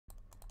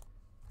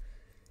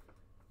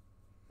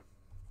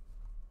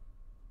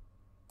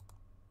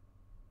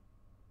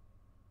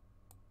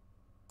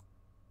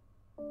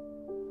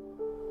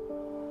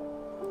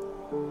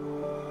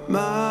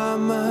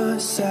Mama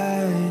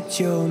said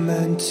you're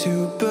meant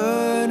to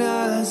burn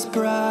as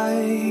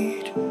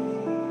bright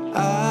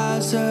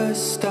as a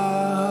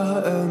star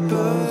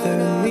above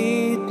the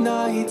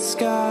midnight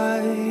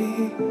sky.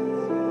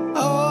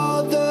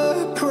 All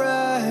the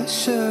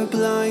pressure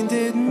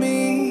blinded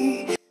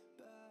me.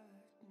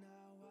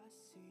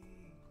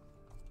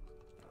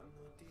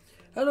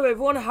 Hello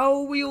everyone, how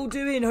are we all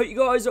doing? Hope you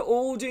guys are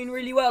all doing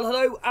really well.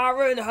 Hello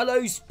Aaron,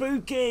 hello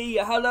Spooky,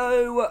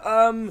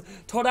 hello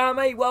Todd Our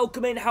mate,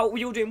 welcome in. How are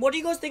we all doing? What do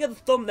you guys think of the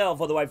thumbnail,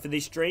 by the way, for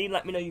this stream?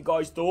 Let me know you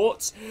guys'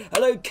 thoughts.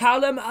 Hello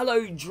Callum,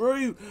 hello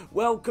Drew,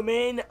 welcome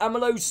in.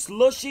 Hello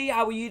Slushy,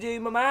 how are you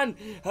doing, my man?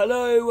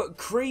 Hello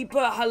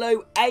Creeper,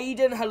 hello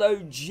Aiden,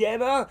 hello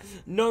Gemma.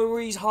 No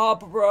worries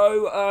Harper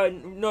bro,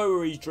 no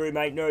worries Drew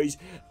mate, no worries.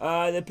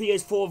 The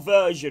PS4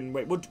 version,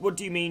 wait, what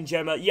do you mean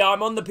Gemma? Yeah,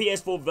 I'm on the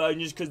PS4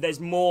 version just because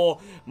there's more.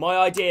 My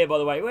idea, by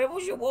the way. Wait,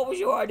 what was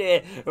your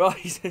idea?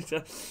 Right.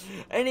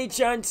 Any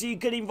chance you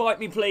could invite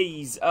me,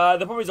 please? The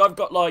problem is I've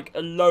got like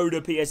a load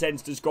of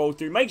PSNs to scroll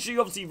through. Make sure you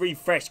obviously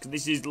refresh because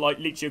this is like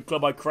literally a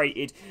club I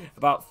created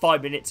about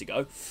 5 minutes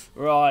ago.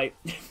 Right.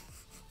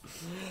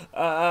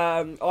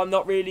 I'm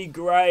not really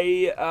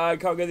great.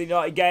 Can't go to the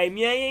United game.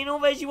 Yeah, you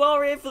know, you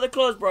are here for the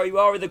clubs, bro. You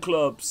are in the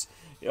clubs.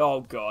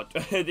 Oh god,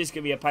 this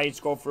can be a pain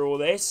scroll through all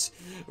this.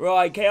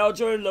 Right, KR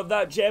Jordan, love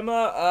that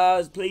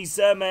Gemma. Please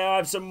sir, may I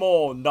have some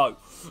more? No.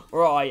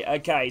 Right,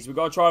 okay, so we've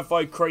got to try and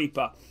find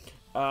Creeper.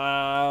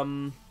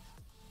 Oh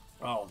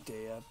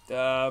dear.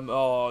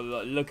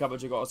 Oh, look how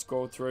much I've got to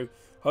scroll through.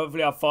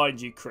 Hopefully I'll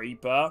find you,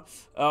 Creeper.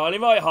 I'll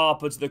invite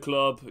Harper to the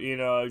club, you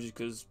know, just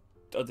because...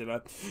 I don't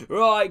know.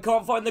 Right,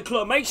 can't find the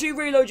club. Make sure you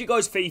reload your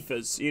guys'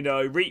 FIFAs. You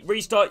know,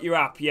 restart your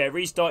app. Yeah,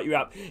 restart your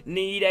app.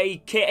 Need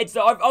a kit.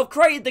 I've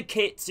created the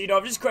kits. You know,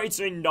 I've just created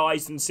something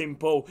nice and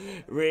simple.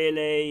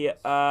 Really.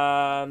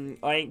 I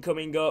ain't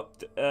coming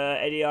up.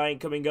 Eddie, I ain't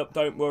coming up.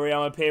 Don't worry,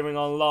 I'm appearing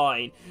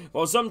online.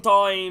 Well,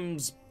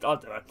 sometimes... I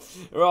don't know.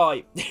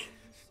 Right.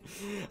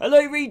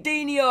 Hello,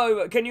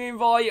 Redinio. Can you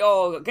invite?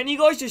 Oh, can you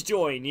guys just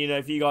join? You know,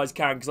 if you guys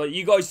can, because like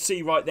you guys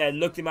see right there,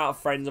 look the amount of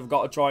friends I've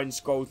got to try and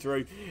scroll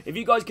through. If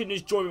you guys can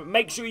just join,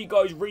 make sure you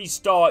guys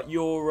restart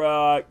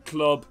your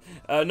club.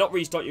 Not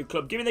restart your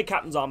club. Give me the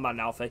captain's armband,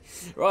 Alfie.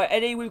 Right,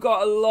 Eddie, we've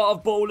got a lot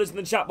of ballers in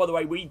the chat, by the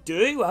way. We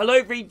do.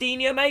 Hello,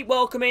 Redinio, mate.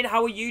 Welcome in.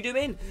 How are you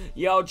doing?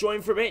 Yeah, I'll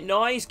join for a bit.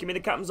 Nice. Give me the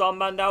captain's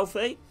armband,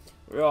 Alfie.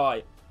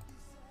 Right.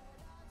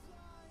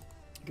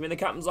 Give me the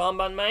captain's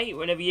armband, mate.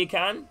 Whenever you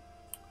can.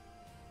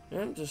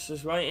 Yeah,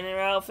 just waiting here,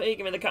 Alfie.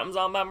 Give me the captain's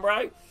armband,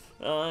 bro.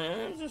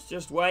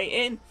 Just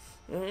waiting.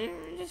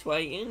 Just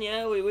waiting,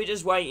 yeah. We're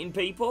just waiting,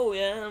 people.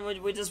 Yeah,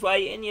 we're just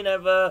waiting. You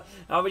know,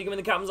 Alfie, give me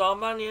the captain's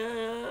armband,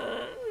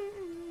 yeah.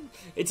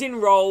 It's in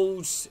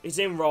roles. It's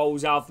in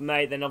roles, Alpha,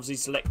 mate. Then obviously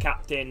select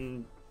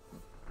captain.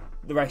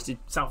 The rest is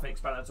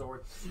self-explanatory.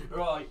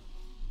 Right.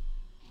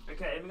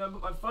 Okay, I'm going to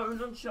put my phone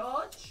on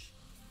charge.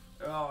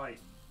 Right.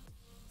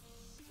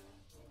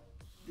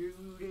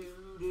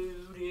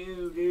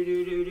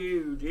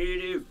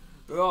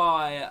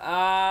 Right,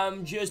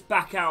 just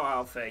back out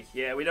Alfie.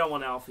 Yeah, we don't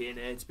want Alfie in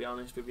here, to be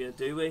honest with you,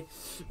 do we?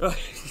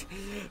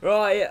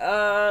 Right,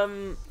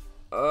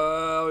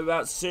 we're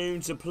about soon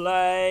to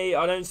play.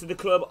 I don't see the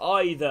club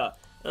either.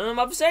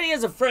 I've said he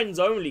has a friends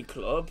only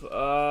club.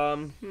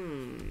 That's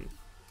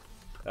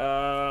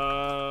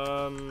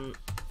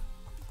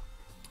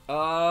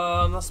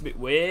a bit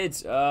weird.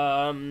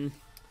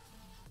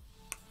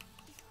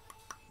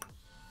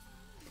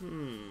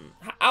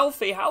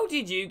 Alfie, how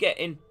did you get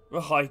in?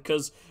 Right,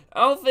 because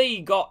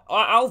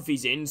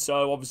Alfie's in,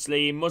 so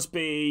obviously it must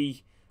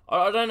be...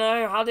 I don't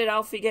know, how did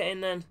Alfie get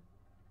in then?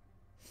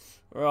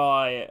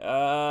 Right,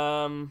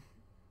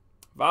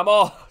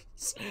 vamos.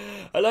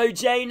 Hello,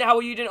 Jane, how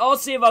are you doing? I'll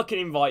see if I can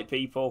invite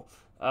people.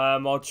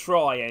 I'll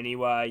try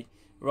anyway.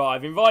 Right,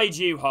 I've invited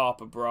you,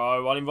 Harper,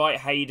 bro. I'll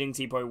invite Hayden,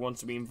 he probably wants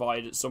to be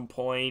invited at some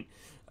point.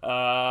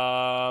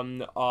 I'll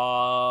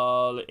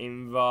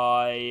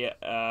invite,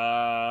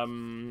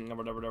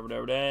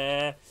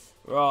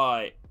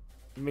 right,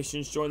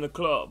 missions join the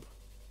club.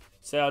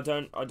 Say I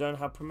don't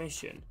have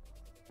permission.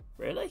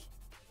 Really?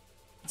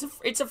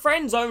 It's a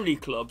friends only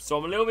club, so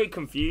I'm a little bit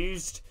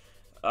confused.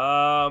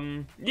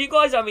 You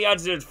guys have me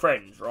added as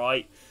friends,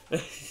 right?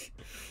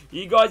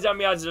 You guys have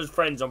me added as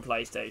friends on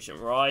PlayStation,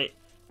 right?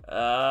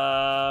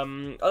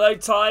 Hello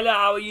Tyler,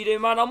 how are you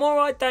doing, man? I'm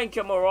alright, thank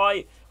you, I'm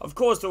alright. Of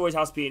course there always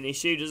has to be an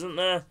issue, doesn't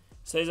there?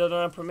 Says I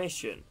don't have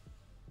permission.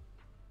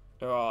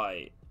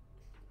 Right.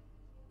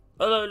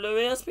 Hello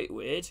Louis, that's a bit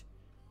weird.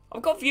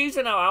 I'm confused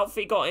on how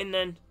Alfie got in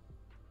then.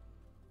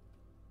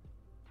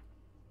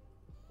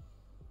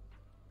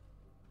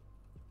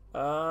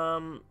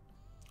 I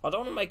don't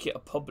want to make it a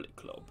public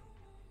club.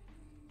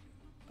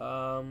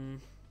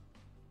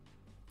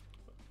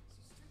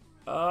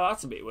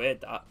 That's a bit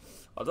weird, that.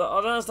 I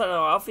don't understand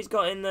how Alfie's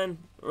got in then.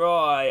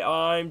 Right,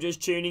 I'm just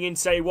tuning in to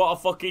say what a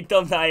fucking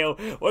thumbnail.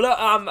 Well, look,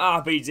 I'm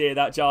happy to hear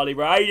that, Charlie,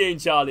 bro. How you doing,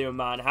 Charlie, my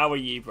man? How are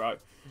you, bro?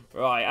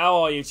 Right,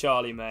 how are you,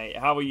 Charlie, mate?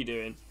 How are you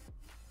doing?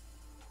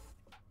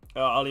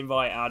 I'll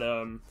invite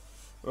Adam.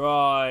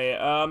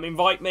 Right,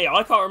 invite me.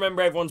 I can't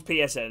remember everyone's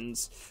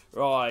PSNs.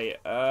 Right,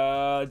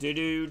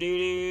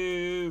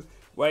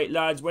 Wait,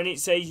 lads, when it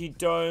says you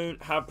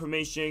don't have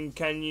permission,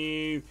 can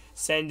you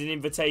send an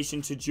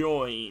invitation to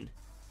join?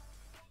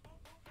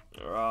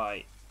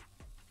 Right.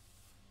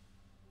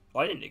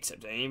 I didn't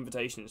accept any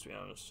invitations, to be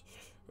honest.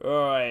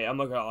 Right, I'm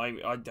not gonna,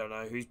 I don't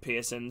know who's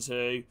PSN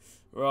to.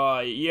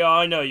 Right, yeah,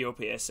 I know your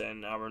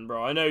PSN, Aaron,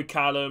 bro. I know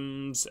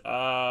Callum's,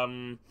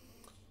 everyone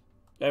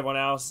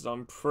else,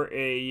 I'm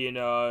pretty, you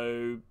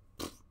know,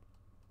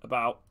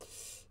 about.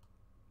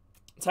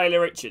 Taylor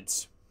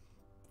Richards,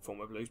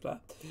 former Blues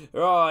player.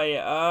 Right,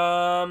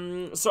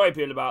 sorry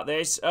people about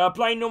this.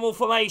 Playing normal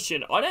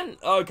formation. I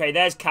don't, okay,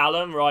 there's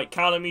Callum. Right,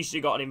 Callum, you should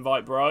have got an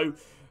invite, bro.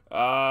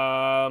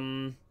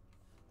 Aaron,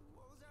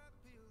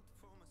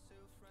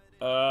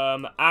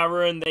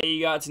 there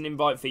you go, it's an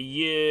invite for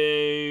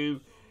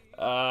you.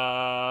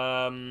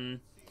 Yeah,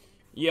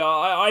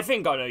 I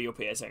think I know your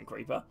PSN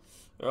creeper.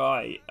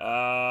 Right,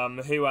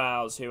 who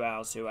else?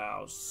 Yeah,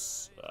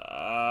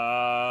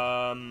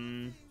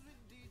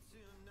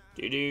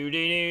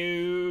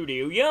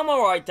 I'm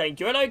alright, thank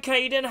you. Hello,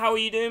 Caden, how are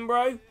you doing,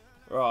 bro?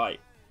 Right.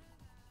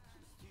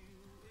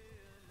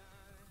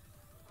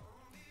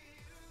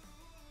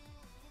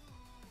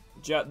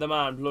 Jet the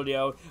man, bloody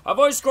hell. I've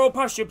always scrolled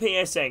past your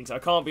PSN, because I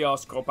can't be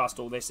asked to scroll past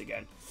all this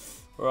again.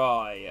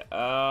 Right,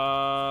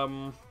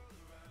 I'll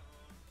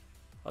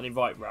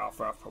invite Ralph.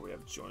 Ralph probably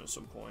have to join at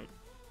some point.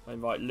 I'll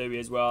invite Louis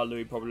as well.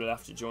 Louis probably will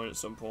have to join at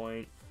some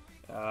point.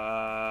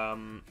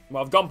 Well,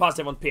 I've gone past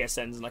everyone's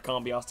PSNs and I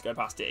can't be asked to go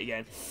past it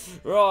again.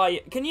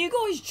 Right, can you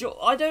guys join?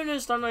 I don't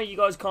understand how you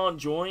guys can't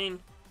join.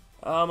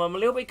 I'm a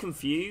little bit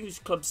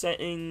confused. Club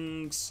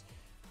settings.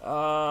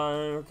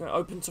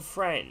 Open to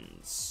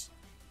friends.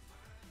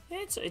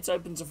 Yeah, it's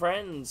open to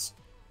friends.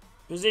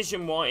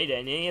 Position wanted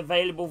any.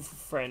 Available for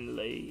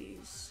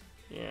friendlies.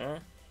 Yeah.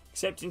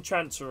 Accepting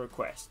transfer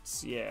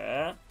requests.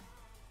 Yeah.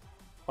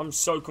 I'm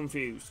so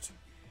confused.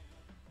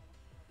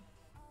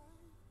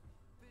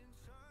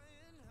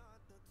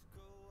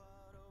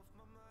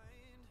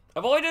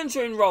 Have I done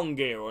something wrong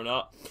here or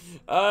not?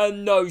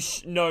 No,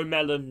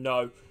 Melon,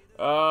 no.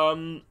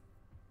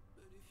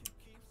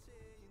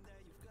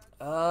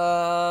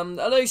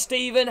 Hello,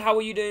 Stephen. How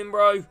are you doing,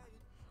 bro?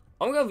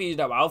 I'm confused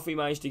how Alfie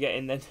managed to get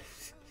in then.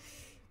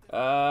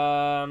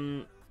 Yeah,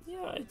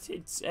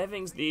 it's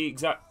everything's the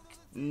exact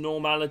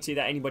normality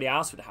that anybody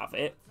else would have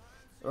it.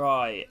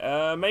 Right,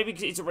 maybe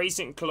because it's a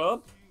recent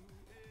club.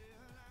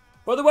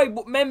 By the way,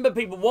 remember,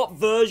 people, what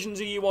versions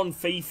are you on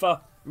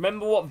FIFA?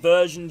 Remember what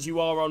versions you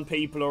are on,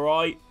 people,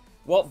 alright?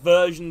 What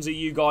versions are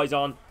you guys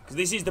on? Because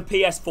this is the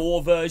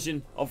PS4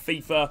 version of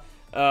FIFA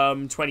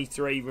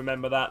 23,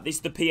 remember that. This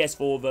is the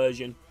PS4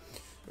 version.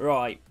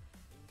 Right.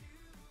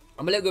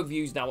 I'm a little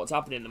confused now what's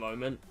happening at the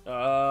moment.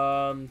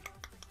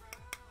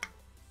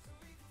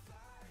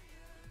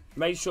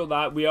 Make sure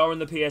that we are in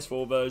the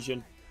PS4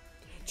 version.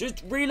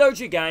 Just reload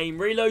your game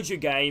and reload your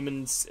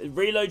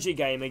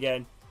game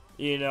again.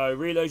 You know,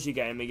 reload your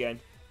game again.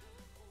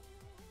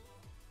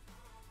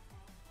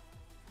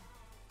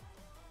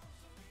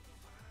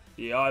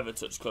 Yeah, I haven't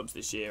touched clubs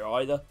this year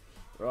either.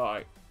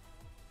 Right.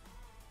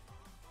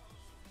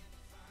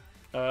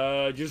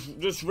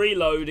 Just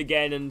reload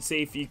again and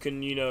see if you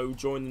can, you know,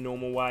 join the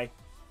normal way.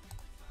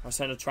 I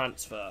send a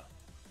transfer.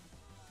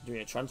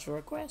 Doing a transfer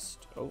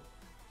request? Oh.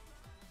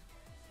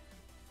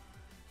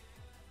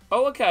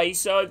 Oh, okay,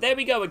 so there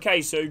we go.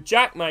 Okay, so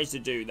Jack managed to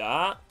do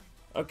that.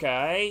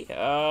 Okay,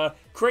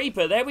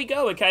 Creeper, there we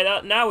go. Okay,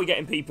 now we're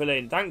getting people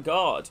in. Thank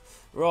God.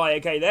 Right,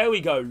 okay, there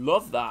we go.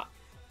 Love that.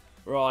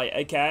 Right,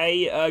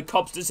 okay,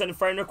 Cobster sent a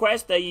friend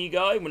request. There you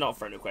go. Well, not a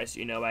friend request,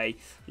 you know,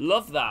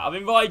 love that. I've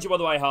invited you, by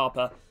the way,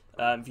 Harper,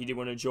 if you did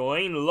want to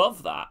join.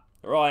 Love that.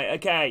 Right,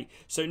 okay,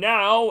 so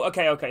now,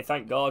 okay,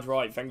 thank God,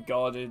 right, thank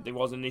God there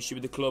wasn't an issue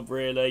with the club,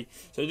 really.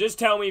 So just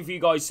tell me if you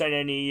guys send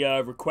any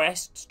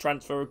requests,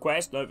 transfer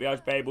requests, hopefully I'll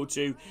be able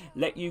to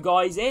let you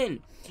guys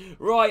in.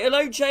 Right,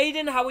 hello,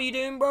 Jaden, how are you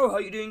doing, bro? How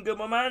you doing, good,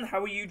 my man?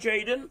 How are you,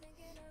 Jaden?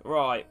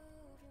 Right.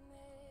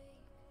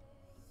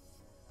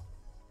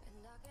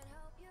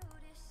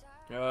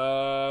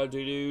 Right,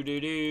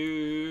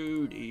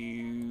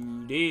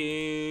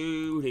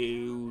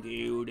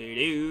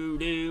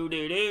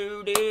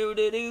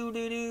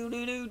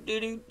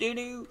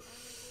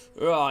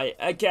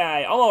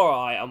 okay,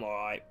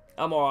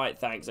 I'm alright,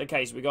 thanks.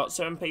 Okay, so we got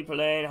 7 people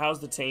in.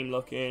 How's the team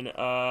looking?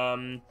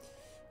 Oh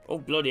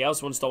bloody hell,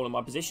 someone's stolen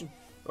my position.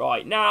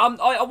 Right, now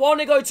I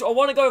want to go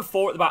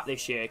 4 at the back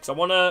this year because I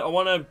want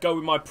to go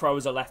with my pro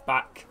as a left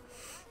back.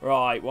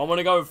 Right, well I want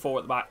to go with 4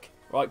 at the back.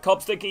 Right,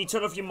 Cobster, can you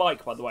turn off your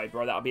mic, by the way,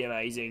 bro? That would be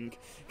amazing.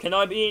 Can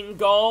I be in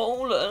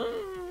goal?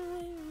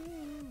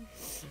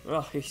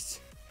 Right.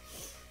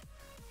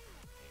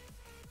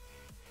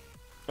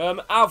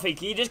 Alfie,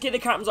 can you just get the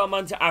captain's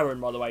armband to Aaron,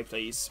 by the way,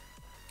 please?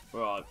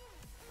 Right.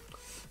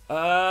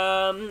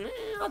 I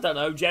don't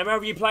know, Gemma.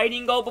 Have you played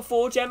in goal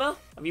before, Gemma?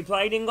 Have you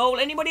played in goal?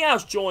 Anybody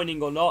else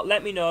joining or not?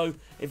 Let me know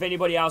if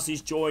anybody else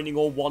is joining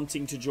or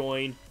wanting to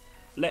join.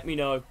 Let me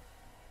know.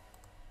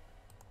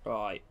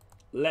 Right.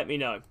 Let me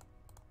know.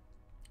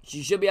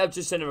 You should be able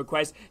to send a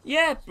request.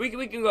 Yeah, we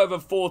can go over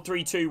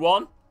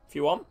 4-3-2-1 if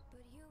you want.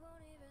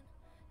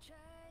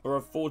 Or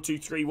a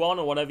 4-2-3-1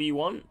 or whatever you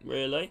want,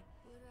 really.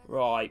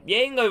 Right. Yeah,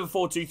 you can go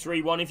over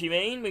 4-2-3-1 if you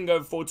mean. We can go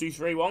over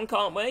 4-2-3-1,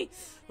 can't we?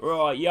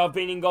 Right. Yeah, I've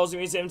been in goals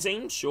in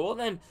 17. Sure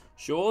then.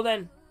 Sure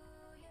then.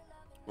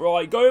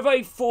 Right. Go over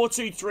a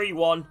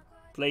 4-2-3-1,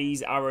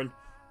 please, Aaron.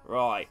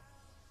 Right.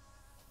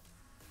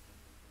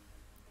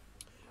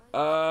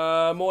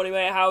 Morning,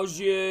 mate. How's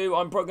you?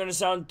 I'm probably going to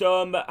sound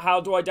dumb, but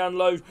how do I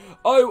download?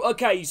 Oh,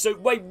 okay. So,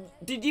 wait.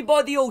 Did you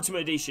buy the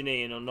Ultimate Edition,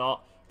 Ian, or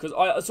not?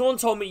 Because someone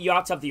told me you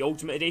had to have the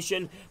Ultimate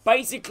Edition.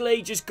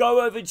 Basically, just go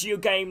over to your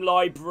game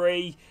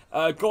library,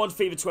 go on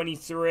FIFA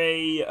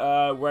 23,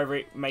 wherever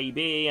it may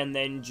be, and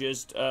then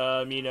just,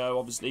 you know,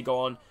 obviously go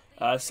on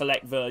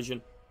select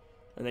version.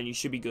 And then you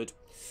should be good.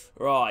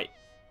 Right.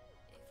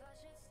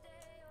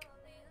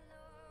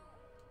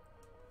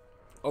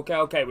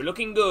 Okay, we're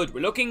looking good.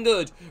 We're looking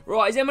good.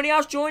 Right, is anybody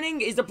else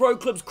joining? Is the Pro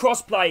Club's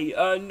crossplay?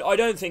 I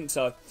don't think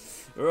so.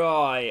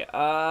 Right,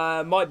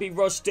 might be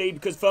rusty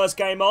because first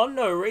game on.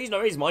 No reason,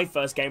 it's my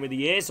first game of the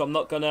year, so I'm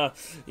not gonna,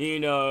 you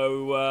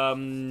know,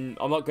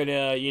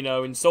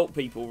 insult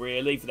people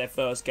really for their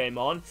first game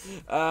on.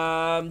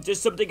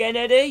 Just subbed again,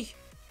 Eddie.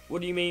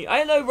 What do you mean?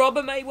 Hello,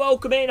 Robert, mate.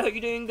 Welcome in. Hope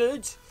you're doing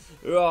good.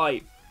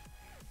 Right,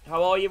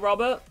 how are you,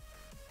 Robert?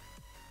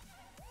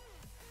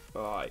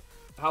 Right.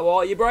 How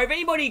are you, bro? If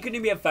anybody can do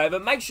me a favour,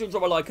 make sure to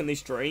drop a like on this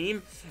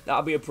stream.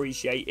 That'll be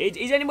appreciated.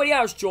 Is anybody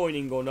else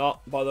joining or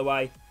not, by the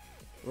way?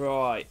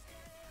 Right.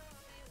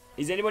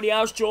 Is anybody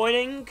else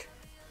joining?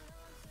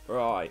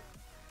 Right.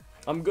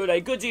 I'm good, eh?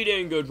 Good to you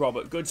doing good,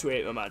 Robert. Good to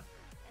hear, my man.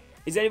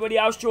 Is anybody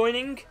else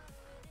joining?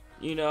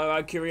 You know,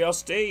 out of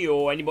curiosity,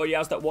 or anybody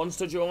else that wants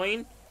to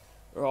join?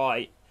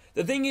 Right.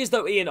 The thing is,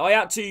 though, Ian, I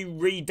had to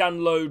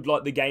re-download,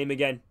 like, the game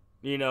again.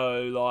 You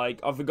know, like,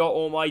 I forgot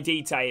all my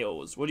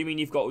details. What do you mean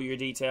you've got all your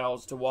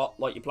details to what?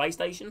 Like your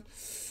PlayStation?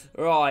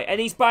 Right,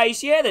 any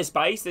space? Yeah, there's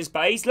space, there's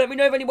space. Let me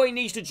know if anybody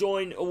needs to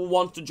join or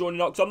wants to join or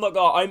not,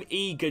 because I'm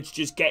eager to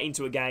just get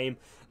into a game.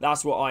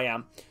 That's what I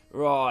am.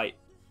 Right.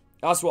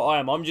 That's what I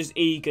am. I'm just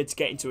eager to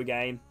get into a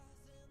game.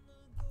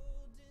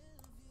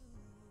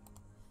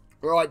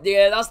 Right,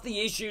 yeah, that's the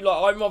issue.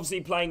 Like, I'm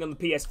obviously playing on the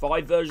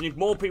PS5 version. If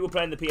more people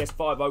playing the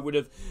PS5, I would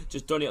have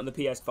just done it on the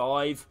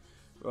PS5.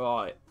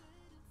 Right.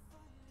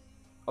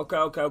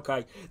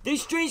 Okay.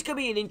 This stream's going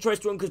to be an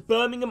interesting one because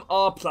Birmingham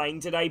are playing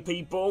today,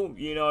 people.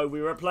 You know,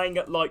 we were playing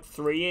at like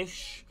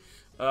 3-ish.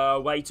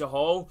 Way to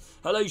Hull.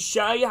 Hello,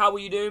 Shay. How are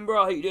you doing,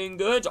 bro? I hope you're doing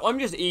good. I'm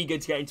just eager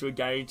to get into a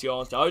game, to be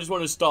honest. I just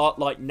want to start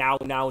like now.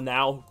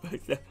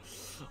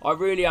 I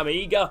really am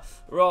eager.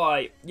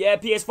 Right. Yeah,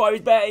 PS5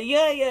 is better.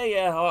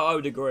 Yeah. I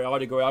would agree.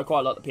 I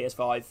quite like the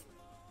PS5.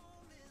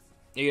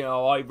 You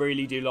know, I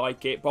really do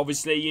like it. But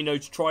obviously, you know,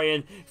 to try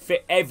and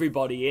fit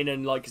everybody in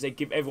and, like I said,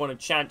 give everyone a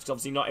chance.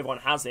 Obviously, not everyone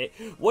has it.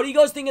 What do you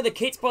guys think of the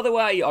kits, by the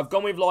way? I've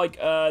gone with, like,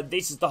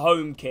 this is the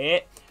home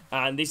kit.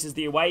 And this is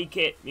the away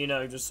kit. You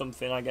know, just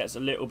something, I guess,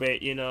 a little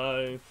bit, you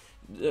know,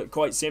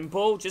 quite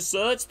simple. Just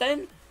search,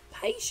 then.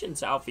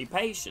 Patience, Alfie,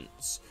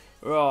 patience.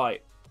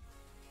 Right.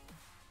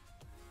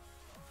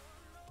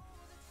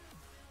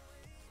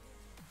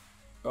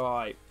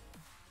 Right.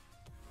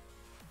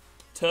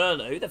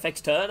 Turner? Who the fuck's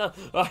Turner?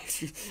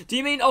 Do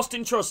you mean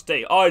Austin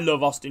Trusty? I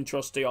love Austin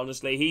Trusty,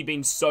 honestly. He's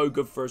been so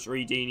good for us,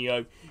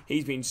 Redinho.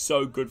 He's been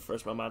so good for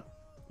us, my man.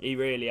 He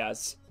really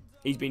has.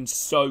 He's been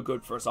so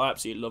good for us. I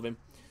absolutely love him.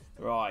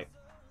 Right.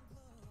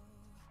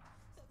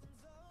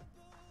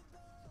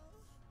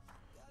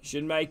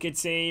 Should make a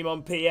team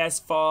on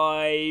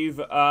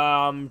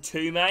PS5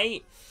 too,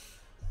 mate.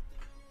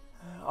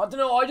 I don't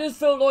know, I just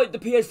feel like the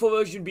PS4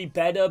 version would be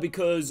better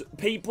because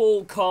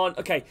people can't...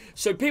 Okay,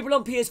 so people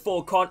on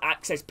PS4 can't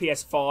access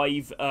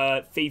PS5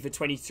 FIFA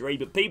 23,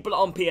 but people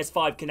on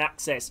PS5 can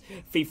access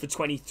FIFA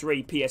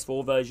 23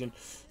 PS4 version.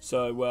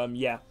 So,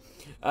 yeah.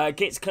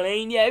 Kit's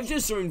clean. Yeah, it was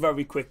just something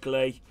very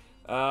quickly.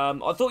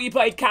 I thought you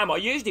played Cam. I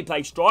usually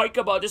play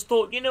Striker, but I just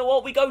thought, you know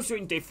what, we go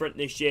something different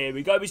this year.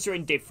 We go with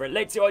something different.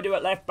 Let's see what I do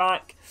at left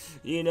back.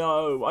 You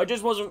know, I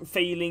just wasn't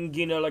feeling,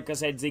 you know, like I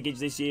said, Ziggage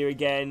this year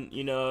again,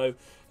 you know...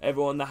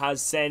 Everyone that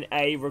has sent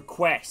a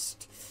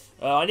request.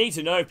 I need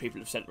to know if people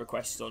have sent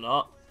requests or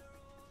not.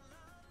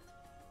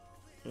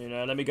 You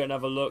know, let me go and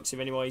have a look, see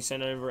if anybody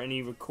sent over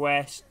any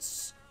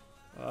requests.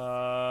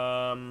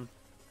 No,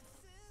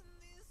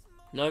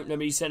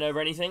 nobody sent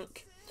over anything.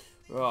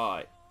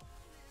 Right.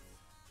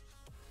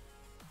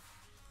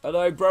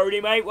 Hello, Brody,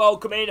 mate.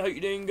 Welcome in. Hope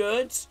you're doing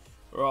good.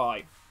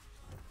 Right.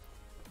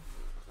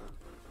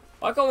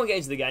 I can't get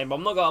into the game, but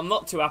I'm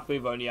not too happy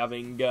with only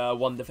having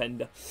one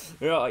defender.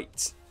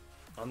 Right.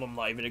 I'm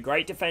not even a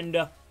great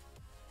defender.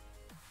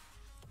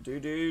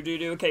 Okay,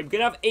 we're going to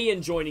have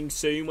Ian joining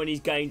soon when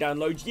he's getting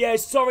downloads. Yeah,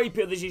 sorry,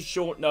 people, this is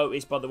short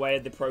notice, by the way,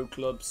 of the pro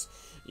clubs.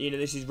 You know,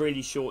 this is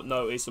really short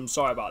notice. I'm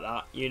sorry about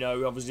that. You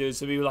know, obviously, there's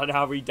some people like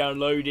how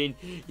re-downloading,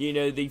 you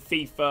know, the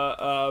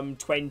FIFA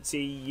 20,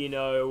 you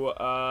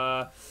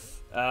know,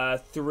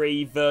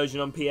 3 version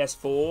on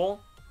PS4.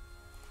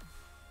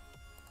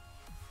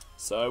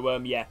 So,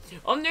 yeah.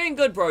 I'm doing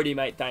good, Brody,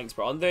 mate. Thanks,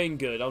 bro. I'm doing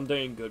good.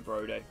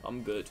 Brody.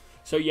 I'm good.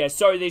 So, yeah,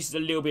 sorry this is a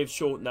little bit of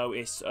short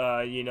notice,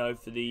 you know,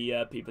 for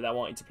the people that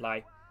wanted to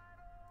play.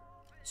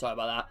 Sorry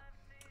about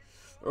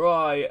that.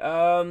 Right,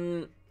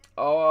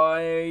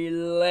 I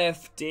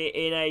left it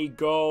in a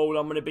goal.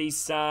 I'm going to be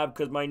sad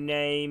because my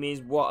name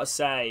is What a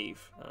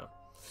Save. Oh.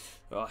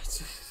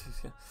 Right.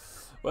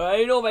 Well,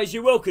 in all ways,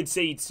 you will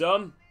concede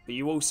some, but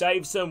you will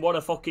save some. What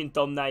a fucking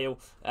thumbnail.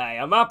 Hey,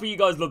 I'm happy you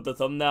guys love the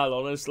thumbnail,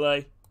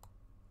 honestly.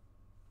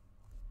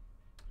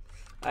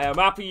 Hey, I'm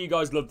happy you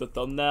guys love the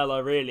thumbnail. I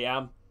really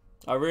am.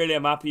 I really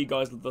am happy you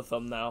guys love the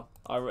thumbnail.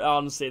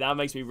 Honestly, that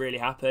makes me really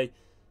happy.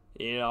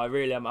 You know, I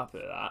really am happy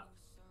with that.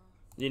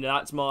 You know,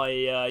 that's my,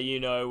 you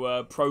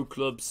know, pro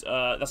clubs.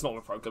 That's not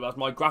my pro club. That's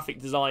my graphic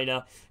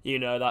designer, you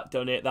know, that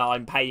done it, that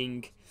I'm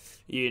paying,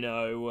 you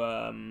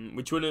know,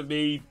 which wouldn't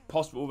be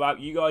possible without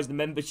you guys, the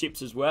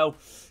memberships as well.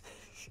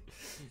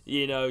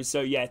 You know,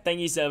 so yeah, thank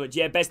you so much.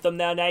 Yeah, best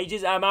thumbnail in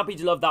ages. I'm happy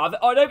to love that.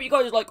 I hope you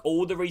guys like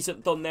all the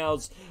recent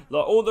thumbnails.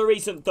 Like, all the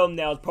recent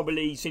thumbnails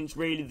probably since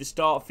really the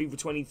start of FIFA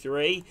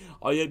 23.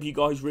 I hope you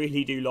guys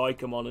really do like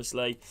them,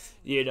 honestly.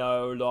 You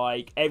know,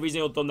 like, every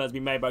single thumbnail's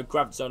been made by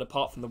Graphic Zone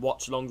apart from the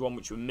watch-alongs one,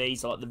 which were me.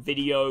 So, like, the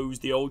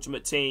videos, the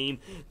Ultimate Team,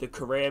 the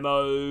career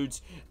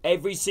modes.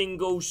 Every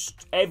single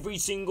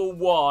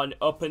one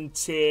up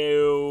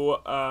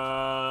until,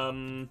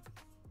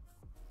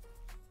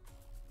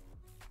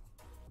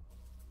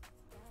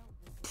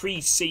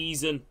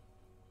 pre-season.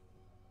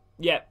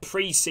 Yeah,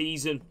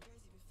 pre-season.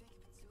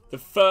 The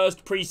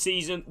first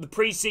pre-season. The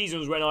pre-season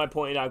was when I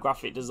appointed our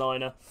graphic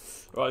designer.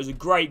 Right, he's a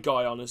great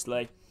guy,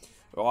 honestly.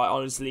 Right,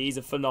 honestly, he's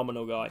a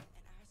phenomenal guy.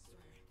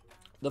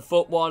 The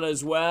foot one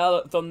as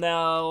well.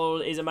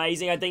 Thumbnail is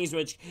amazing. I think it's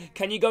much.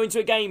 Can you go into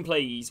a game,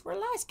 please?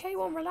 Relax,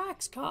 K1,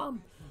 relax,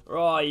 calm.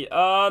 Right,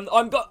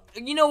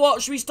 you know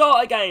what, should we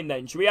start a game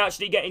then? Should we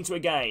actually get into a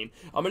game?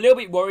 I'm a little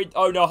bit worried.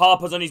 Oh no,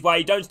 Harper's on his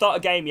way. Don't start a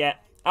game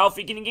yet.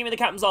 Alfie, can you give me the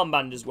captain's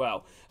armband as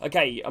well?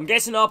 Okay, I'm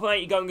guessing Harper, mate,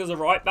 you're going as a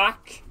right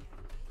back.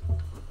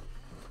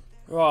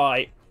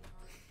 Right.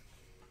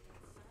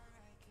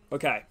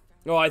 Okay.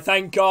 Alright,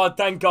 thank God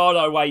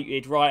I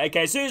waited. Right,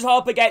 okay, as soon as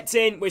Harper gets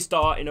in, we're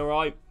starting,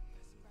 alright?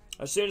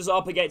 As soon as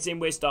Harper gets in,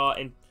 we're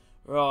starting.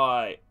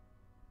 Right.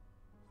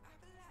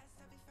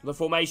 The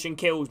formation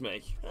kills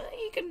me.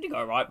 You can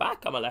go right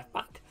back, I'm a left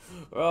back.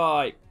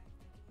 Right.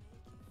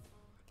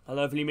 And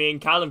hopefully me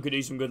and Callum could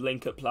do some good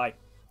link-up play.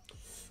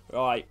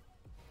 Right.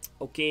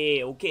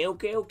 Okay. I'm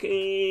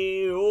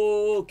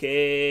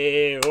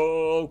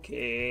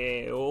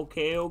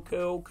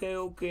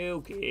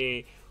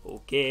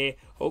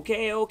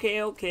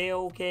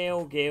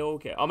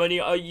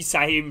only,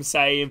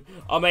 same.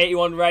 I'm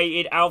 81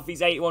 rated.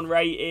 Alfie's 81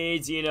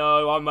 rated. You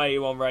know, I'm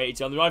 81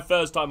 rated. It's my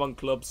first time on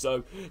club,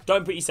 so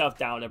don't put yourself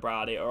down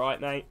about it, alright,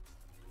 mate?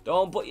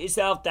 Don't put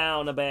yourself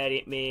down about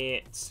it,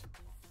 mate.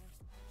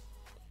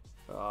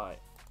 Right.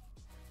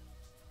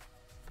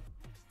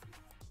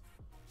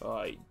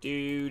 Right,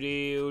 do.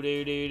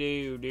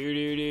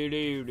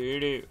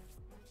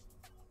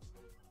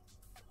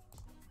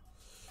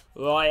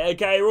 Right,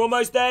 okay, we're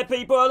almost there,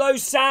 people. Hello,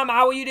 Sam.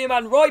 How are you doing,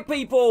 man? Right,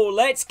 people,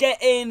 let's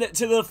get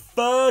into the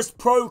first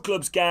Pro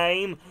Clubs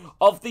game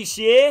of this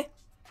year.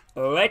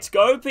 Let's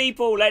go,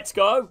 people. Let's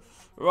go.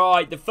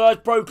 Right, the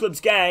first Pro Clubs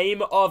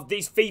game of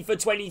this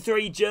FIFA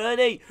 23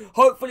 journey.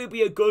 Hopefully it'll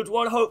be a good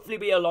one. Hopefully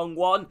it'll be a long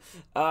one.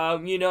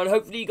 You know, and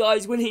hopefully you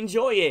guys will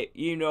enjoy it.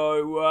 You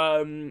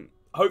know,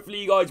 hopefully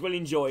you guys will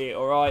enjoy it,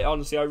 alright?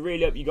 Honestly, I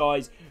really hope you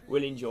guys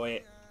will enjoy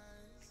it.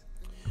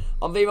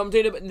 I'm doing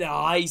a bit...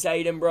 Nice,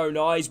 Aiden, bro,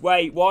 nice.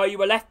 Wait, why are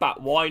you a left back?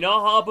 Why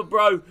not, Harper,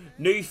 bro?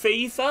 New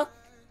FIFA?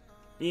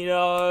 You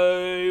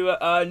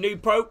know, new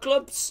Pro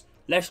Clubs?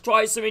 Let's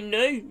try something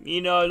new.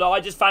 You know, like,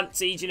 I just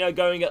fancied, you know,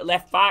 going at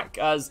left back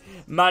as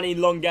Manny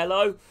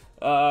Longelo.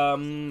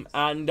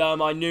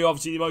 I knew,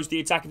 obviously, most of the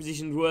attacking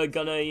positions were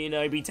gonna, you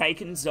know, be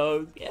taken,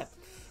 so, yeah.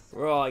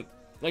 Right.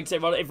 Like I say,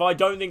 well, if I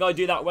don't think I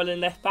do that well in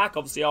left back,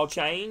 obviously I'll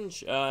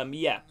change.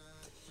 Yeah.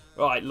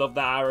 Right, love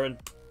that, Aaron.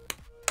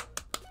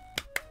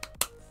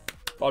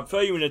 I'd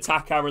prefer you in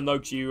attack, Aaron, though,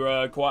 because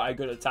you're quite a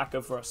good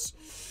attacker for us.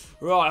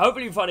 Right,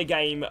 hopefully we find a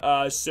game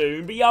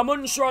soon. But yeah, I'm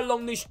unsure how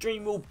long this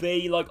stream will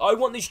be. Like, I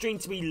want this stream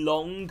to be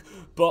long,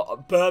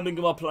 but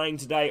Birmingham are playing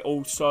today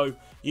also,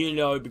 you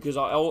know, because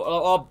I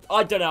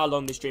don't know how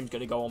long this stream's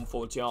going to go on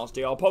for, to be honest.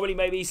 I'll probably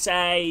maybe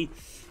say...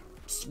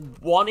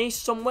 one-ish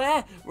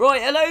somewhere.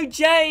 Right, hello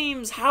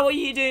James, how are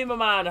you doing, my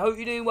man? I hope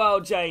you're doing well,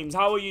 James.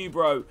 How are you,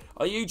 bro?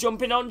 Are you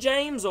jumping on,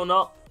 James, or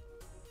not?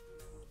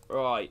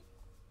 Right.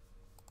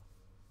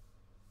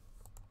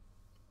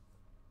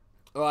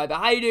 Alright, but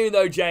how you doing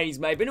though, James,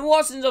 mate? Been a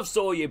while since I've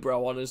saw you,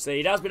 bro, honestly.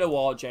 It has been a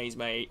while, James,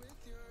 mate.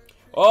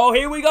 Oh,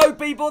 here we go,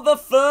 people. The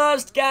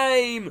first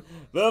game.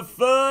 The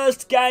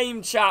first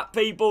game, chat,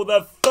 people.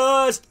 The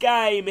first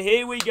game.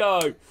 Here we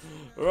go.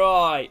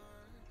 Right.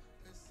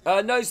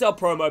 No sell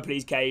promo,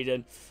 please,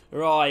 Caden.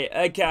 Right,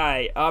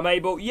 okay. I'm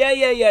able...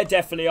 Yeah,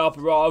 definitely,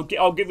 Harper. Right,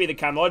 I'll give you the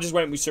camera. I just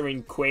went with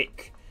something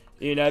quick.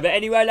 You know, but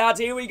anyway, lads,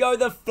 here we go.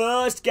 The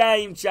first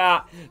game,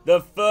 chat.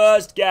 The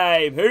first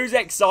game. Who's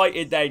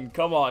excited then?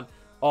 Come on.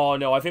 Oh,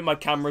 no. I think my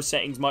camera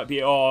settings might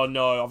be... Oh,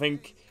 no. I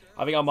think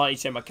I might need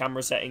to change my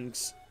camera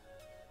settings.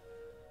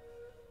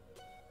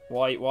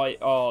 Why?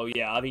 Oh,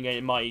 yeah. I think I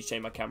might need to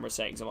change my camera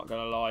settings. I'm not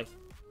going to lie.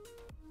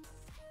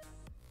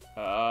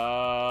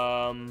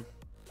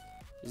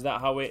 Is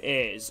that how it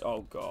is?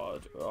 Oh,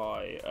 God.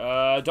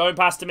 Right. Don't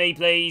pass to me,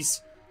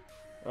 please.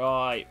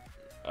 Right.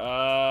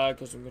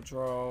 Custom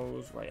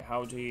controls. Wait,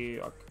 how do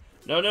you...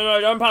 No,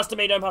 don't pass to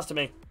me,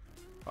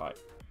 Right.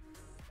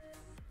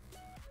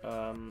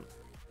 Oh,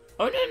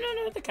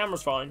 no, the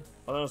camera's fine.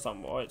 I don't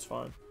understand why, it's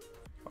fine.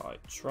 Right,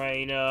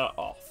 trainer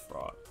off,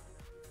 right.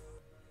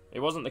 It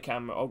wasn't the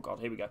camera. Oh, God,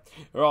 here we go.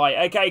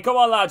 Right, okay, come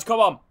on, lads,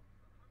 come on.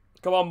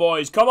 Come on,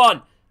 boys, come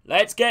on.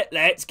 Let's get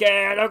it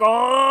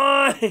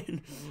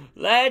going.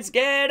 Let's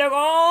get it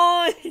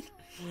going.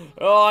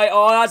 Right,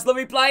 oh, that's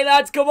lovely play,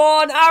 lads. Come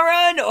on,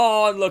 Aaron.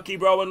 Oh, unlucky,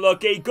 bro,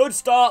 unlucky. Good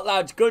start,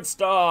 lads, good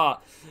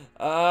start.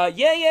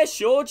 Yeah,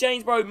 sure,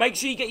 James, bro. Make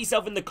sure you get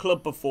yourself in the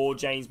club before,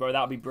 James, bro.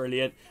 That would be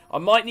brilliant. I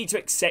might need to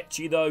accept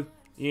you, though,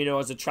 you know,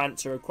 as a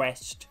transfer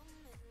request.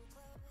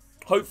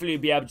 Hopefully,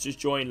 you'll be able to just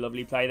join.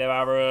 Lovely play there,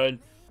 Aaron.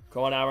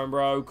 Come on, Aaron,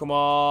 bro. Come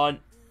on.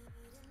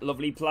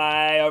 Lovely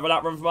play.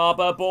 Overlap run from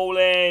Harper. Ball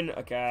in.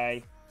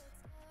 Okay.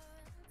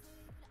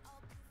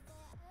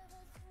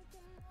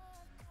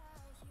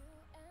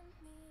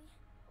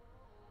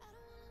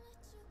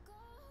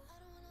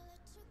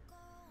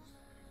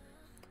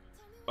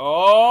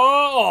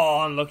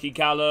 Oh, unlucky,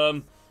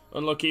 Callum.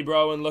 Unlucky,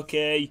 bro,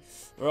 unlucky.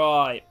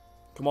 Right.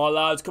 Come on,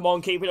 lads. Come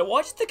on, keep it up.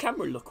 Why does the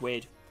camera look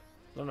weird?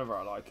 I don't know if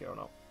I like it or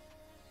not.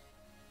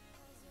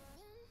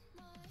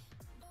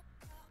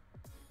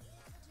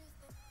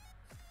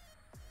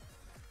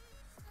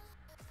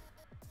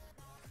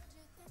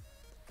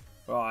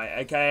 Right,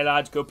 okay,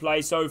 lads. Good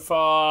play so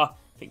far.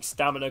 I think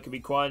stamina could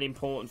be quite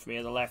important for me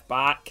as a left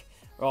back.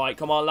 Right,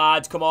 come on,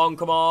 lads. Come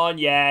on.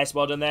 Yes,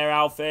 well done there,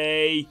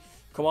 Alfie.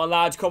 Come on,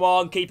 lads. Come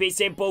on. Keep it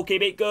simple.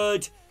 Keep it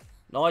good.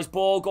 Nice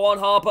ball. Go on,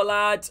 Harper,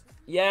 lad.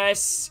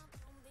 Yes.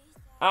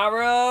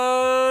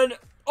 Aaron.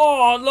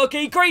 Oh,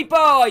 unlucky.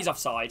 Creeper. He's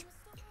offside.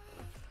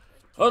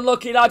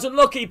 Unlucky, lads.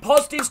 Unlucky.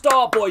 Positive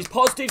start, boys.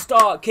 Positive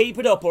start. Keep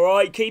it up, all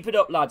right? Keep it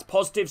up, lads.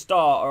 Positive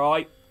start, all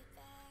right?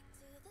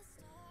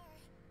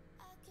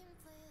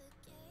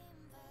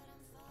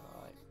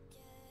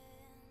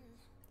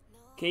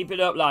 Keep it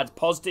up, lads.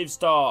 Positive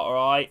start, all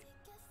right?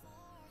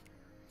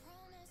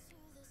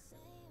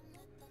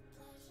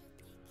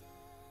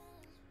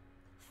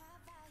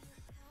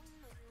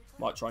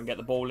 Might try and get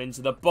the ball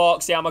into the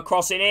box. See how my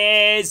crossing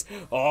is.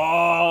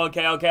 Oh,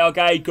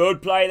 okay. Good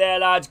play there,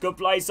 lads. Good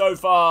play so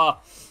far.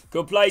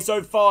 Good play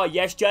so far.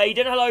 Yes,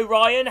 Jaden. Hello,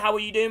 Ryan. How are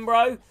you doing,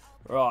 bro?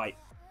 Right.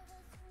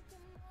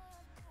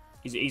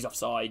 He's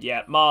offside.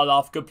 Yeah, mile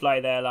off. Good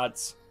play there,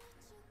 lads.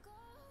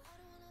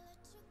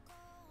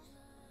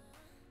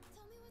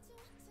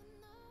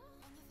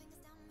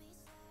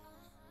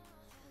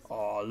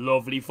 Oh,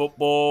 lovely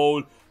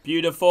football.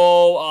 Beautiful.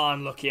 Oh,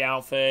 unlucky,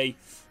 Alfie.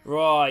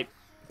 Right.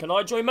 Can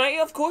I join, mate?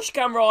 Of course you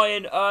can,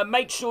 Ryan.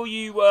 Make sure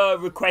you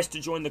request to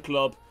join the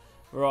club.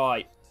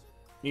 Right.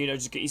 You know,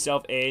 just get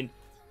yourself in.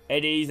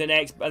 Eddie's the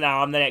next... No,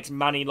 I'm the next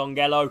Manny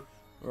Longelo.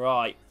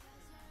 Right.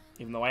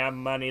 Even though I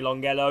am Manny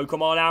Longelo.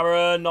 Come on,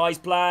 Aaron. Nice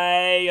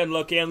play.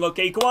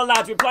 Unlucky. Come on,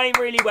 lads. We're playing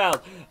really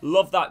well.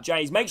 Love that,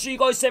 James. Make sure you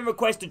guys send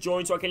requests to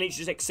join so I can literally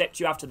just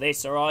accept you after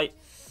this, all right?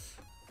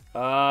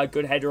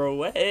 Good header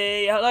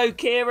away. Hello,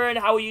 Kieran.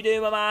 How are you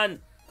doing, my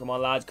man? Come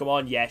on, lads. Come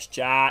on. Yes,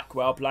 Jack.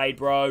 Well played,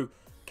 bro.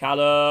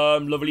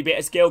 Callum, lovely bit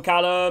of skill,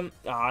 Callum.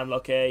 Ah,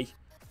 unlucky.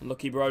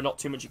 Unlucky, bro. Not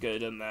too much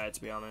good in there,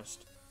 to be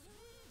honest.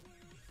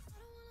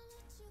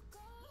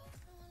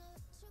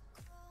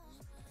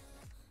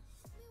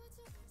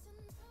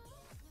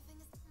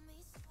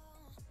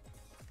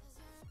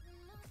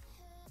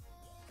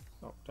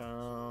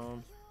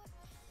 Knockdown.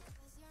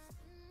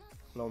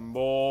 Long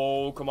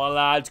ball. Come on,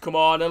 lads. Come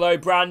on. Hello,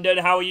 Brandon.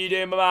 How are you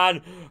doing, my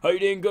man? How you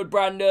doing? Good,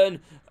 Brandon.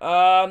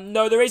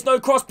 No, there is no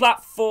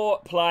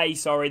cross-platform play.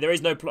 Sorry, there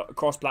is no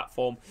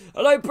cross-platform.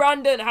 Hello,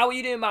 Brandon. How are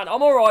you doing, man?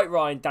 I'm all right,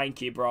 Ryan.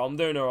 Thank you, bro. I'm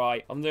doing all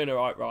right.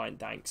 Ryan.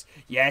 Thanks.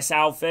 Yes,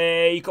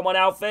 Alfie. Come on,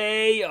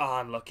 Alfie. Oh,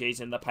 unlucky.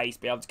 He's in the pace.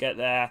 Be able to get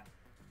there.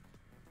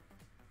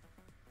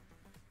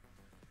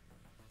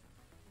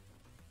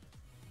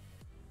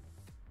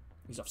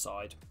 He's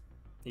offside.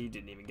 He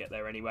didn't even get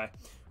there anyway.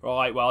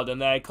 Right, well done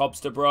there,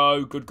 Cobster,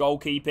 bro. Good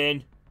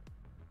goalkeeping.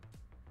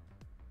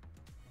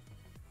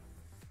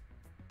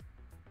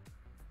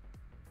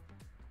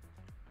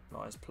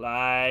 Nice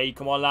play.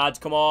 Come on, lads.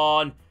 Come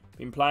on.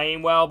 Been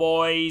playing well,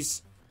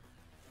 boys.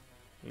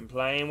 Been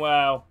playing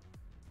well.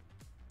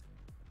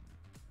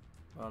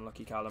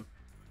 Unlucky, Callum.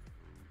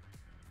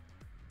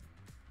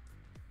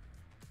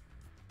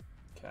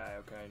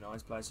 Okay.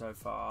 Nice play so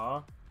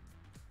far.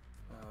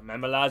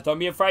 Remember, lads, don't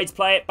be afraid to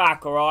play it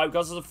back, alright?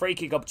 Because there's a free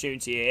kick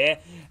opportunity here.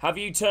 Have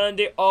you turned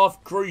it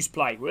off? Cruise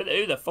play.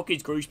 Who the fuck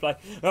is cruise play?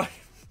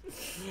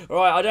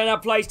 Alright, I don't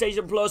have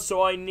PlayStation Plus,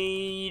 so I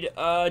need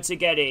to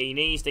get it. He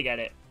needs to get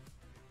it.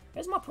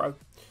 Where's my pro?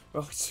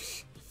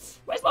 Where's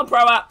my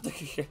pro at?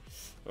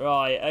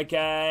 Right,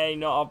 okay.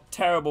 Not a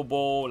terrible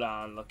ball.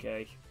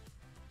 Unlucky.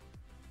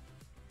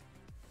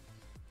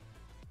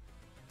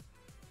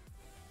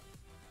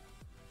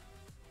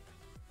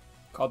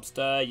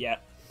 Cobster, yeah.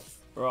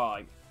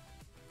 Right.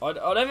 I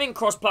don't think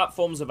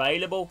cross-platform's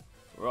available.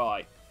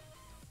 Right.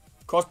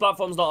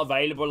 Cross-platform's not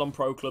available on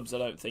pro clubs, I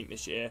don't think,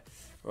 this year.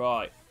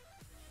 Right.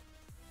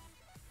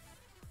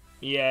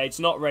 Yeah, it's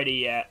not ready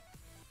yet.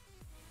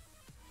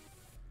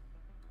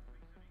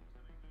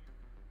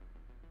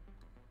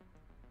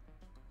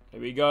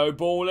 Here we go,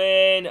 ball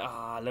in.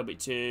 Ah, a little bit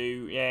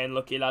too. Yeah,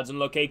 unlucky, lads,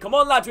 unlucky. Come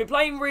on, lads, we're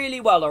playing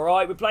really well,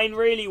 alright? We're playing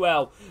really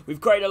well.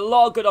 We've created a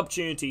lot of good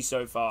opportunities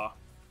so far.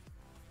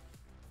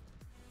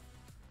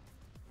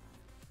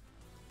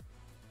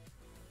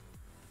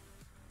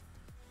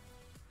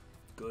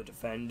 Good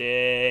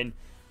defending.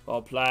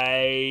 Well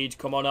played.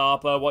 Come on,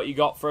 Harper. What you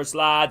got for us,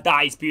 lad?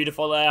 That is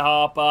beautiful there,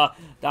 Harper.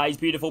 That is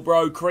beautiful,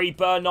 bro.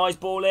 Creeper. Nice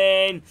ball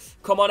in.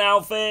 Come on,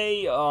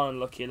 Alfie. Oh,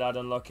 unlucky, lad.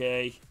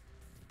 Unlucky.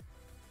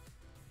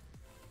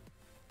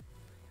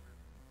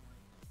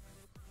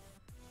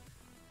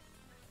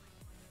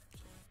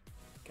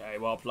 Okay,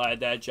 well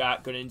played there,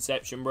 Jack. Good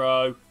inception,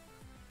 bro.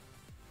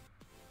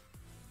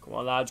 Come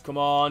on, lads. Come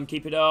on.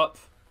 Keep it up.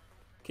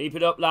 Keep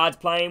it up, lads.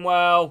 Playing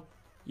well.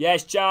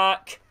 Yes,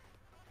 Jack.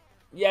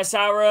 Yes,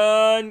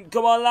 Aaron.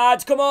 Come on,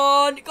 lads. Come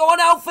on. Go on,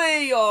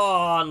 Alfie.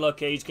 Oh,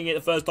 unlucky. He's going to get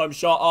the first time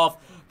shot off.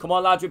 Come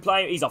on, lads. We're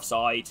playing. He's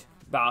offside.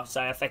 About to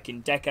say a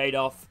fucking decade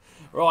off.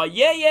 Right.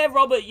 Yeah, yeah,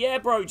 Robert. Yeah,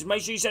 bro. Just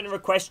make sure you send a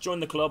request to join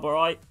the club, all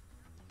right?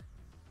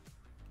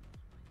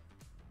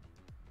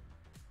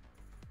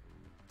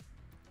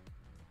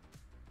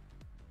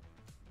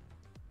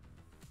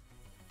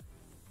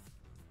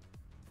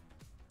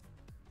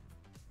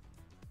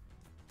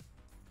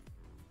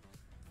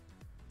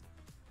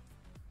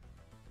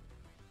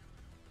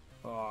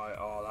 Alright,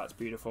 oh, that's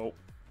beautiful.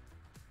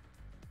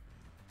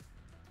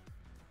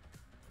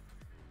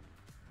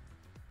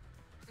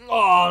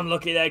 Oh,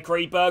 unlucky there,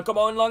 Creeper. Come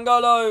on,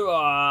 Longelo.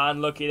 Oh,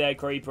 unlucky there,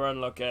 Creeper.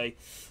 Unlucky.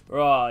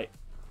 Right.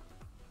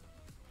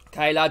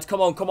 Okay, lads, come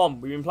on, come on.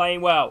 We've been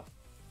playing well.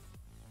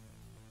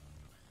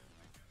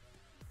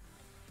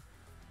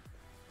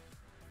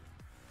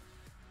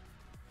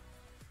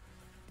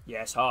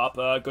 Yes,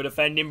 Harper. Good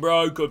defending,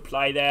 bro. Good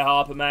play there,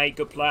 Harper, mate.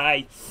 Good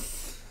play.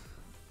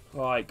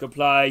 Right, good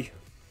play.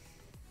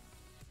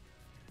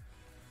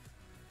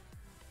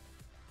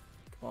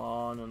 Come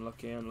on,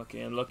 unlucky, unlucky,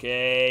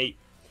 unlucky.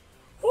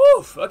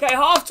 Oof. Okay,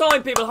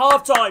 half-time, people,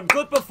 half-time.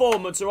 Good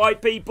performance, all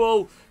right,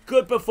 people?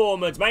 Good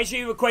performance. Make sure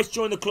you request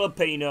join the club,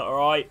 Peanut, all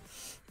right?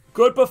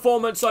 Good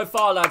performance so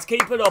far, lads.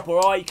 Keep it up, all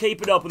right?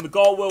 Keep it up, and the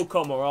goal will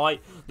come, all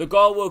right? The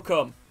goal will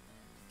come,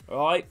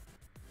 all right?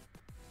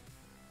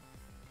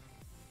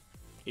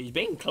 He's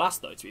being class,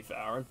 though, to be fair,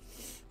 Aaron.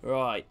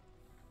 Right.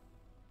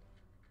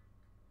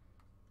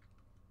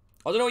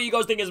 I don't know what you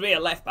guys think as me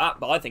at left back,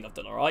 but I think I've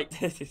done all right.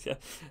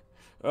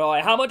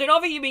 Right, Hamilton, I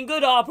think you've been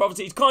good, Harper.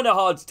 Obviously, it's kind of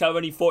hard to tell,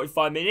 only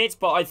 45 minutes,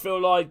 but I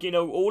feel like, you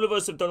know, all of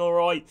us have done all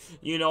right.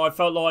 You know, I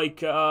felt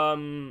like,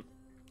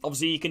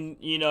 obviously, you can,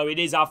 you know, it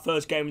is our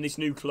first game in this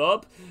new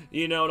club,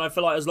 you know, and I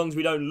feel like as long as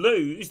we don't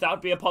lose, that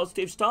would be a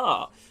positive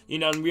start. You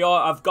know, and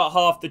I've got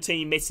half the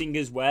team missing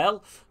as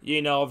well.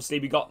 You know, obviously,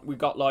 we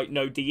got like,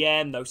 no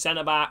DM, no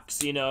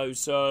centre-backs, you know,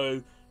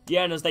 so,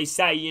 yeah, and as they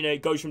say, you know,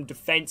 it goes from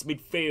defence,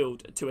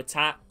 midfield to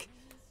attack.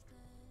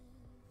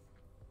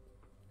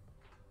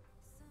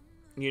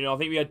 You know, I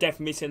think we are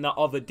definitely missing that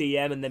other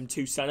DM and them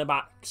two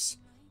centre-backs.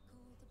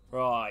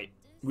 Right.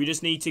 We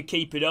just need to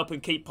keep it up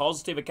and keep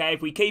positive, okay?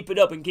 If we keep it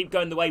up and keep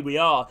going the way we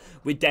are,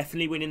 we're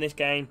definitely winning this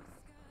game.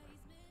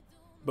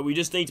 But we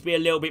just need to be a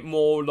little bit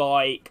more,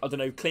 like, I don't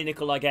know,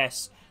 clinical, I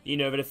guess. You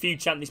know, with a few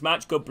chance this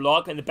match, good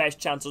block, and the best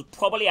chance was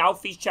probably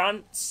Alfie's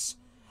chance.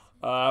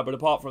 But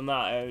apart from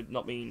that,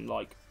 not being,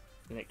 like,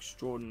 an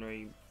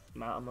extraordinary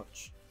amount of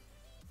much.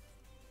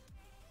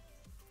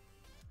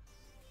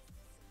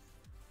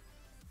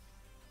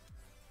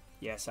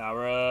 Yes,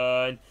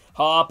 Aaron.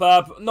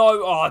 Harper.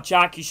 No. Oh,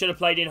 Jack, you should have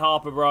played in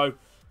Harper, bro.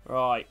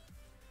 Right.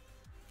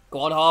 Go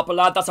on, Harper,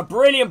 lad. That's a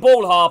brilliant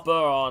ball, Harper.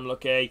 Oh,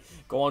 unlucky.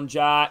 Go on,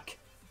 Jack.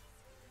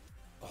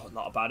 Oh,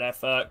 not a bad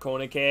effort.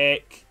 Corner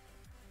kick.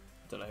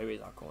 Don't know who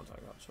is that corner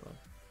kick, actually.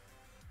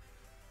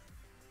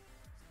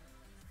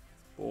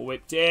 Ball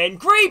whipped in.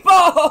 Creeper!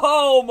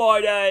 Oh,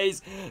 my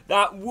days.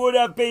 That would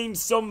have been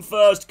some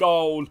first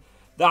goal.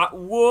 That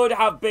would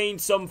have been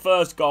some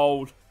first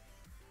goal.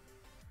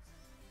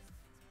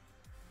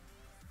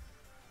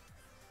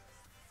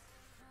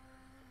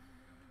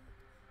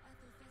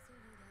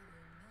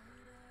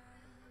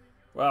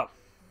 Well.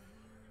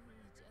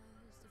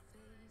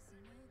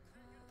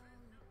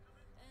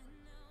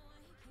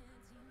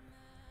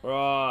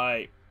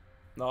 Right.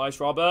 Nice,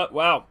 Robert.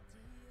 Well.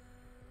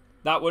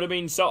 That would have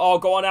been so... Oh,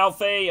 go on,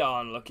 Alfie. Oh,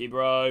 unlucky,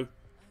 bro.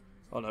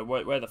 Oh, no.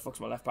 Where the fuck's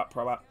my left back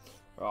pro at?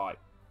 Right.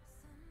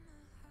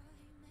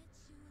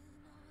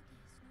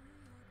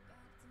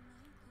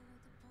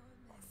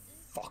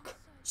 Fuck.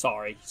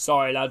 Sorry.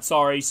 Sorry, lad.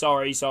 Sorry.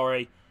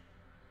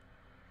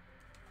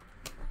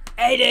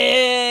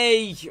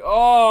 Eddie!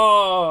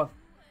 Oh!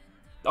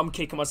 I'm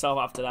kicking myself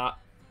after that.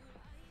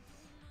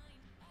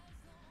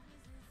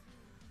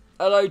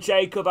 Hello,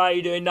 Jacob. How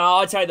you doing? No,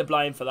 I take the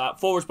blame for that.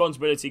 Full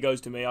responsibility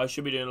goes to me. I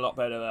should be doing a lot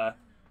better there.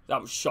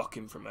 That was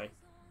shocking from me.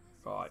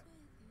 Right.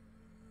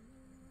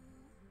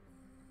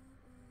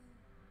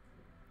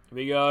 Here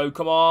we go.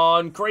 Come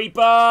on.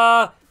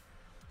 Creeper!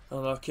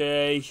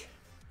 Unlucky.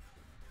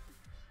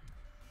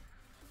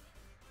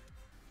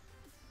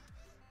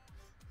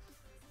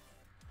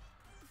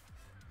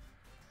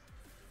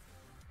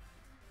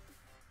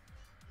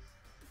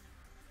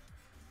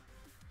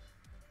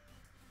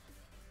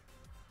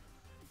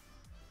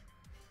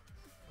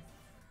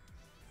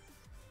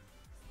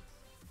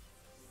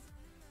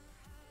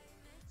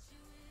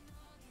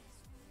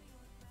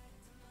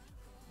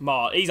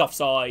 He's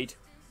offside.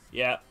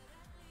 Yeah.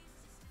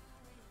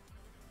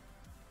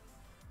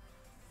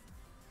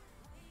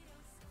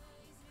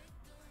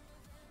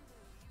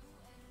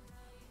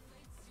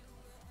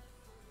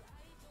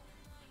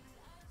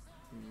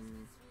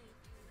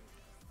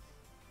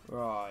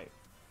 Right.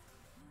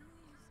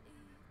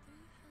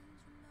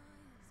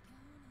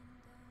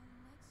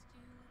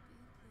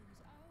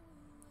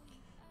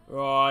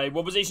 Right.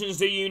 What positions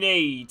do you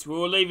need?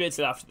 We'll leave it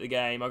till after the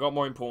game. I got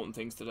more important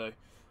things to do.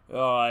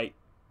 Right.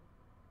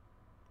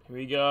 Here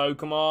we go.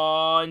 Come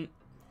on.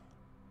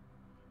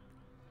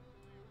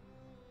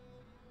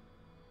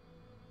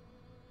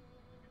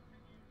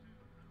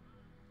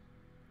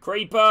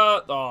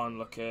 Creeper. Oh,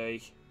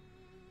 unlucky.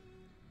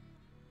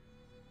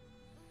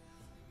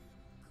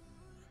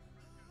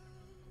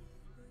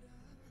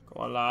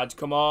 Come on, lads.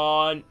 Come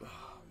on.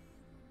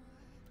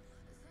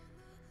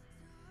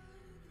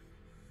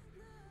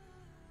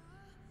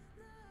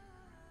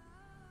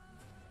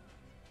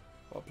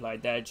 Well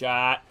played there,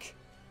 Jack.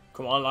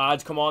 Come on,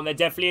 lads. Come on. There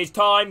definitely is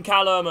time,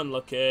 Callum.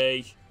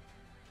 Unlucky.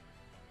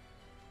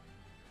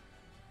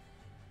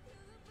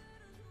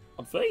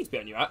 I'm pleased to be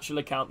on your actual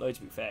account, though,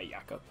 to be fair,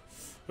 Jacob.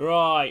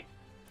 Right.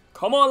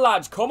 Come on,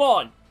 lads. Come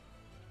on.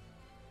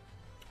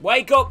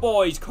 Wake up,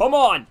 boys. Come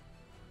on.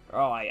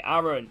 Right,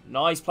 Aaron.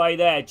 Nice play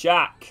there.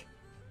 Jack.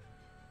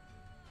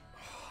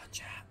 Oh,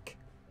 Jack.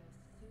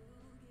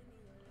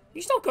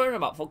 You stop going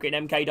about fucking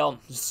MK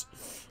Dons.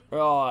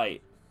 Right.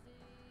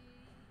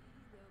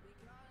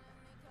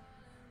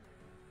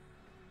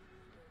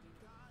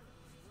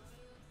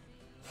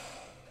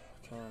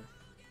 Okay.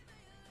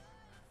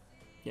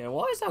 Yeah,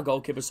 why is our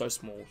goalkeeper so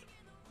small?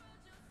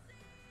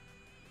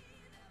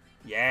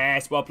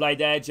 Yes, well played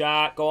there,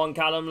 Jack. Go on,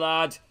 Callum,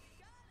 lad.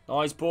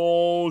 Nice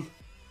ball.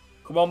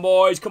 Come on,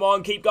 boys. Come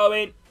on, keep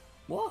going.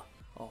 What?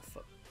 Oh,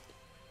 fuck.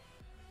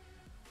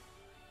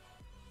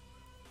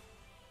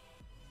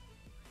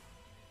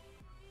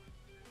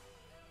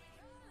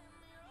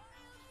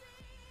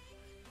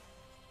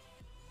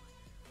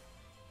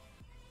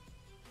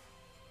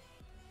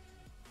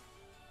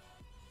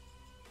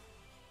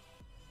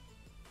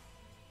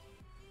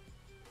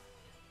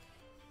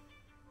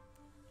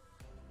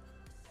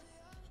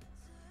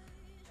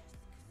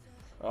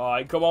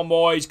 Alright, come on,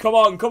 boys. Come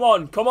on, come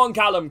on. Come on,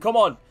 Callum. Come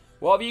on.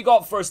 What have you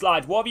got for us,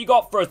 lad? What have you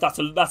got for us? That's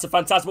a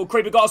fantastic.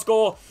 Creeper got a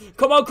score.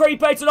 Come on,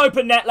 Creeper. It's an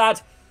open net,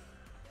 lad.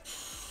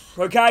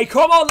 Okay,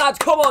 come on, lads.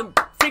 Come on.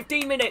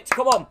 15 minutes.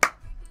 Come on.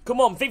 Come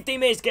on. 15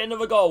 minutes. Get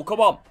another goal. Come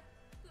on.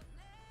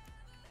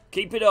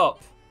 Keep it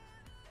up.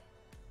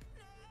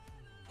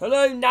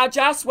 Hello,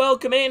 Najas.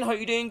 Welcome in. Hope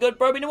you're doing good,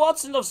 bro.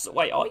 Watson loves...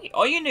 Wait,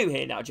 are you new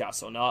here,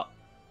 Najas, or not?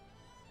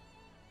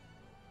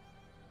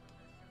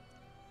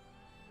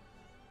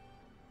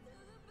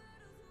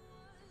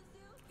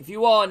 If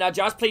you are,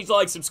 Najas, please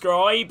like,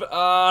 subscribe.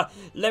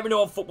 Let me know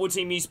what football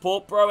team you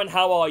support, bro, and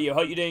how are you?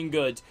 Hope you're doing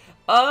good.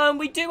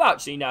 We do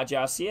actually,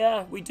 Najas.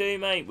 Yeah, we do,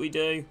 mate. We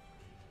do.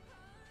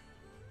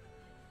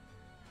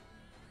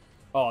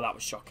 Oh, that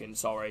was shocking.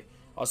 Sorry.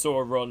 I saw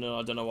a run, and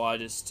I don't know why I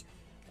just...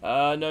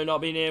 no,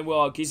 not being here.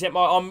 Well, he's hit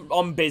my...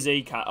 I'm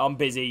busy, I'm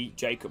busy,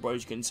 Jacob, bro,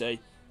 as you can see.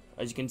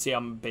 As you can see,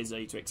 I'm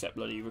busy to accept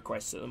bloody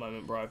requests at the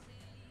moment, bro.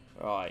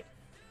 Alright.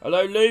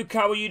 Hello, Luke.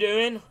 How are you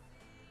doing?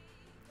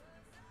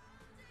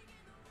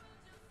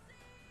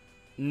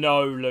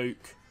 No,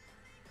 Luke.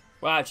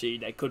 Well, actually,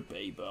 there could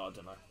be, but I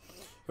don't know.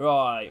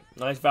 Right.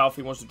 Unless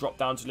Valkyrie wants to drop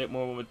down to a little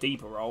more of a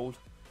deeper role.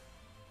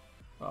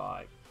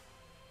 Right.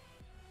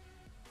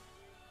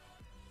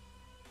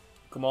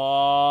 Come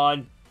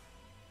on.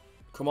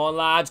 Come on,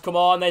 lads. Come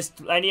on. There's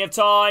plenty of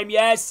time.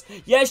 Yes.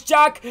 Yes,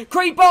 Jack.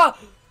 Creeper.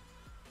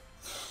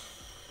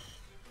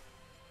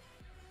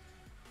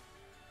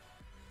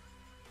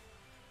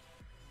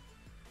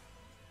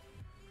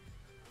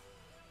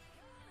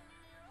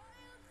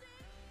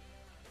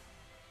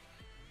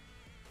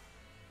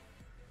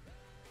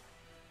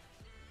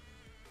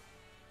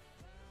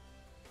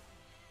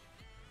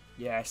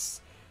 Yes.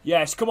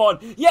 Yes, come on.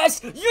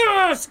 Yes!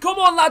 Yes! Come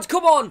on, lads,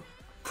 come on!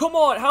 Come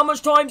on, how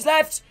much time's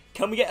left?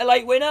 Can we get a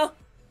late winner?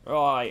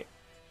 Right.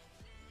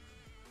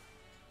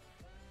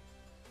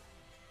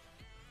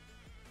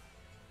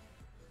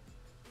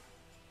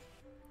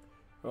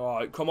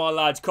 Right, come on,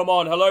 lads, come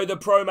on. Hello, the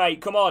pro,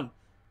 mate, come on.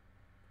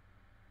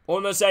 All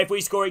I'm going to say, if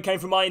we score, it came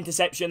from my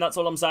interception. That's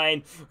all I'm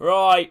saying.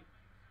 Right.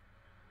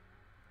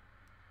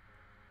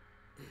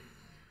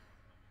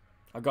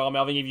 I got me.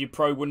 I think if you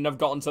pro wouldn't have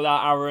gotten to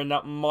that Aaron,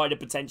 that might have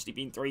potentially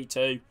been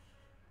 3-2.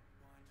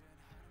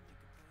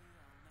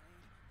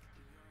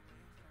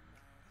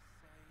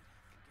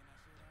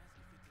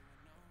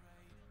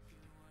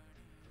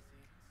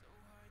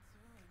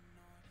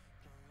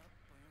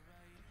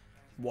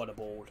 What a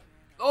ball.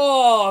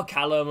 Oh,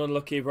 Callum,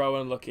 unlucky, bro.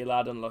 Unlucky,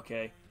 lad,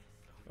 unlucky.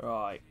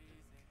 Right.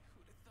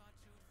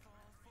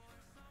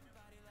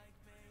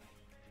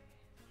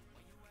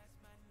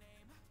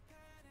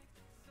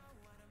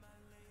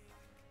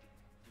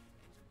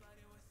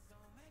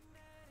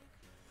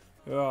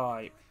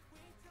 Right.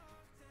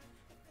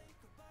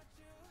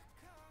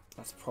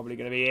 That's probably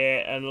going to be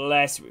it.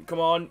 Unless... Come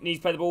on. Need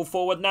to play the ball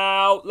forward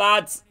now.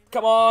 Lads.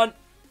 Come on.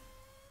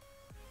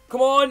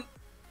 Come on.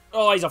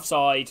 Oh, he's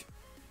offside.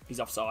 He's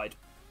offside.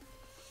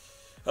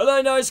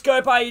 Hello, No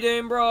Scope. How you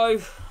doing, bro?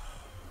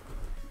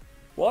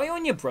 Why are you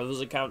on your brother's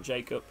account,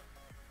 Jacob?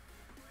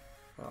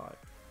 Alright.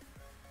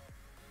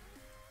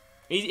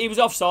 He was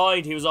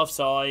offside. He was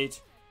offside.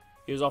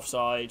 He was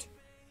offside.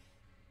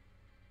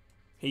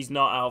 He's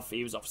not Alfie.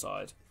 He was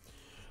offside.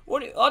 I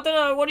don't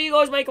know. What do you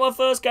guys make of my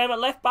first game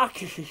at left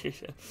back?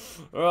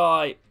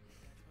 Right.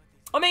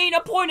 I mean,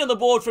 a point on the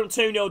board from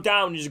 2-0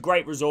 down is a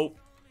great result.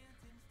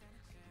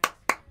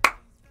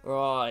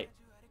 Right.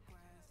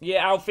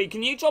 Yeah, Alfie,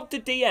 can you drop the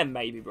DM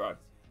maybe, bro?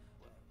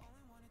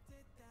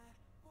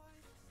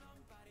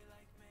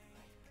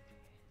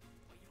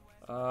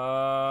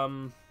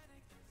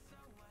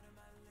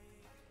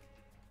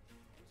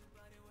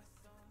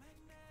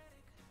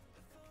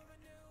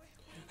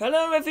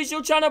 Hello,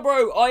 official channel,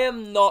 bro. I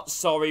am not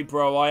sorry,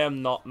 bro. I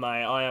am not,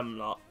 mate. I am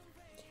not.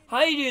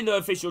 How you doing, the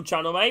official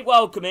channel, mate?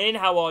 Welcome in.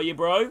 How are you,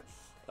 bro?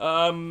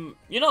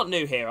 You're not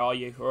new here, are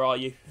you? Or are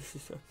you?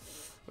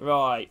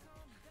 Right.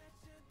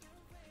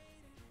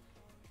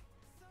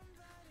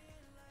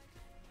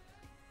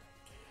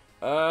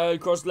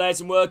 Cross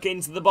legs and work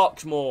into the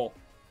box more.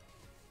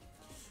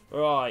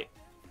 Right.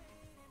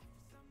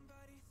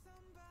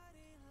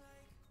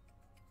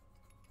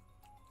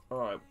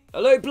 Alright.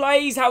 Hello,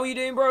 Blaze. How are you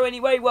doing, bro?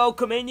 Anyway,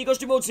 welcome in. You got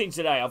to do more team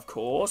today. Of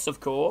course, of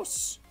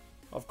course.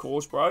 Of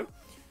course, bro.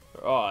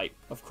 Right.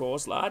 Of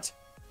course, lad.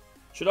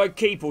 Should I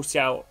keep or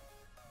sell?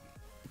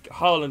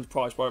 Haaland's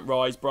price won't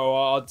rise,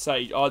 bro. I'd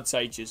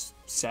say just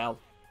sell.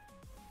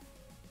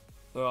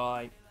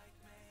 Right.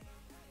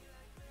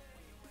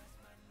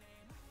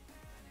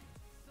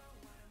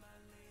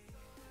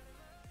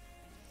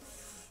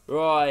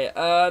 Right,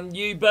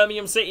 you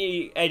Birmingham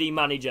City Eddie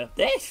manager.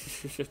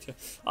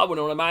 I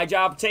wouldn't want to manage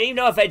our team.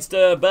 No offence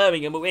to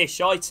Birmingham, but we're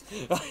shite.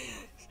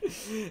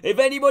 If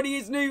anybody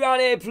is new around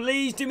here,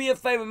 please do me a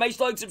favour. Make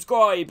sure to like,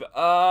 subscribe.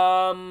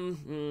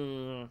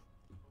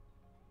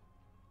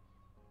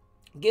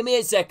 Give me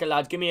a second,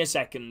 lad. Give me a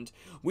second.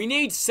 We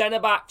need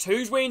centre-back.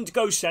 Who's willing to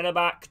go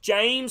centre-back?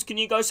 James, can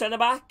you go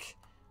centre-back?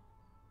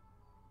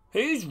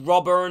 Who's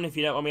Robin, if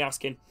you don't mind me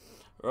asking?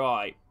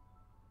 Right.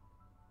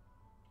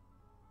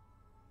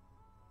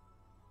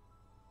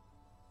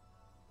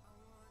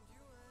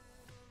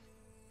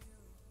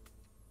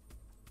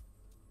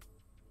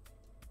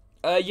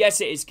 Yes,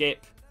 it is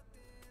Skip.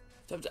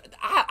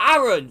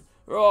 Aaron!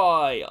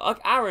 Right.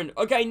 Aaron.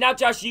 Okay, now,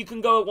 Josh, you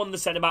can go at one of the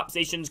centre-back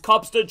positions.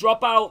 Cobster,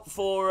 drop out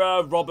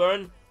for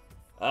Robin.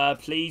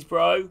 Please,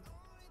 bro.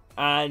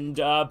 And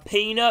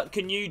Peanut,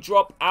 can you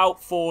drop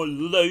out for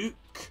Luke?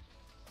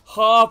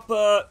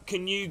 Harper,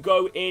 can you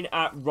go in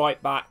at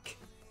right back?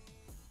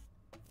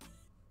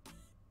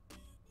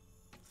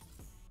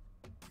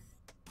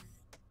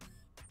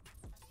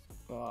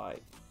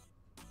 Right.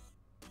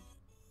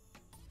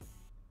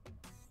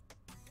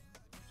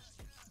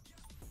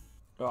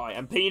 Right,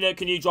 and Peanut,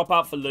 can you drop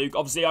out for Luke?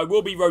 Obviously, I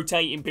will be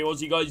rotating people,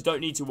 so you guys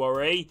don't need to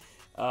worry.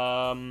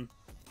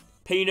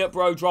 Peanut,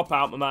 bro, drop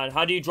out, my man.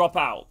 How do you drop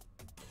out?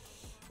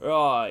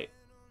 Right.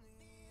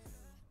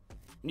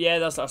 Yeah,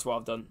 that's what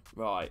I've done.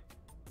 Right.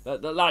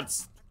 The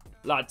lads,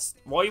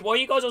 why are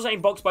you guys all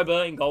saying box by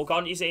Bert in goal?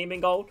 Can't you see him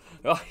in goal?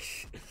 Right.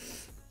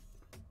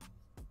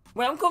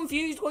 Wait, I'm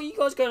confused. What are you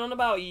guys going on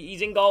about?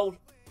 He's in goal.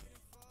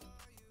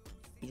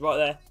 He's right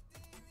there.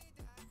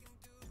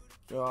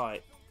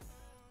 Right.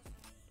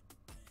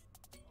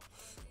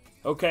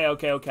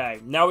 Okay.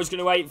 Now we're just going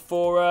to wait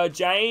for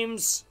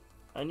James.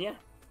 And yeah.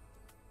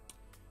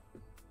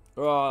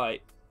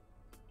 Right.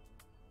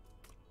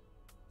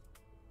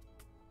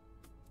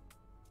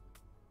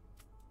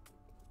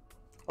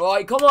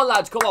 Alright, come on,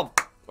 lads, come on.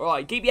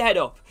 Alright, keep your head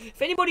up.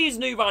 If anybody is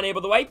new around here, by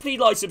the way, please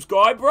like,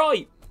 subscribe.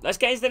 Right, let's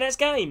get into the next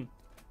game.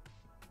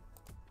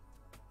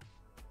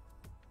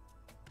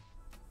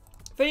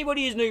 If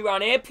anybody is new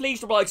around here,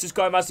 please like,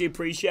 subscribe. Massively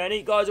appreciate it.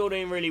 You guys are all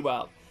doing really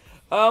well.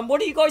 What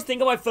do you guys think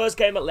of my first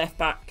game at left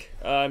back?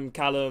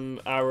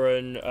 Callum,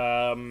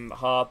 Aaron,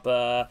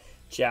 Harper,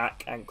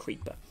 Jack, and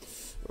Creeper.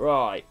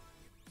 Right.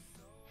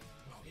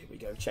 Oh, here we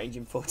go,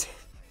 changing foot.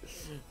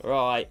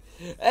 Right.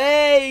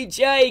 Hey,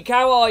 Jake,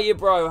 how are you,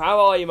 bro? How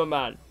are you, my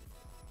man?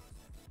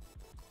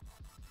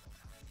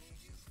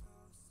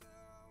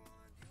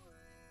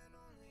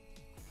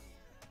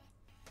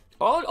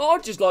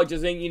 I'd just like to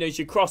think, you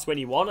should cross when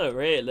you want to,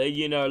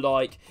 really.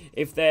 Like,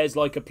 if there's,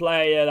 like, a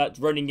player that's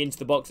running into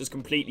the box that's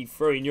completely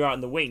free and you're out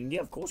in the wing, yeah,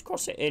 of course,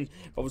 cross it in.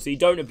 Obviously,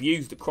 don't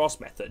abuse the cross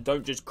method.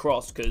 Don't just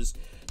cross, because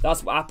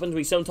that's what happens.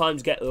 We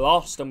sometimes get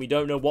lost and we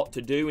don't know what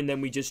to do, and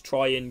then we just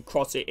try and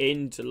cross it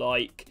in to,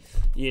 like,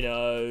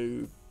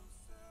 I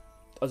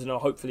don't know,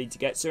 hopefully to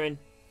get in.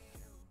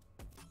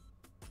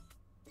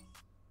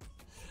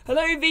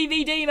 Hello,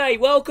 VVD, mate.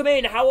 Welcome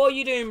in. How are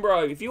you doing,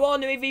 bro? If you are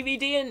new at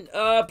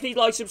VVD, please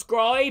like,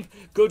 subscribe.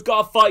 Good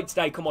God, fight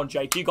today. Come on,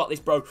 Jake. You got this,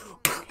 bro.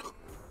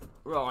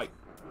 Right.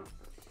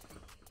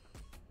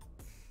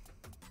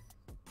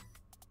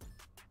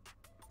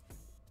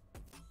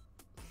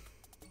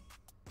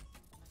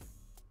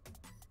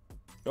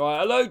 Right,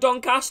 hello,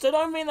 Doncaster.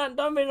 Don't mean that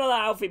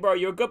outfit, bro.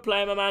 You're a good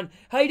player, my man.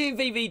 How you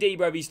doing, VVD,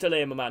 bro? He's still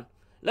here, my man.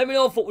 Let me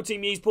know what football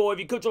team you use, Paul. If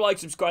you could like,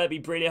 subscribe, that'd be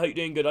brilliant. Hope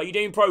you're doing good. Are you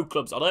doing pro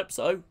clubs? I hope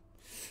so.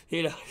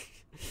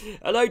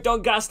 Hello,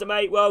 Doncaster,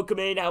 mate. Welcome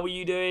in. How are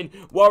you doing?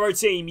 Warrior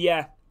team,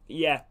 yeah.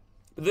 The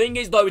thing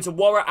is, though, it's a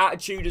Warrior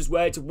attitude as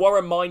well. It's a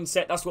Warrior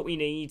mindset. That's what we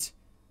need.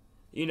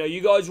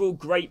 You guys are all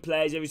great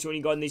players, every single one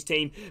you got in this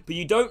team. But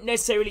you don't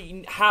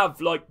necessarily have,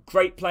 like,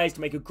 great players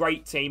to make a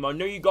great team. I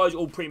know you guys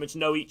all pretty much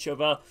know each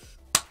other.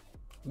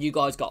 You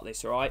guys got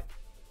this, alright?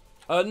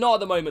 Not at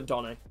the moment,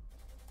 Donny.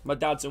 My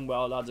dad's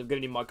unwell, lads. I've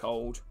given him my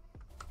cold.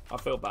 I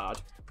feel bad.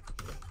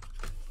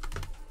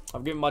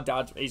 I've given my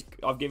dad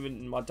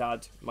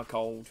my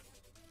cold.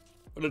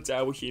 What a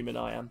terrible human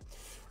I am.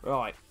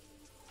 Right.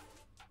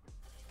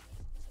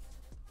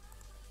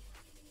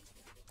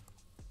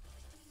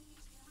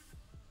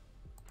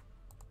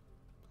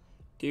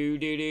 Do.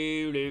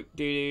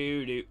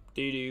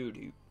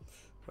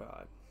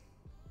 Right.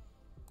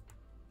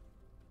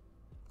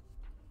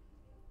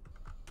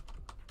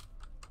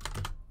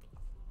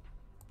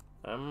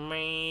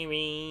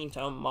 Maybe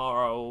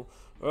tomorrow.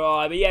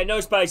 Right, but yeah, no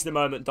space at the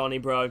moment, Donny,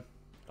 bro.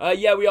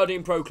 Yeah, we are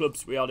doing pro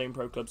clubs.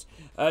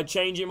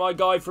 Changing my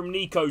guy from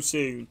Nico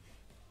soon.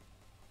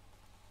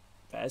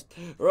 Best.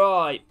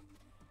 Right.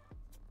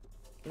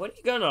 What are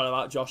you going on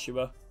about,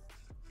 Joshua?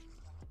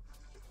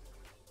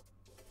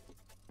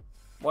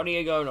 What are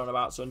you going on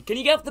about, son? Can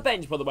you get off the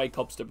bench, by the way,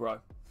 Cobster, bro?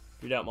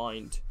 If you don't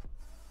mind.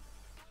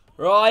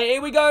 Right,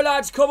 here we go,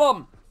 lads. Come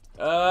on.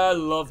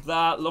 Love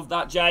that. Love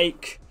that,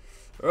 Jake.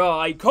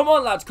 Right, come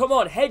on, lads. Come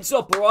on. Heads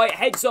up, all right?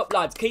 Heads up,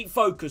 lads. Keep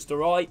focused, all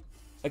right?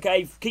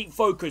 Okay, keep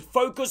focused.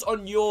 Focus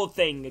on your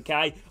thing,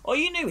 okay? Are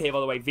you new here, by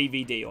the way,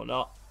 VVD, or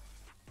not?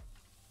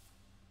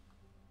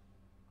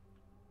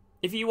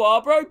 If you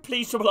are, bro,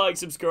 please like,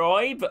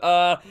 subscribe.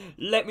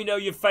 Let me know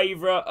your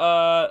favourite,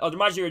 I'd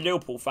imagine you're a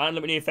Liverpool fan.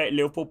 Let me know your favourite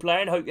Liverpool player,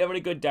 and hope you're having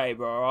a good day,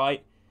 bro,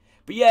 alright?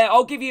 But yeah,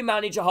 I'll give you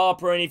Manager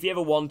Harper, and if you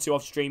ever want to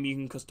off stream, you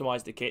can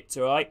customise the kits,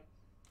 alright?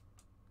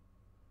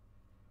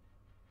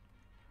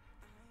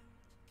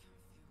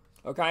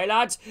 Okay,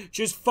 lads?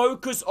 Just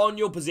focus on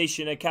your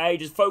position, okay?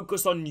 Just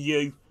focus on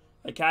you,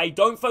 okay?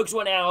 Don't focus on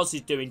what anyone else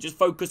is doing. Just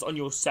focus on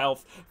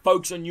yourself.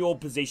 Focus on your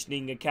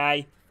positioning,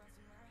 okay?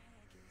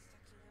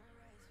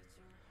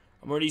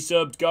 I'm already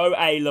subbed. Go.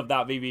 Hey, love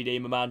that VVD,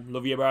 my man.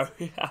 Love you, bro.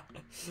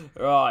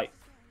 Right.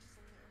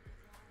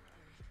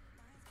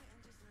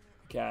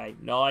 Okay,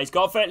 nice.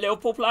 Got a fair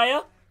Liverpool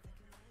player.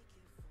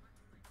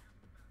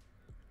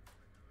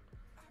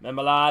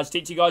 Remember, lads,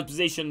 teach you guys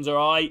positions,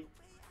 alright?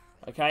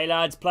 Okay,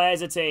 lads, play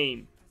as a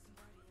team.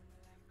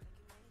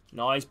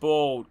 Nice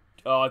ball.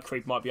 Oh,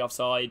 creep might be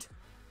offside.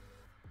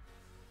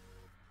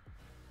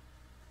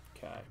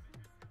 Okay.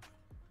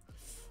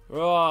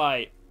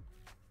 Right.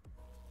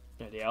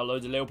 Bloody hell,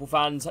 loads of Liverpool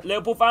fans.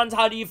 Liverpool fans,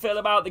 how do you feel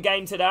about the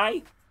game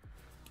today?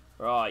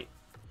 Right.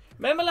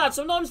 Remember, lads,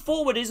 sometimes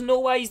forward isn't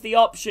always the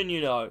option,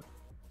 you know.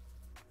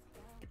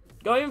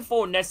 Going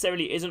forward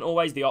necessarily isn't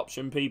always the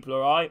option, people,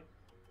 alright?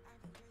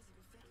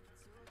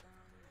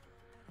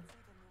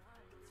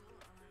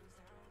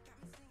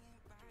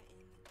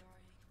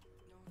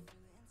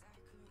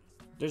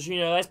 Just,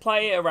 let's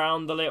play it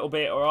around a little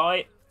bit,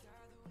 alright?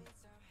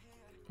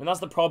 And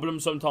that's the problem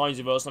sometimes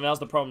with us. I mean, that's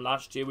the problem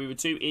last year. We were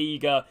too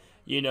eager,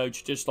 to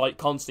just, like,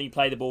 constantly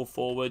play the ball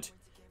forward.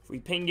 If we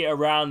ping it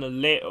around a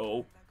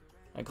little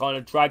and kind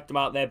of drag them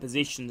out their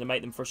positions and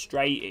make them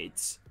frustrated,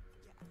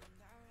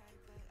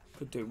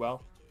 could do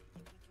well.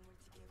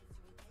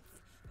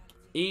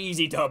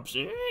 Easy dubs.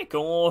 Of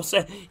course.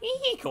 Of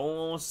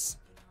course.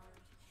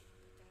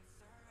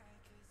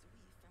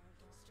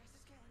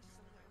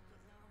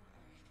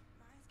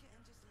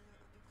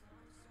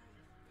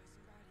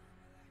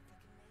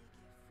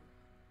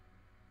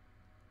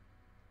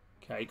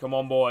 Okay, come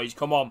on, boys.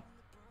 Come on.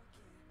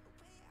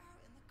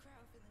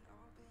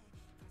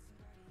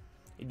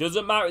 It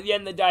doesn't matter at the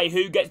end of the day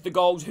who gets the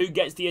goals, who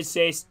gets the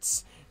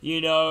assists.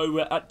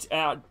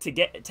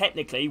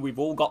 Technically, we've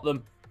all got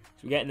them.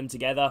 So we're getting them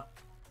together.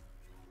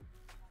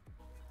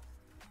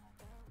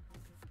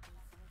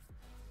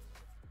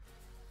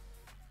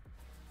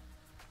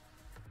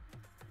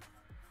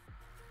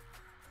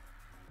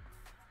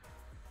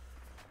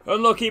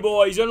 Unlucky,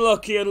 boys.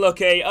 Unlucky.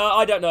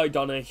 I don't know,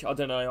 Donny. I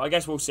don't know. I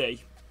guess we'll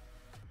see.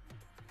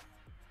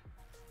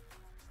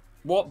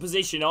 What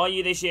position are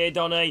you this year,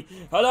 Donny?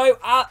 Hello,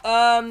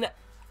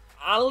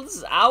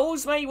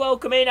 Owls, mate.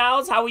 Welcome in,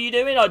 Owls. How are you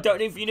doing? I don't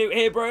know if you're new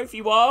here, bro. If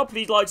you are,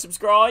 please like,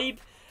 subscribe.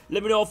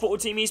 Let me know football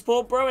team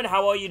esport, bro, and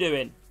how are you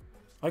doing?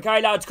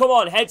 Okay, lads, come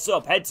on. Heads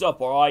up,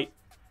 all right?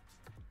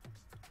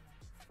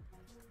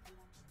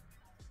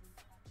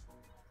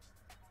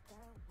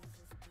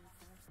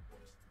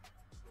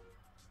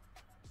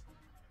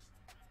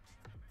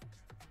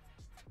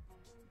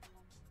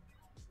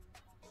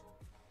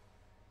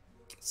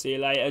 See you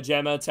later,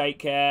 Gemma. Take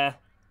care.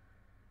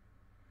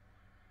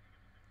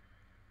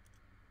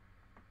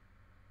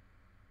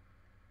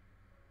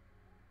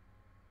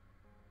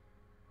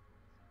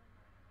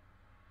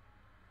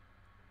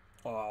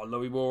 Oh,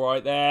 Louis ball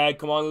right there.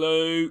 Come on,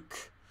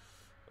 Luke.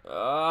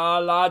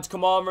 Lads,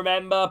 come on.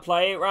 Remember,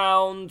 play it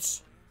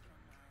round.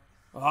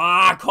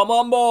 Come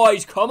on,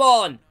 boys. Come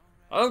on.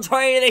 I'm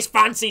trying this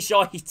fancy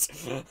shite.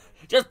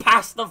 Just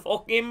pass the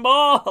fucking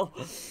ball.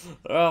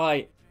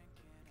 Right.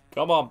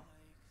 Come on.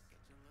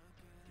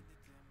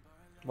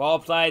 Well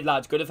played,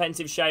 lads. Good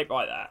offensive shape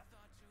right there.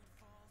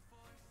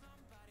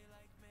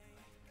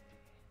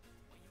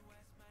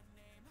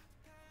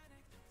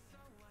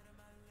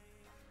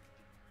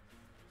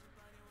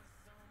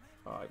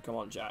 Alright, come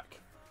on, Jack.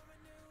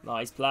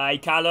 Nice play,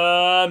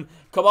 Callum.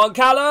 Come on,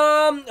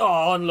 Callum.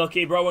 Oh,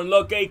 unlucky, bro.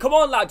 Unlucky. Come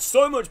on, lads.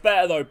 So much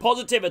better, though.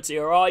 Positivity,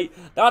 alright?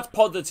 That's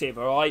positive,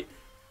 alright?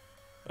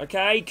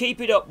 Okay,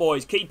 keep it up,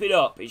 boys. Keep it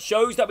up. It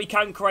shows that we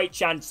can create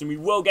chances, and we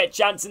will get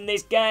chance in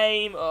this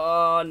game.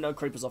 Oh, no,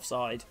 Creeper's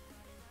offside.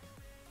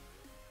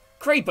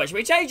 Creeper, should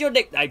we change your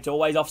nickname to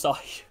always offside?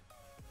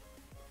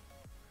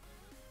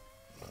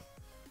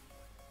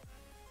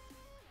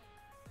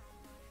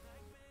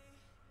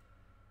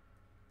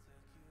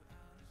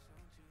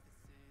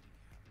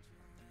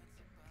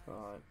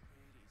 Right.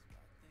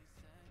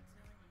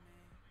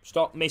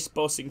 Stop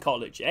miss-bussing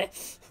college, yeah?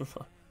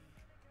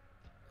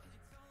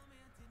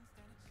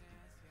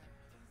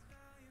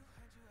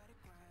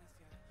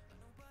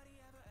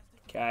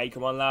 Okay,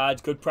 come on,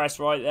 lads. Good press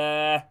right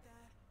there.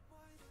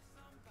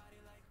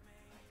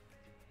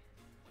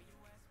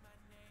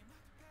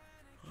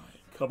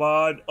 Come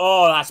on.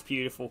 Oh, that's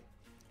beautiful.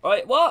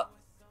 Right, what?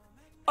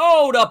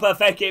 Hold up a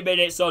fucking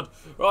minute, son.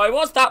 Right,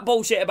 what's that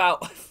bullshit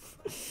about?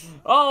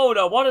 Hold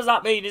on, what does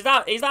that mean? Is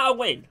that a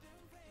win?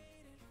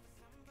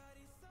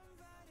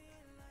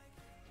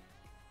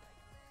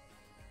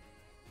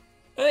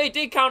 It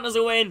did count as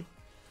a win.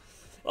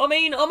 I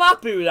mean, I'm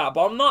happy with that,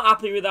 but I'm not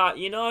happy with that,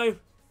 you know?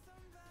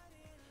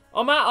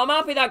 I'm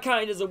happy that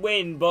counted as a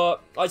win,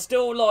 but I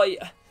still, like...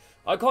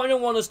 I kind of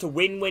want us to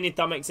win, if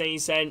that makes any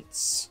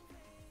sense.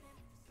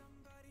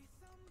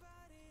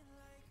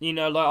 You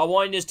know, like, I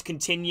want us to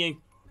continue.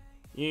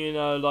 You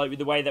know, like, with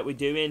the way that we're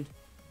doing.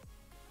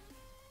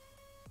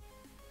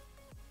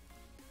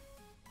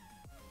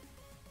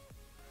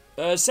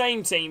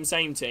 Same team,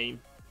 same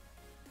team.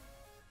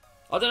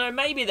 I don't know,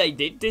 maybe they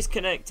did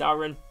disconnect,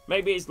 Aaron.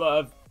 Maybe it's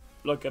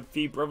like a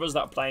few brothers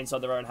that play inside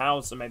their own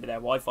house, and maybe their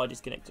Wi-Fi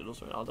disconnected or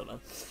something, I don't know.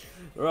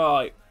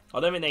 Right, I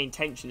don't think they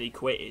intentionally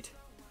quitted.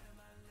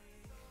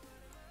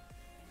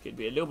 Could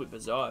be a little bit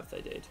bizarre if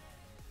they did.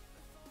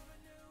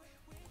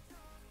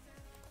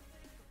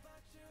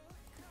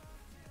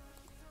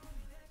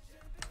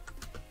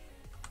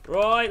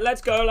 Right,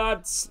 let's go,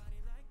 lads.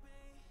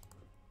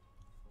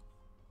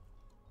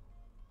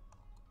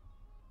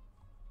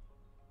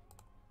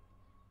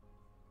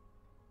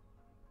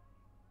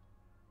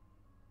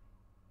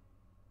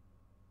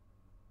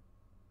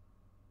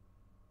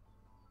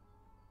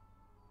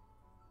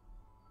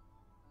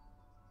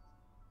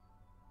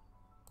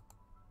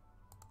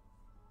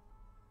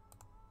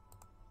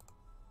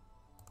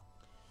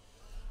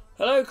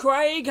 Hello,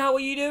 Craig. How are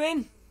you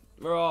doing?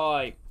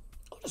 Right.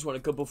 I just want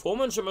a good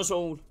performance from us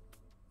all.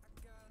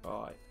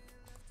 Right.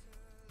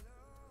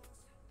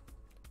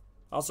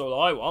 That's all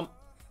I want.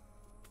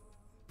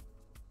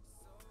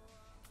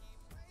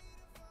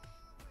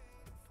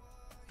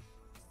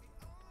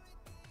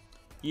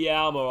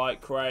 Yeah, I'm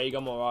alright, Craig.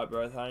 I'm alright,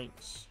 bro.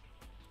 Thanks.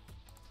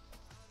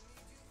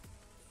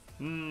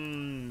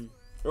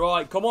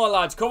 Right, come on,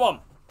 lads. Come on.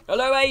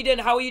 Hello,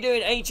 Aiden. How are you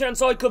doing? Any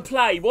chance I could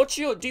play? Do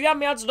you have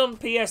me added on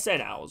PSN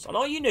hours? And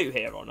are you new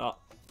here or not?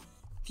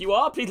 If you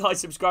are, please like,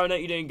 subscribe. I know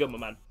you're doing good, my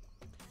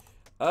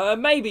man.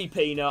 Maybe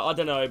Peanut. I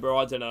don't know, bro.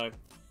 I don't know.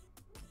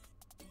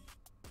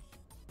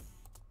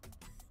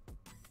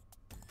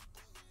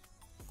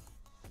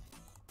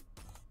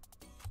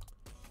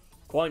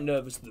 Quite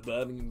nervous for the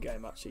Birmingham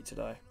game, actually,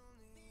 today.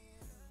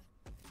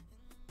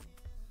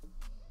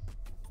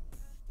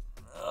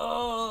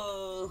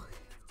 Oh.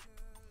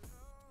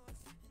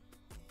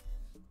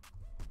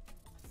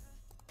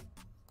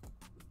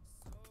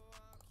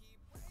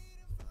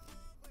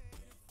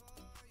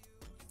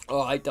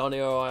 Alright, Donny,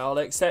 alright. I'll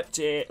accept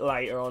it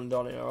later on,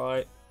 Donny,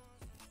 alright?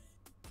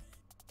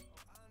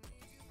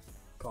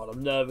 God,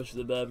 I'm nervous for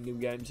the Birmingham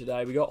game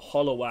today. We got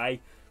Hull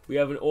away. We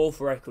have an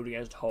awful record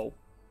against Hull.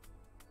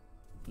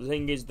 The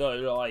thing is,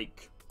 though,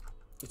 like,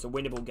 it's a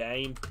winnable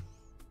game.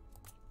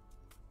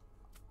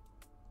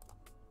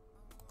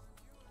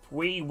 if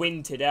we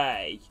win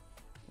today,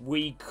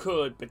 we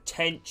could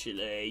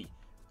potentially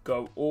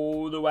go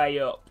all the way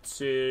up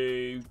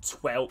to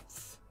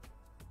 12th.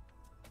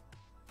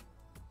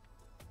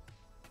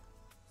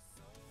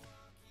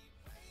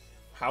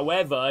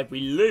 However, if we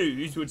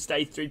lose, we'd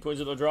stay 3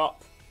 points on the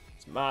drop.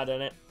 It's mad,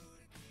 isn't it?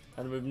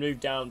 And we've moved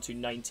down to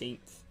 19th.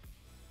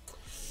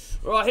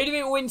 Right, who do you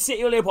think will win,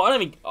 City or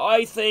Liverpool?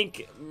 I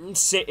think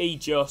City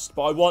just,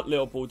 but I want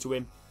Liverpool to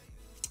win.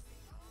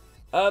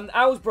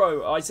 Owls,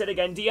 bro, I said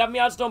again, do you have me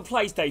added on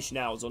PlayStation,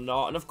 Owls, or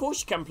not? And of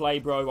course you can play,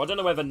 bro. I don't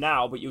know whether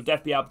now, but you'll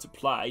definitely be able to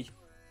play.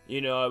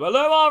 You know,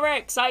 hello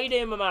RX, how you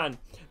doing, my man?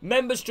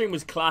 Member stream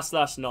was class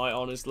last night,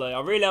 honestly.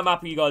 I really am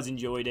happy you guys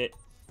enjoyed it.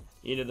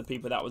 You know, the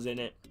people that was in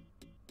it.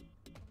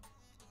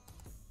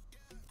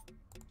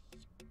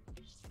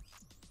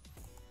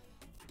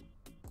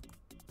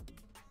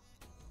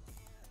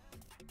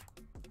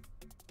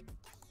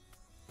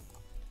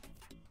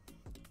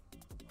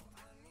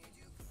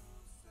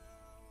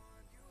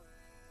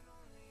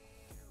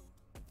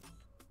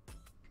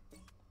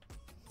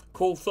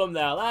 Cool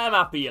thumbnail. I'm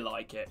happy you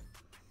like it.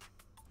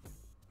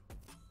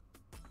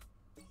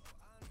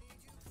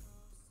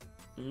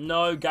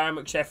 No, Gary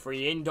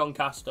McSheffrey in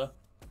Doncaster.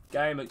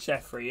 Gary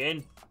McSheffrey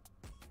in.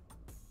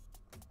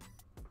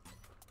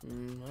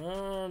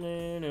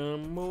 In a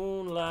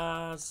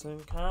moonlight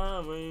and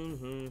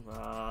coming.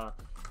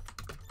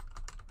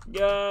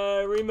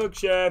 Gary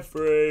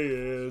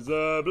McSheffrey is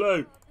a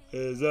blue.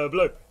 Is a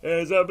blue.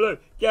 Is a blue.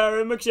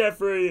 Gary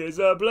McSheffrey is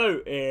a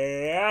blue. He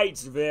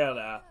hates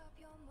Villa.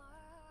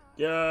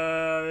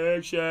 Gary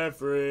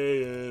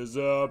McSheffrey is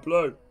a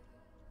blue.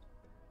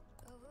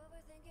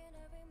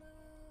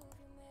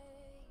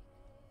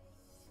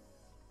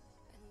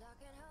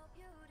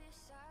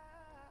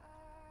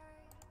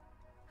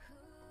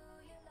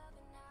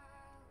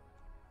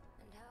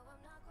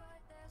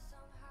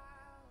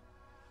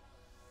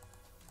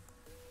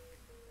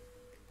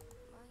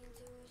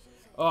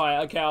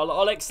 Alright, okay,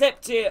 I'll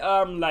accept it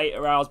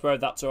later, Owls, bro,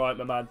 if that's alright,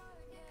 my man.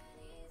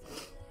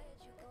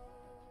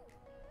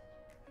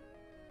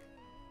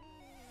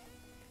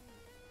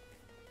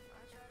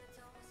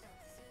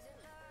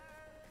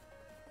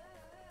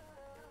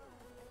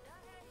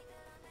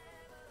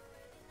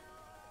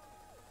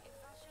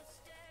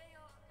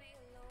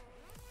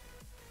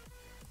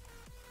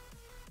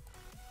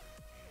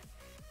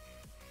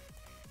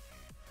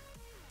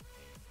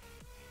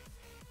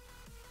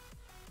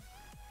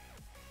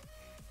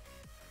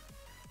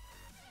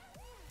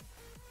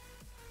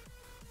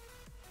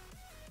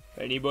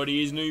 If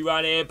anybody is new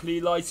around here,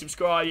 please like,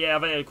 subscribe. Yeah,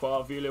 I've had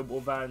quite a few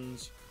Liverpool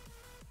fans.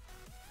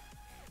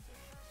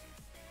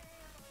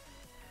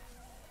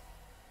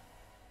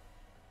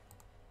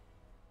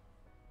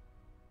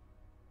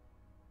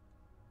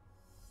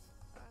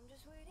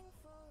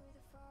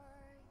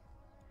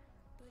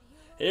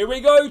 Here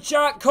we go,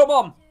 chat. Come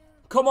on.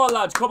 Come on,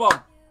 lads. Come on.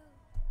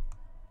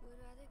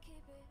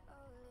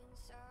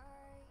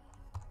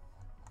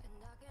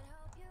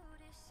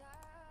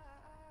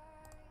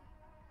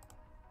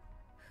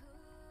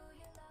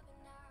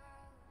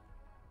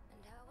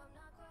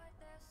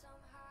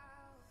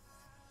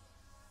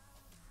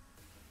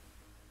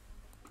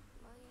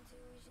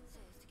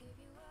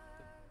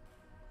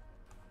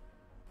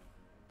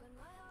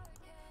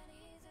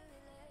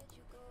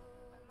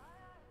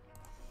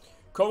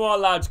 Come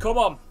on, lads, come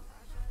on.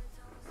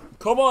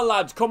 Come on,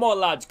 lads, come on,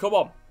 lads, come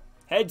on.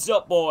 Heads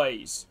up,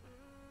 boys.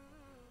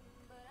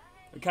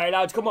 Okay,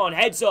 lads, come on,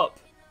 heads up.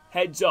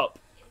 Heads up.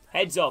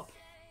 Heads up.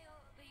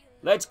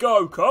 Let's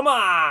go, come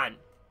on.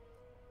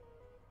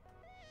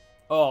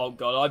 Oh,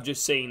 God, I've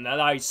just seen that.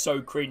 That is so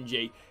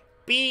cringy.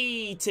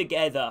 Be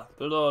together.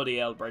 Bloody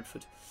hell,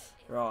 Brentford.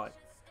 Right.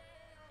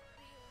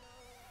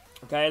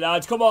 Okay,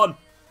 lads, come on.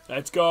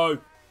 Let's go.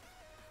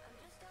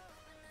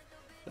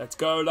 Let's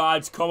go,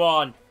 lads, come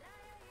on.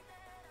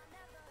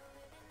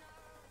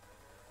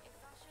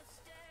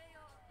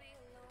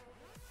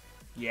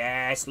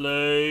 Yes,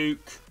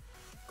 Luke.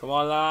 Come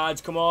on,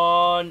 lads. Come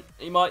on.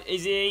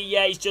 Is he?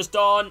 Yeah, he's just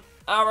on.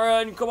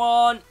 Aaron, come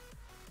on.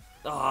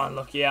 Oh,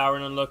 unlucky,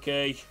 Aaron.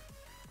 Unlucky.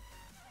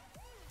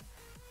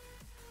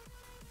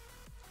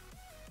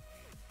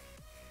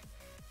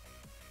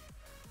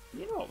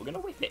 You know what? We're going to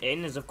whip it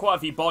in. There's quite a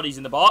few bodies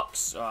in the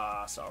box.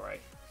 Ah,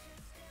 sorry.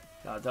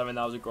 No, I don't think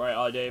that was a great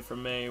idea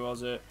from me,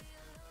 was it?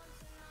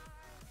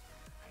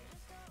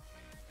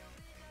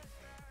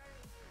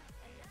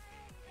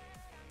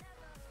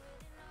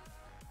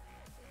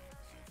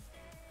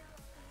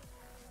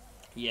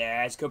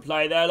 Yes, good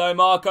play there, though,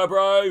 Marco,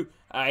 bro.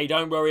 Hey,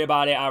 don't worry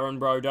about it, Aaron,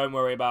 bro. Don't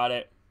worry about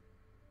it.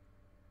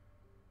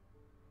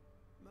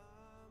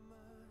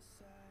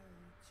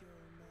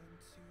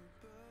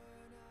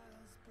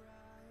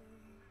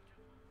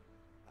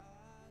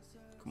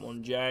 Come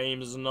on,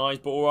 James. Nice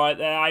ball right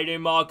there. How you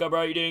doing, Marco,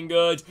 bro? You doing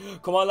good?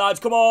 Come on, lads.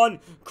 Come on.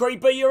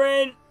 Creeper, you're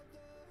in.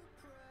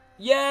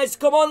 Yes,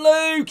 come on,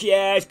 Luke.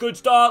 Yes, good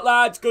start,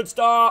 lads. Good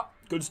start.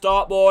 Good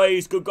start,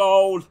 boys. Good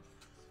goal.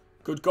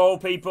 Good goal,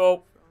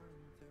 people.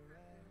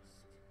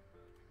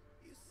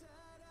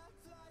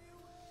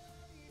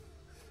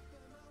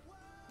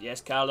 Yes,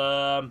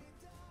 Callum.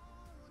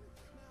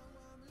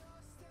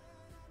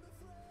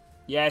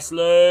 Yes,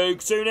 Luke.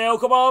 2-0,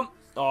 come on.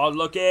 Oh,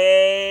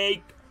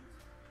 lucky.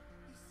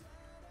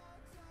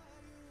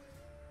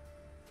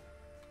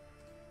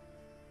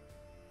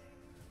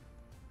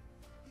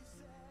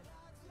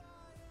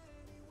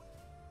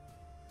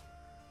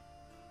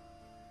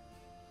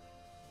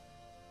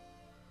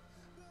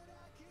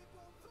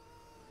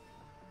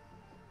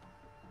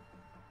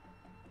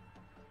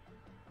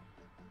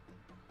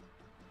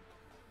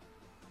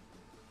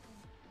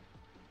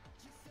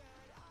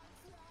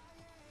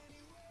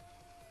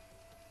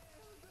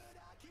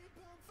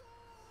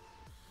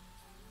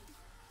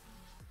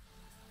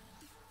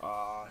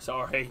 Oh,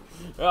 sorry.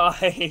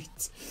 Right.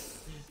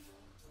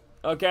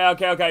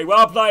 Okay.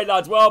 Well played,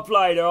 lads. Well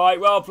played, alright?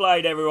 Well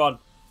played, everyone.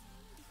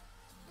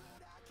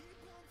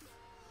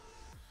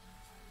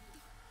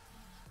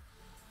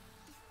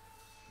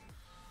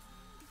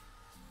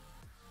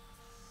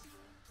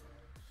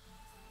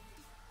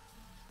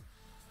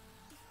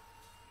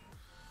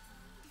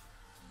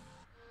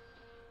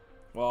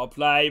 Well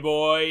played,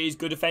 boys.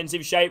 Good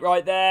defensive shape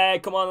right there.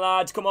 Come on,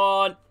 lads. Come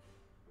on.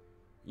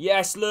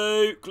 Yes,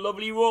 Luke.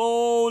 Lovely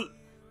roll.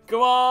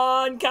 Come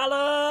on,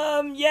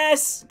 Callum.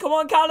 Yes. Come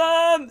on,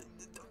 Callum.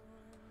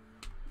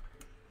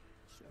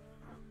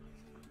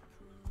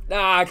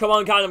 Ah, come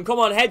on, Callum. Come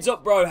on. Heads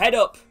up, bro. Head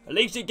up. At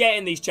least you're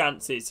getting these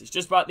chances. It's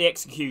just about the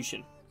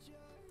execution.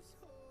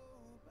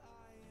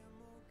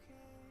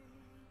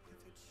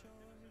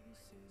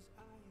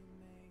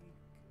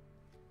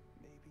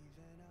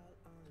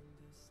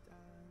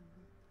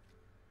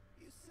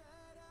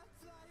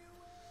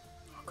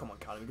 Oh, come on,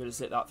 Callum. You're going to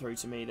sit that through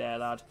to me there,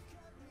 lad.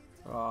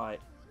 Right.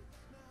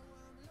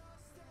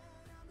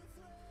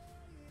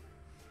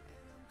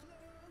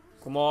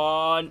 Come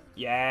on.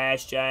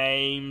 Yes,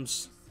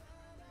 James.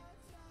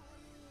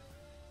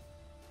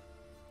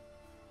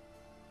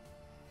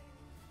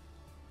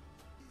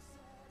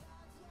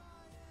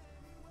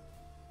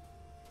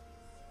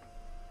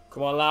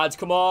 Come on, lads.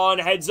 Come on.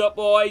 Heads up,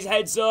 boys.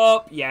 Heads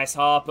up. Yes,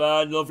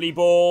 Harper. Lovely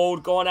ball.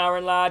 Go on,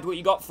 Aaron, lad. What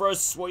you got for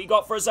us? What you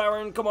got for us,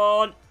 Aaron? Come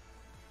on.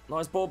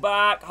 Nice ball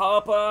back.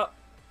 Harper.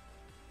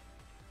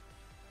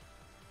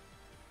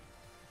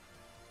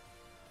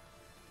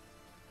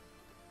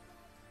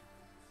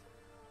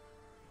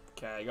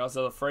 Okay, got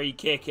a free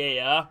kick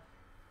here.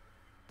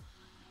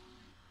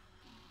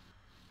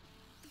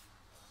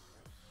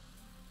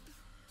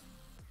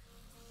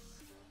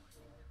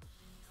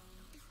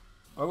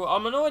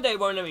 I'm annoyed they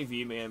won't let me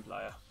view my own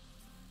player.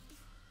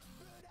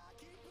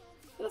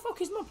 Where the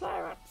fuck is my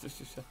player at?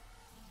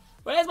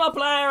 Where's my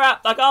player at?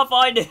 I can't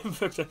find him.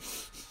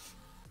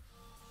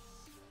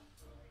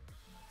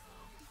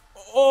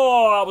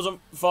 Oh, that wasn't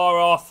far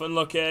off.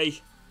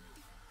 Unlucky.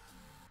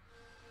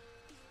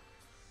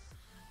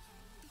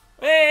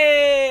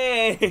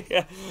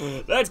 Hey!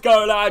 Let's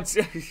go, lads.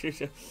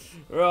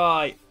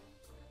 Right.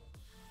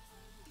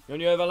 You on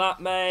your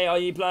overlap, mate? Are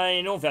you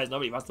playing? All fair,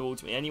 nobody passed the ball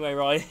to me anyway,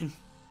 Ryan.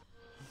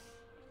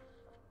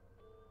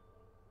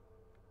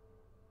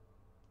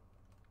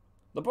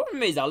 The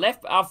problem is,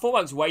 our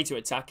fullback's way too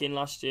attacking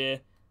last year,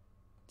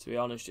 to be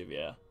honest with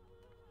you.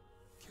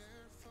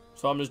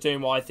 So I'm just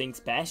doing what I think's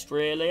best,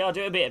 really. I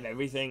do a bit of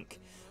everything.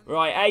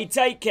 Right, hey,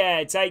 take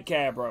care,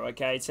 bro,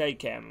 okay? Take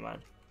care, my man.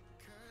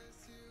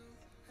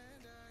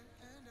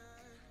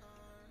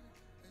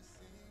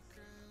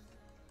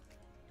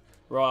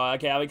 Right,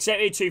 okay, I've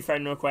accepted 2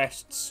 friend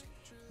requests.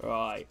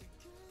 Right.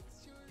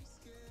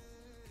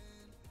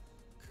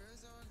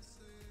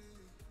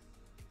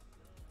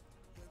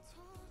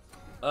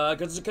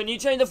 Can you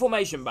change the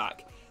formation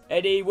back?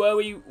 Eddie,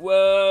 we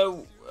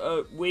were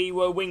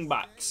wing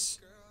backs.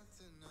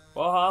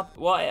 What,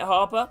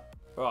 Harper?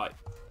 Right.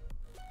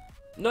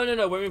 No,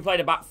 when we played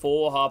a back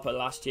 4, Harper,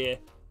 last year.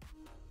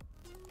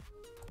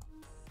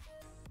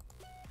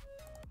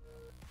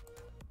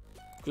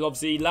 Because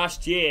obviously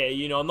last year,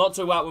 you know, I'm not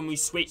talking about when we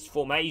switched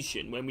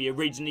formation, when we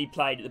originally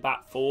played at the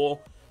back 4.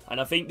 And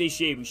I think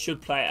this year we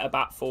should play at a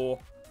back 4.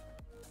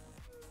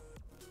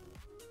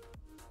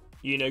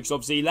 You know, because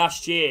obviously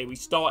last year we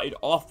started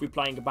off with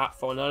playing a back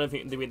 4, and I don't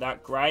think they were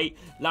that great.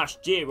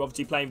 Last year, we're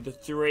obviously playing the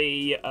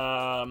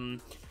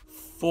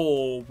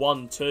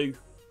 3-4-1-2.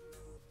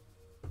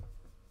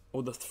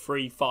 Or the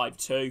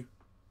 3-5-2.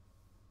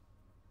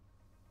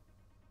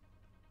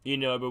 You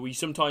know, but we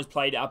sometimes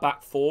played at a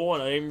back 4,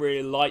 and I didn't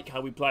really like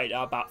how we played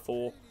at a back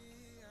 4.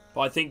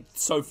 But I think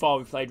so far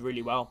we played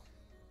really well.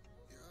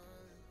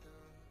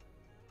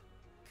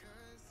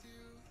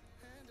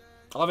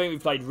 I think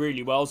we've played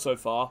really well so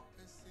far.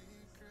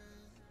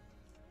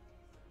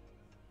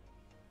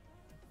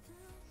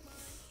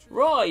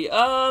 Right,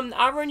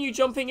 Aaron, you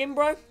jumping in,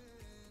 bro?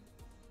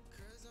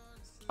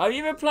 Have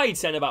you ever played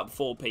centre-back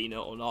before,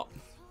 Peanut, or not?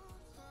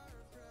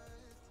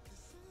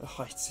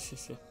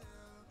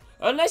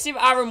 Unless if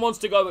Aaron wants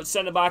to go at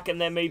centre-back and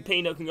then maybe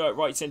Peanut can go at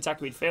right centre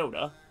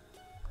midfielder.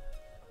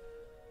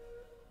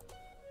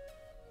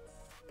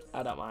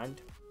 I don't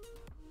mind.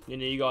 You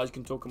know, you guys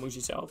can talk amongst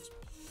yourselves.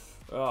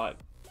 Right.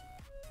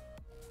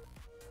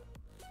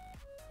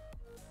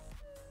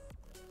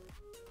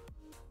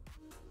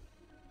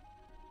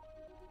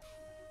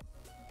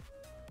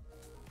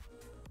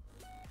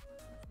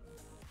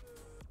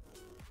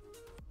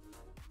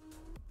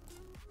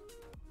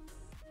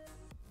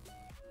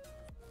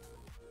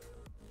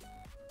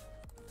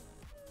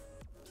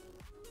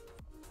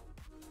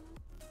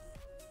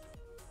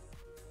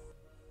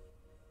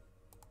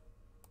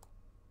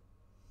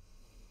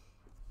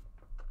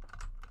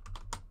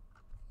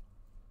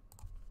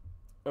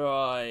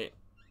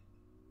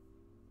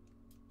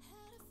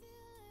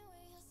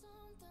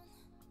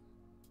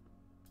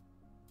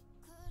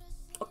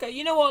 Okay,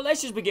 you know what?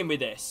 Let's just begin with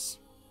this.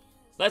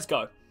 Let's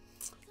go.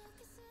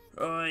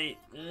 Right.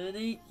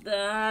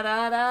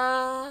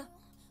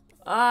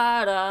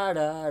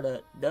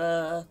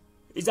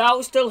 Is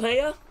Al still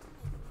here?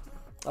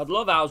 I'd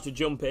love Al to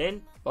jump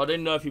in, but I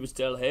didn't know if he was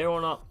still here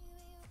or not.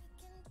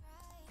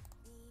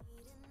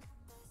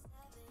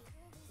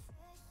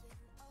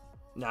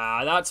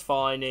 Nah, that's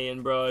fine,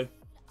 Ian, bro.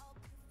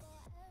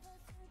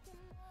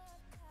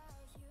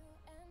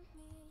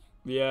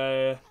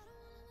 Yeah.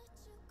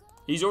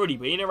 He's already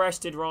been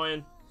arrested,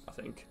 Ryan, I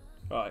think.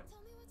 Right.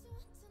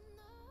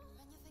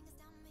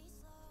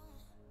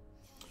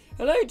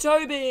 Hello,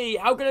 Toby.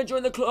 How can I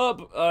join the club?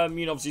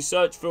 You know, obviously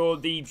search for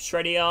the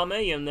Shreddie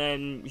army, and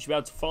then you should be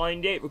able to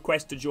find it.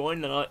 Request to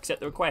join, then I'll accept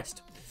the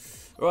request.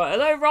 Right.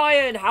 Hello,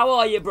 Ryan. How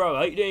are you, bro?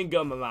 Hope you're doing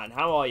good, my man.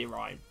 How are you,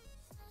 Ryan?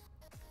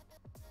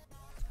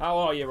 How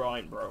are you,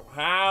 Ryan, bro?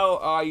 How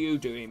are you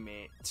doing,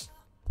 mate?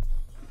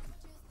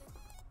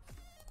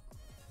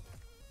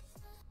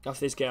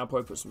 After this game, I'll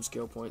probably put some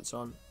skill points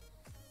on.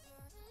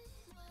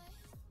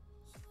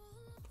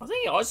 I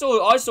think I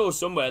saw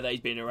somewhere that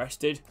he's been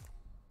arrested.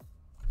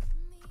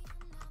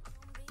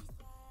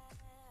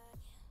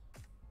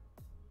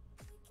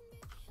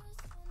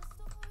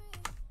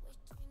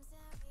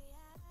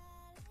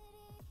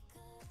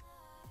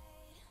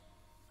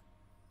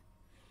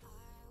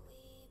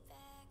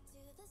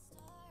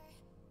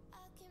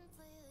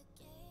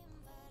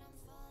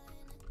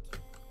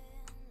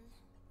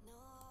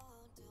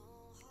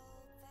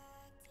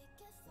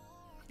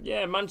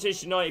 Yeah,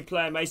 Manchester United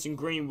player Mason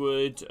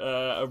Greenwood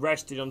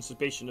arrested on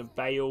suspicion of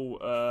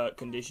bail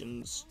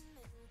conditions.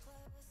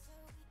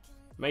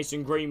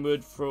 Mason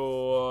Greenwood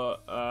for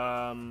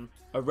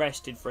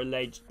arrested for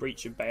alleged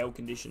breach of bail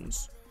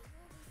conditions.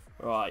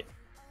 Right.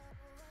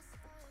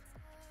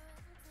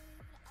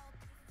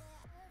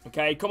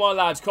 Okay, come on,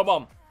 lads, come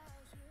on.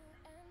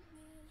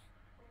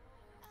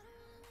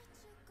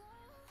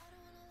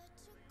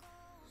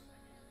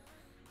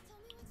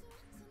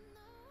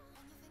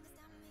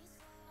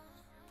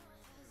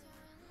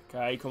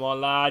 Okay, come on,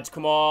 lads,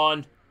 come on.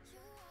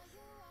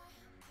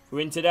 If we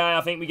win today, I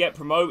think we get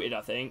promoted,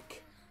 I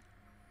think.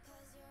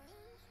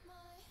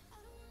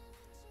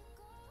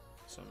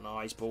 It's a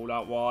nice ball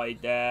out wide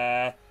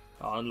there.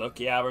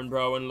 Unlucky, Aaron,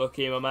 bro,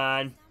 unlucky, my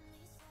man.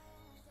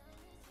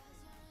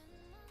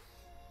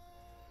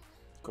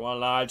 Come on,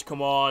 lads,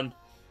 come on.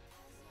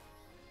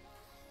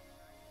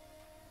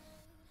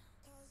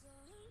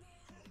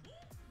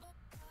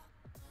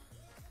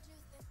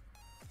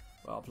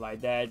 Well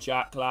played there,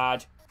 Jack,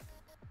 lad.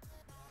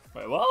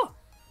 Wait, what?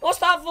 What's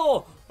that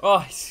for?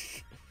 Oh,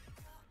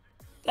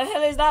 the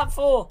hell is that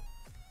for?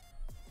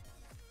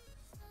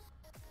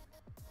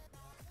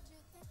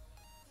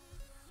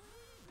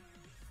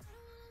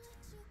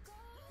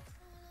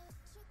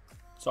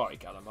 Sorry,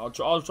 Callum.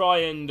 I'll try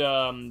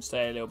and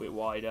stay a little bit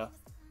wider.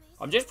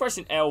 I'm just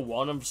pressing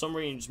L1, and for some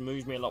reason it just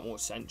moves me a lot more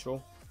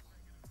central.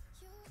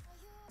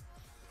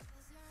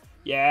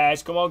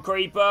 Yes, come on,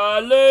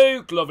 Creeper.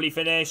 Luke, lovely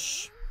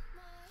finish.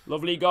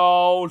 Lovely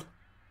goal.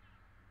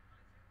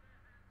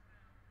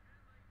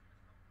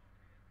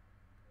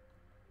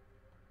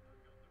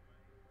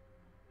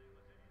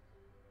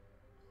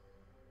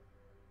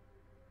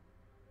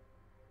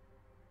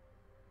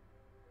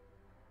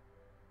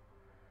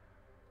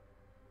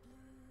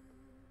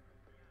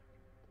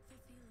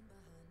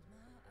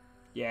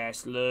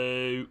 Yes,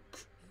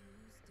 Luke.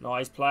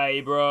 Nice play,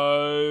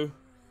 bro.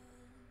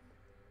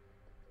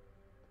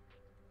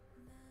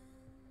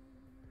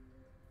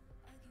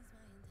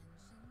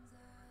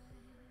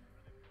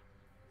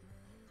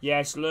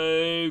 Yes,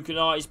 Luke.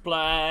 Nice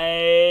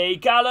play.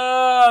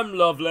 Callum.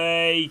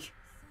 Lovely.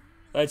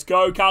 Let's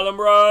go, Callum,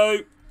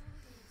 bro.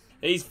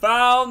 He's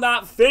found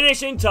that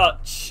finishing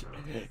touch.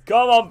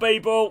 Come on,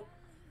 people.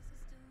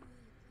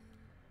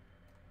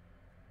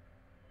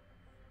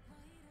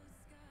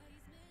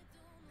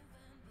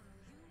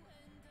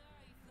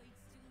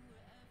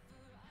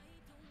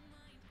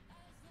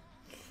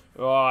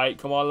 Right,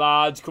 come on,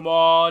 lads. Come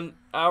on.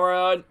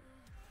 Aaron.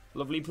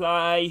 Lovely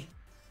play.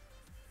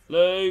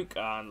 Luke.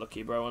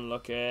 Unlucky, bro.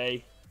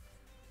 Unlucky.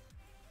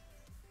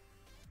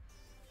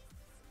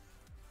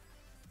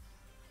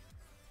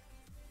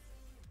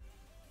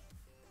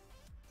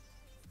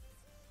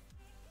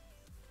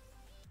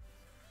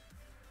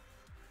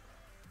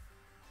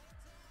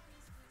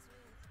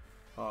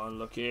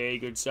 Unlucky.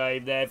 Good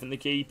save there from the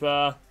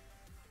keeper.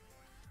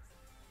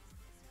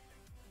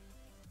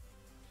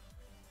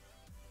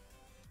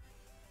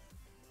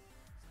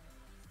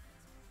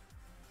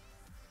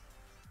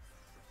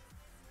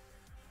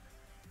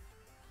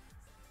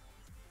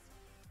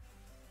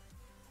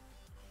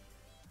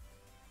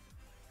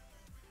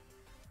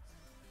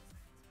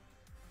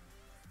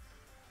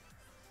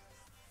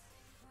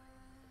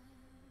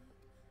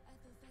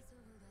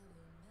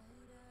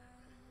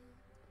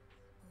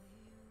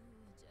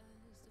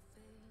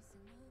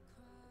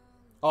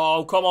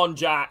 Oh, come on,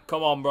 Jack.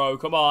 Come on, bro.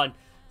 Come on.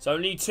 It's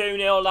only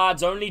 2-0,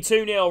 lads. Only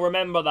 2-0.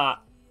 Remember that.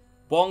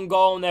 One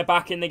goal and they're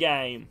back in the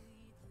game.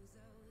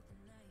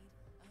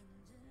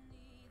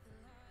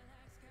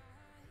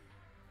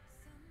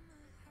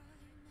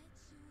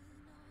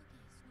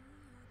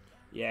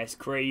 Yes,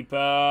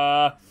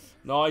 Creeper.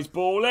 Nice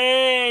ball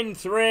in.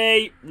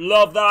 3.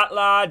 Love that,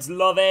 lads.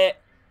 Love it.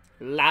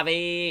 Love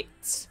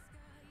it.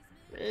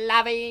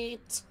 Love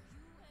it.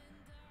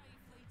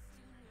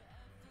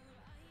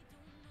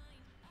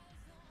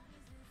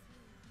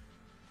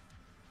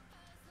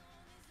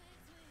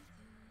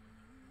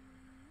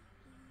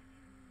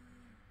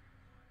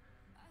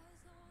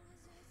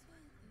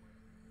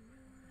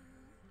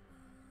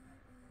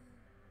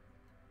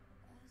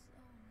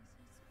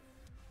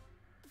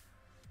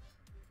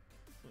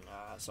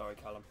 Ah, sorry,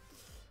 Callum.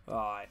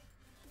 Alright.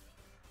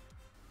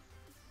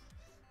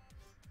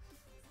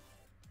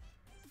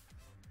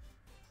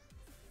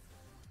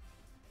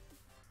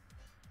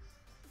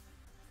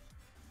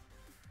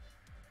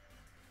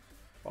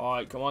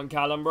 Alright, come on,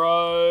 Callum,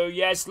 bro.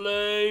 Yes,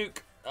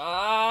 Luke.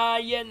 Ah,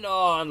 yeah,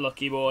 no.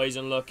 Unlucky, boys.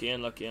 Unlucky,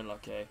 unlucky,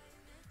 unlucky.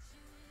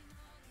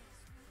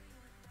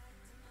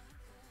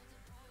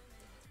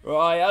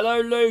 Right,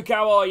 hello, Luke.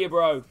 How are you,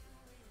 bro?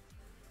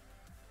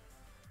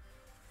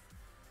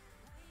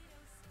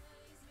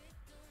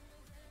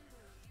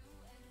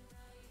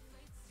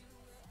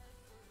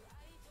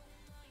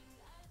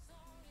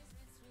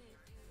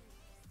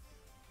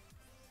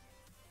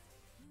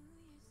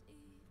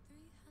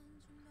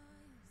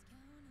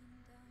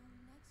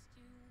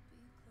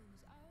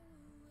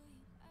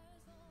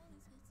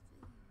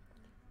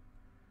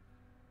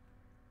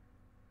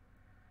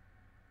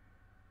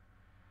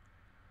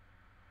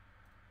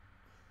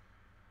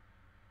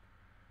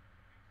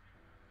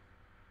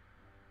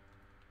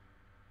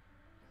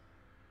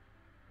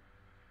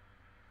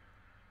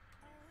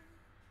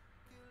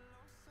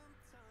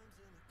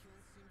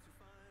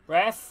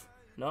 Ref?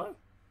 No?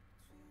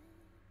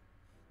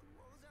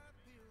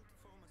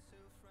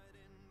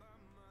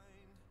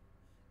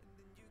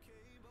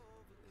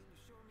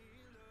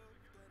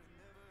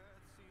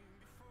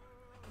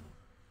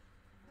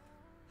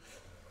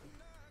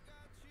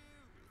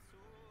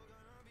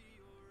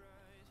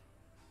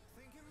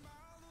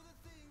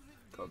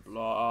 Good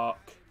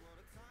block.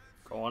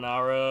 Go on,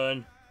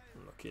 Aaron.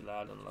 Unlucky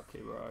lad, unlucky,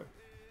 bro.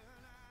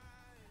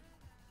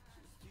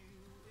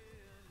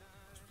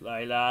 Nice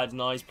play, lad.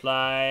 Nice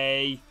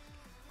play.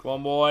 Come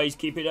on, boys.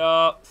 Keep it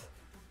up.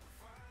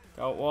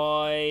 Go out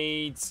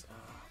wide.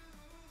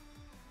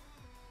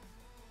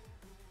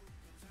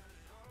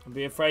 Don't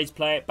be afraid to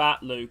play it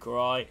back, Luke,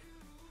 alright?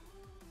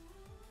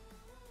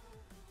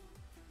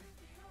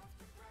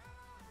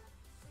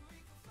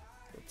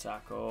 Good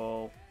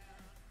tackle.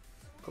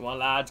 Come on,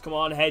 lads. Come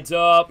on, heads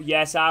up.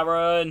 Yes,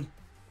 Aaron.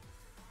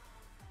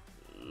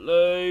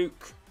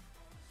 Luke.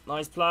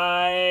 Nice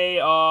play.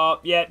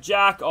 Yeah,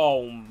 Jack.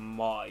 Oh,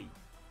 my.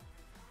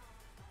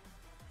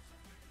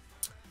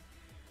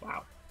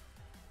 Wow.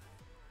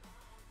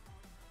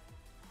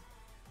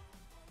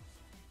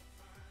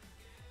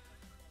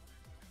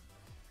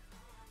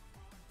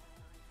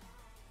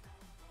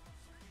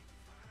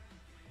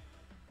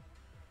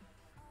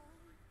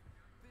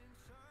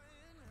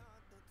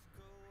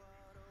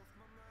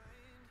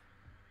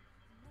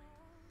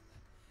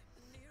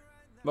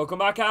 Welcome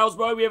back, Owls,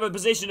 bro. We have a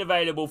position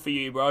available for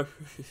you, bro.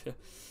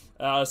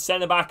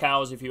 Centre back,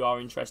 Owls, if you are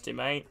interested,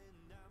 mate.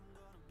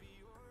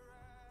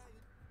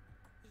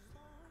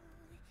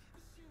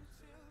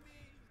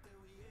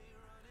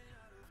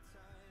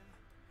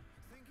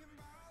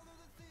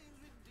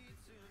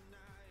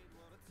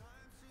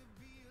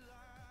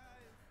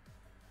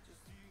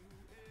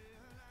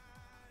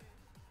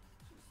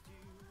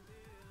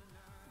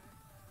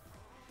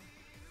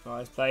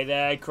 Nice play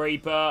there,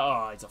 Creeper.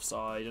 Oh, he's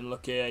offside.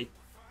 Unlucky.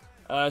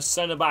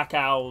 Centre back,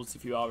 Owls,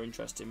 if you are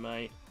interested,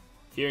 mate.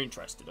 If you're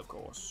interested, of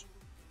course.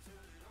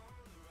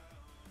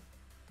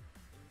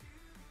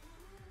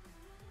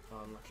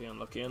 Unlucky,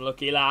 unlucky,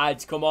 unlucky,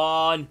 lads. Come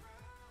on.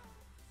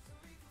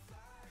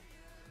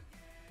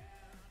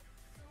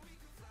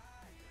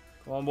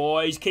 Come on,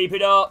 boys. Keep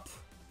it up.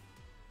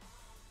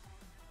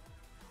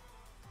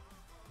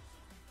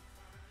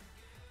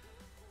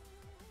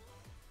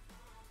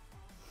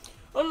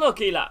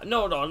 Unlucky, lad.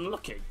 No,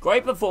 unlucky.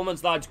 Great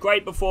performance, lads.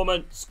 Great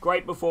performance.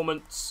 Great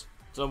performance.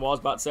 Don't know what I was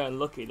about to say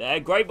unlucky there.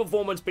 Great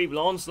performance, people.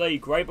 Honestly,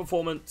 great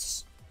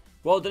performance.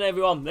 Well done,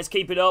 everyone. Let's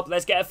keep it up.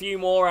 Let's get a few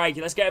more, eh?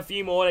 Let's get a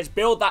few more. Let's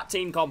build that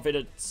team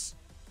confidence.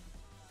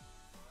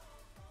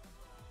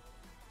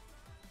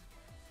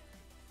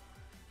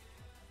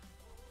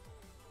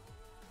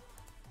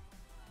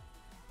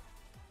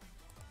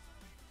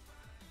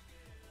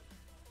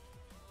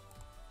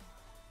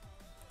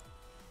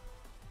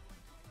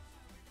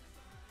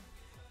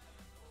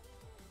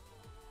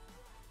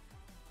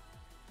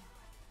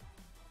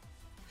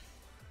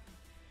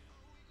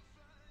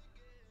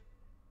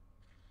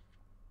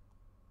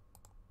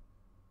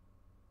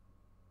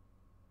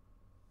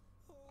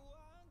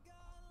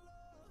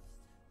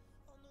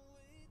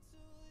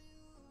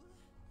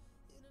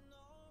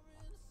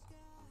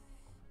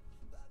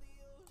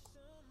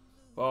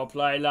 Well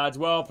played, lads.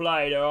 Well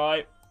played,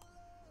 alright?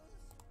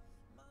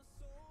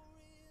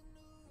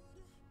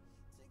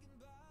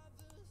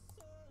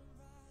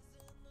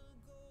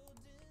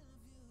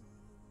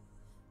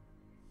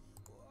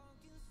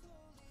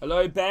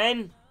 Hello,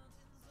 Ben.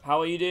 How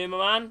are you doing, my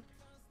man?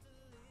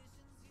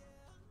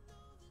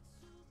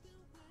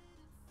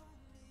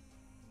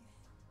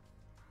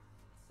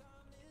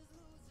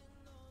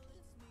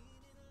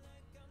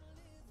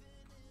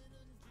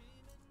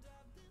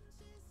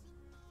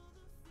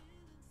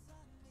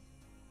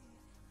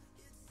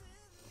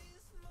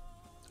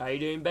 How you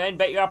doing, Ben?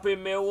 Bet you're up in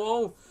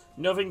Millwall.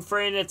 Nothing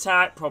free in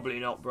attack? Probably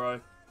not, bro.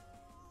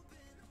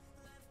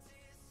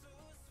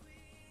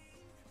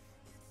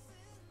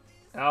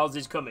 How's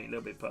this coming? A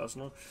little bit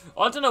personal.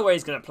 I don't know where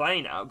he's going to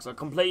play now, because I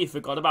completely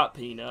forgot about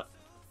Peanut.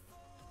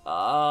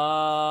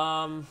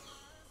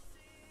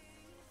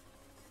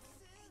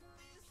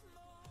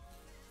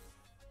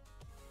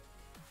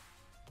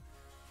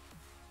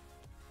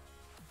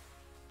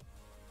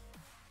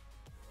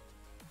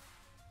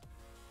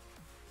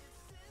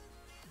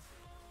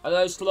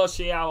 Hello,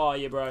 Slushy. How are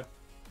you, bro?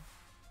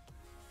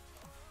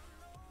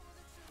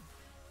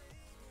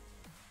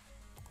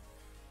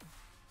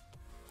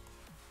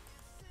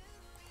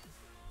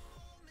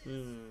 I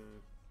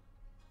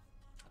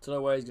don't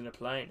know where he's going to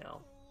play now.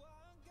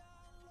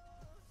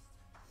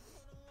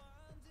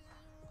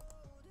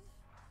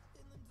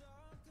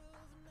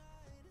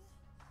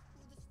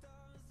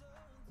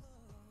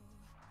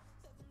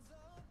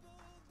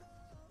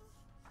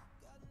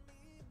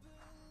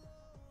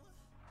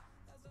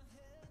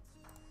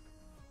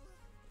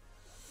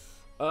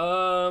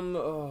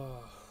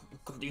 Oh,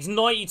 God, he's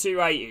 92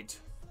 rated.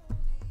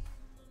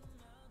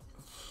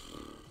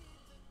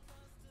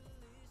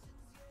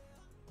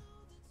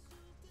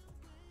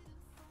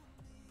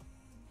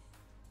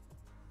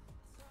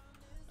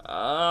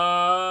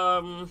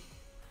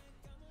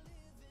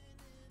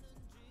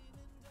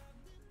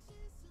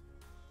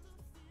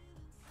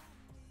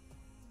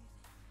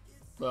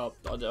 Well,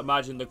 I'd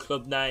imagine the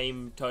club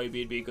name,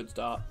 Toby, would be a good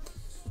start.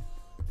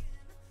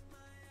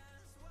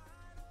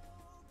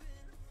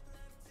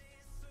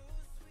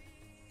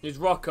 Is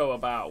Rocco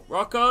about?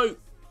 Rocco,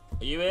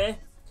 are you here?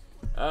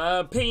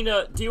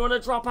 Peanut, do you want to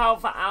drop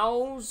out for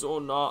Owls or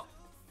not?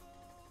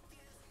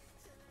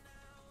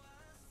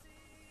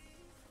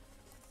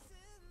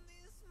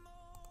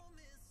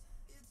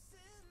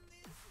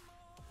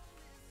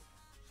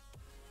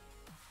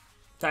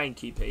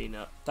 Thank you,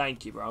 Peanut.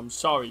 Thank you, bro. I'm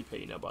sorry,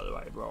 Peanut, by the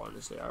way, bro.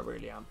 Honestly, I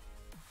really am.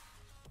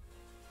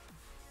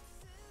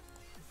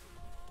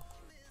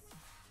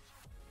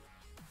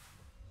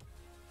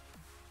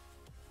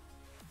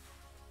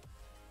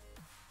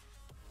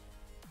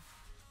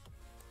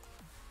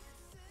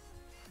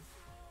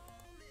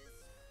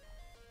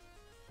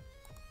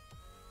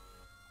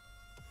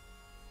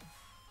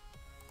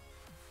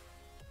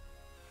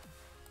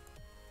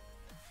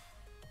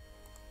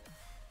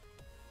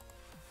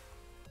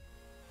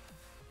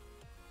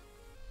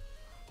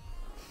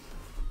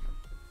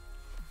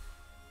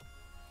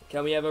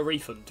 Can we have a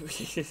refund?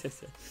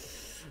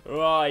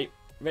 Right.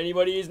 If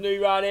anybody is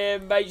new around here,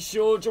 make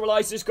sure to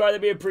like, subscribe,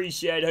 that'd be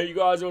appreciated. Hope you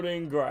guys are all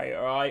doing great,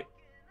 alright?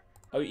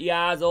 Hope you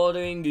guys are all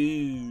doing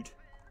good.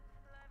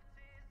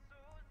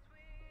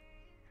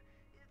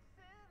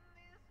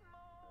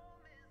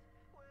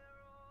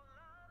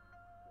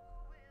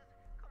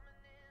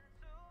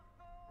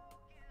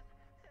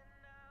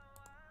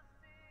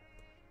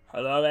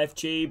 Hello,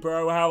 FG,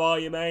 bro. How are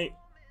you, mate?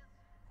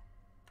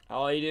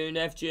 How are you doing,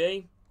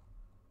 FG?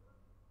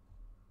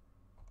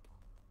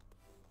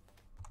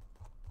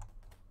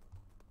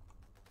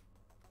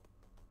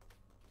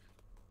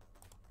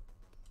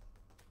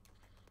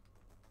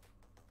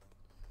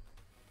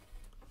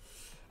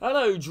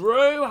 Hello,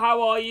 Drew.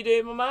 How are you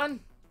doing, my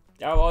man?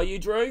 How are you,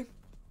 Drew?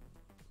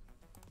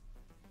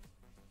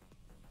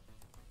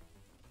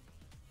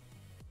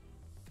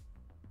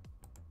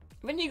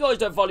 When you guys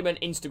don't follow me on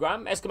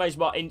Instagram, exclamation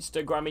mark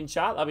Instagram in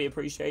chat, that'd be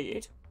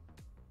appreciated.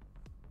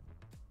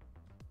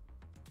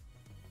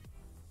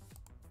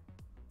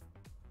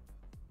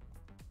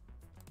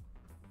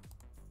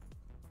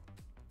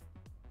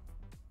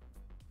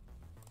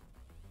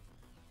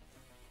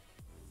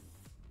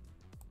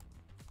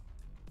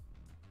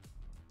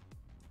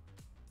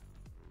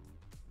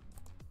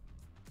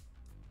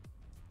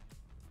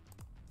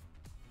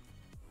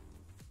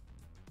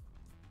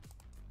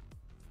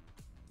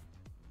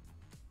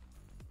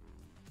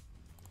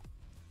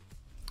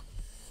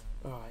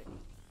 Alright.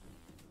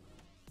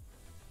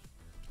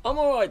 I'm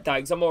alright,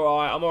 thanks. I'm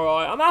alright. I'm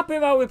alright. I'm happy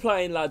with how we're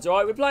playing, lads,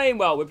 alright? We're playing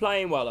well. We're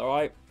playing well,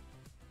 alright?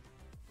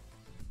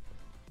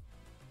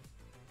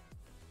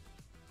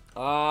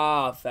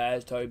 Ah,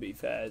 fairs, Toby.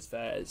 Fairs,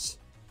 fairs.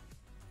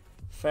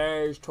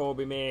 Fairs,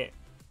 Toby, mate.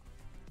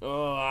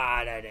 Oh,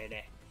 no.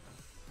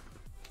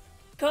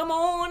 Come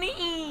on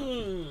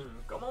in.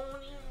 Come on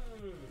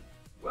in.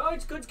 Well,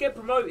 it's good to get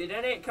promoted,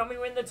 isn't it? Can we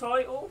win the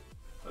title?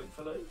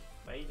 Hopefully.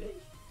 Maybe.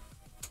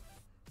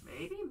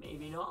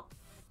 Maybe not.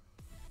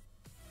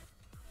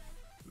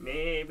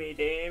 Maybe,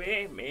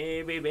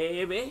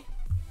 baby.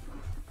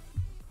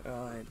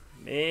 Alright,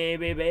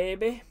 maybe,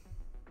 baby.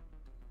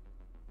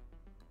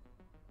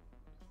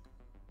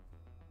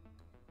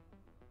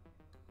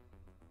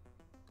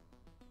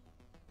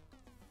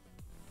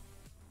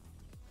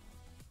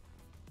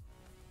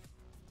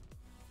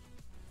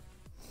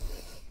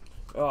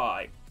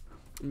 Right.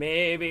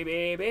 Maybe,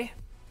 maybe.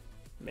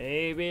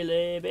 Maybe,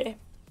 maybe.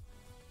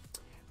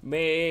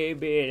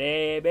 Maybe,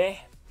 maybe.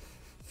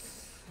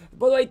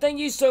 By the way, thank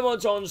you so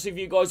much, honestly, for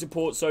you guys'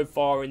 support so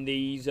far in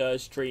these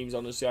streams,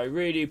 honestly. I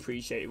really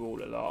appreciate it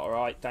all a lot,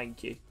 alright?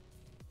 Thank you.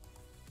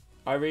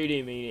 I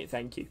really mean it,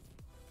 thank you.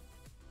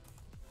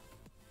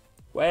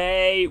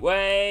 Wait,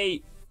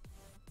 wait.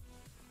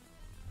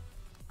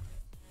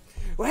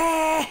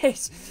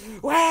 Wait!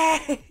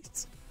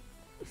 Wait!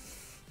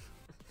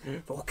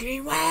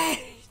 Fucking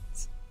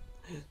wait!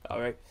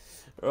 Alright.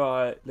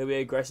 Right, a little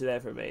bit aggressive there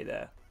for me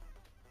there.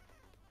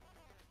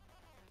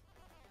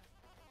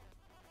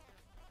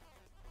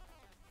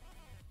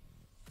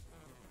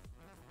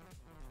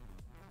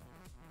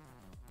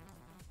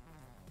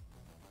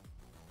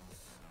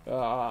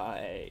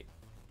 Right.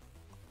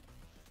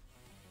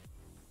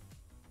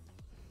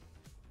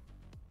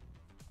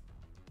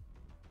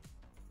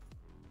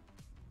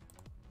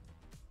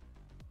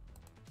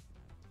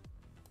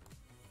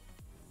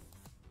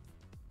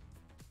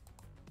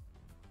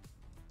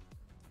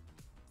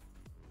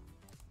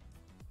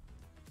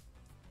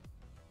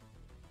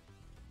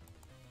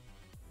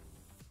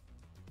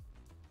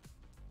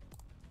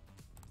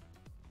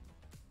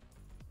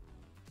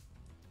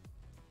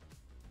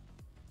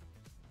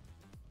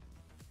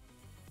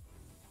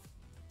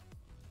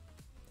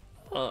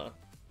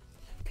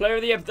 Player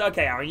of the episode.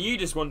 Okay, Aaron, you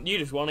just want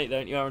it,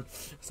 don't you, Aaron?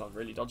 Sounds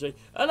really dodgy.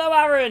 Hello,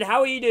 Aaron.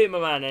 How are you doing, my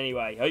man?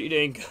 Anyway, hope you're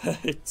doing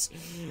good.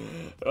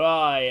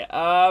 Right.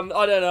 I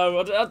don't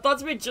know.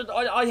 That's a bit.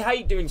 I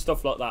hate doing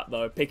stuff like that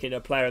though. Picking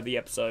a player of the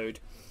episode.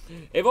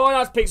 If I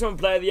had to pick someone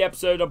player of the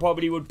episode, I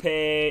probably would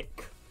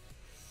pick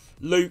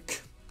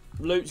Luke.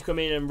 Luke's come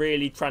in and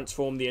really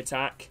transformed the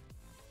attack.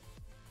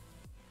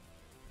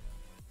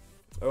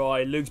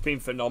 Alright, Luke's been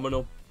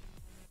phenomenal.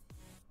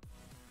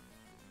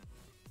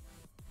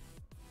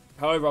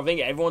 However, I think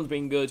everyone's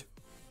been good.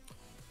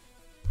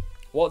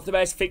 What's the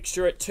best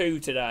fixture at 2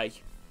 today?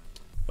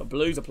 The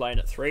Blues are playing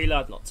at 3,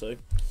 lad, not 2.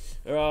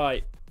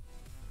 Alright.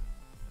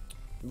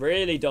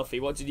 Really, Duffy,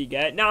 what did you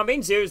get? Now, I'm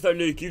being serious though,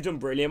 Luke. You've done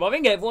brilliant. I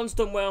think everyone's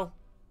done well.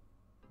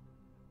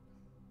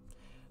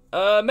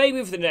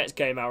 Maybe for the next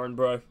game, Aaron,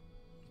 bro.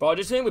 But I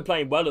just think we're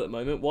playing well at the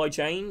moment. Why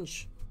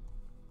change?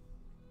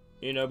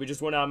 You know, we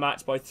just won our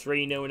match by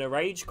 3-0 in a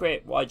rage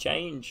quit. Why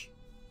change?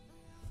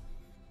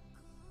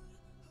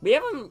 We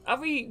haven't,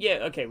 have we?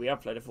 Yeah, okay, we have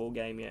played a full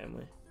game, yeah, haven't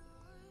we?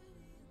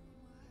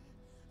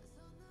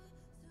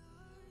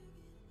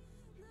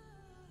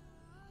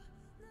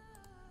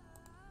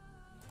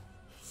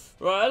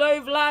 Right, hello,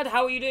 Vlad,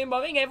 how are you doing?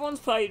 I think everyone's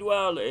played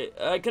well.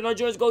 Can I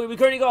join us? We've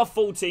currently got a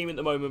full team at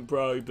the moment,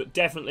 bro, but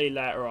definitely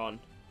later on.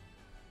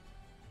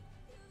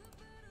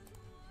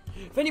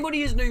 If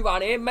anybody is new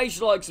around here, make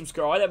sure to like,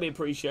 subscribe, that'd be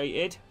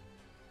appreciated.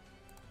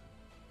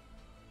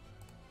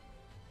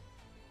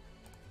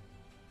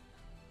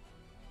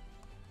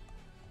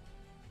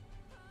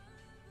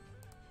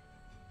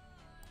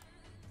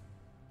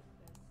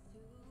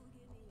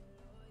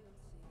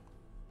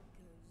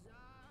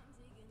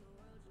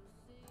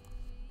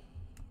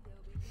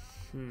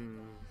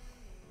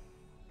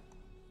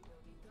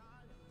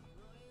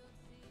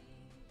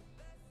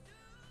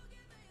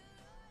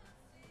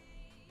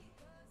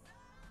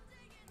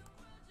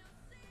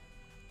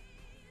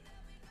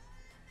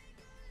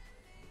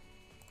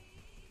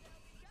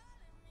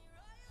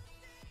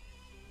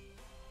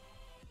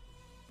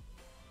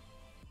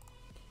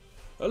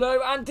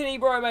 Hello, Anthony,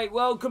 bro, mate.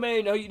 Welcome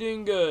in. How you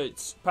doing? Good.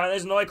 Apparently,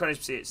 there's an icon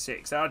SPC at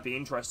 6. That would be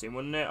interesting,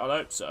 wouldn't it? I'd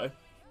hope so.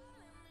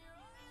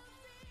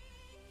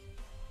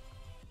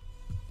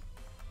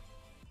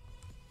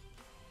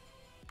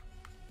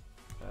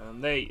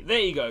 There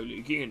you go,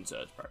 Luke. You can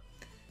search, bro.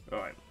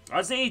 Alright. I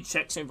just need to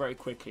check something very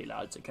quickly,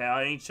 lads, okay?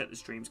 I need to check the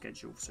stream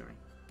schedule for something.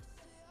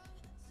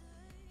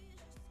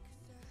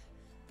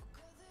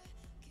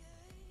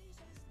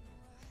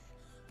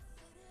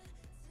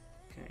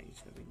 Okay,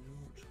 so we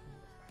launch on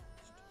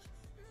Wednesday.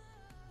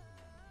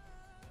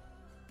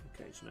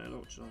 Okay, so no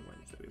launches on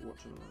Wednesday. We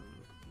watch them on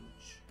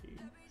Tuesday.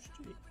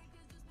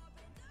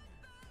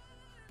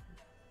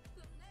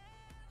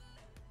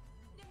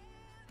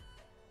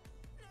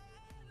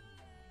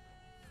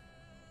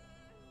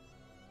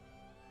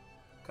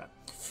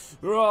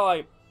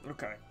 Right,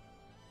 okay.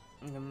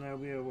 And then there'll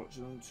be a watch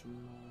on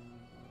tomorrow.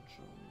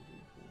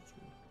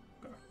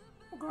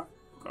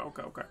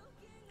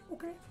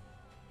 Okay.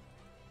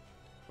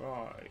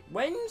 Right.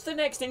 When's the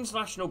next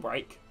international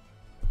break?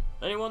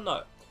 Anyone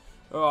know?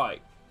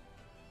 Right.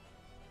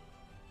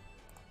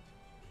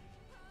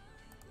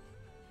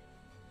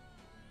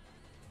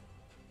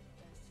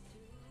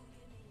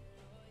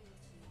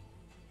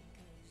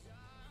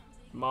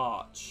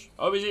 March.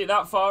 Oh, is it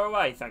that far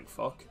away? Thank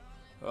fuck.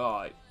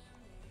 Right.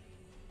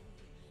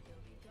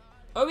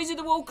 Oh, is it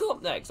the World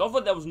Cup next? I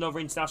thought there was another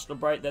international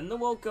break then, the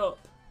World Cup.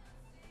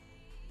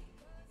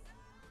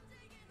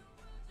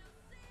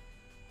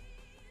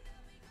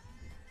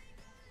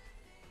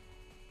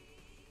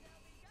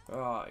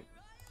 Right.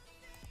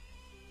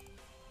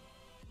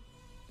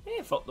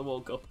 Yeah, fuck the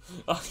World Cup.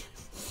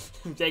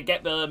 They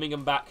get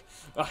Birmingham back.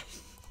 Right.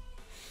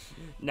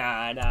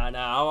 Nah. I don't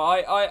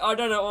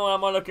know.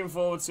 Am I looking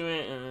forward to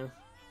it?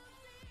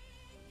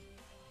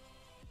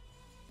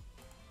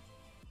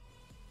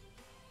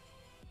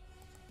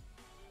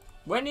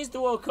 When is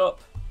the World Cup?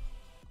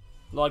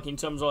 Like, in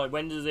terms of, like,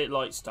 when does it,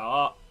 like,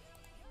 start?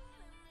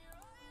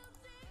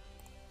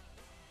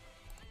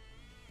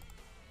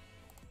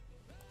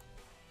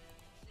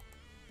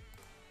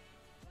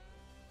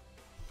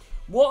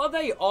 What are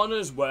they on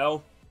as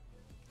well?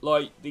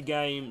 Like, the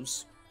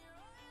games.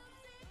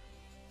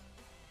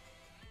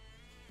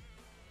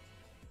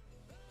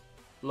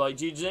 Like,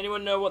 does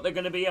anyone know what they're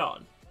going to be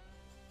on?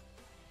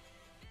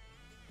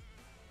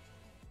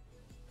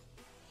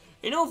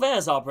 In all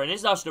fairness, Harper, an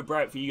international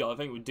break for you guys, I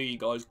think it would do you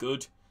guys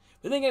good.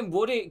 But then again,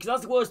 would it? Because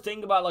that's the worst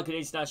thing about, like, an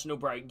international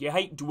break. You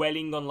hate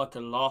dwelling on, like, a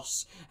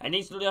loss. An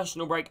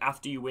international break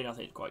after you win, I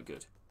think, is quite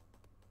good.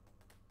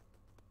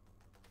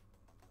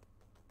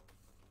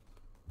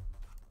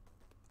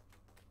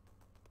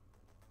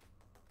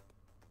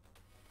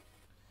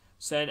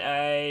 Send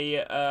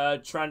a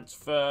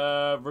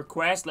transfer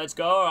request. Let's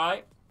go,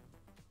 alright.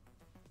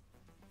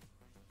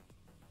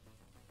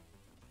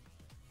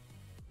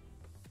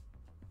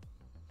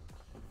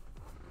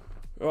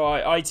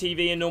 Right,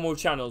 ITV and normal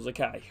channels.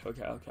 Okay.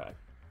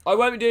 I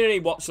won't be doing any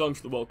watch-alongs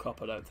for the World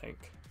Cup, I don't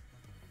think.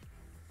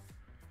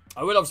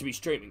 I will obviously be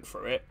streaming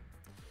for it.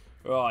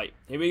 Right,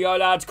 here we go,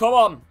 lads. Come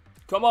on.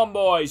 Come on,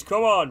 boys.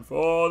 Come on.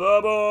 For the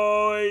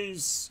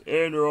boys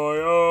in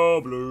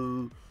royal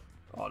blue.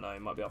 Oh, no, he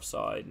might be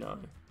offside. No.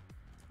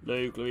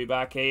 Luke, Louis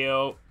back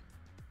heel.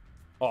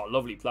 Oh,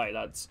 lovely play,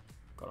 lads.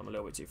 God, I'm a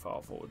little bit too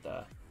far forward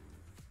there.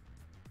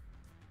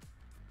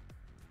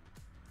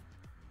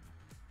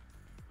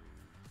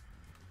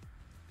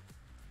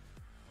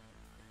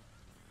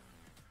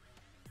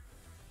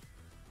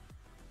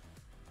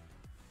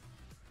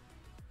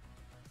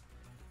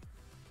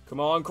 Come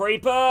on,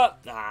 Creeper.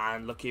 Ah,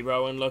 unlucky,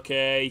 bro,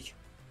 unlucky.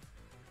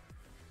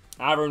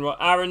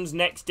 Aaron's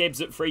next dibs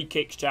at free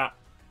kicks, chat.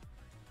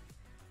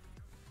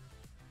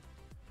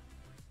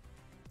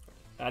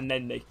 And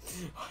then they...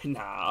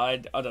 Nah, I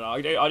don't know.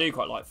 I do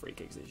quite like free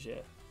kicks this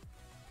year.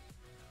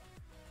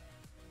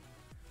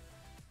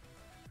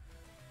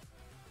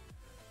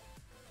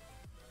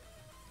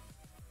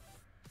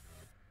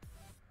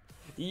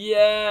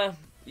 Yeah.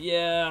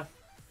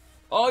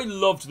 I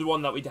loved the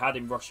one that we had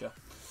in Russia.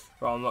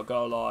 Bro, I'm not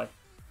gonna lie.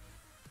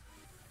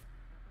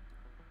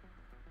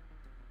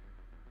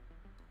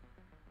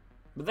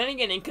 But then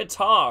again, in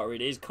Qatar,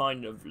 it is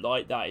kind of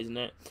like that, isn't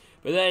it?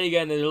 But then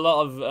again, there's a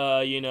lot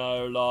of, you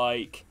know,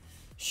 like,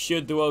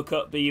 should the World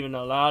Cup be even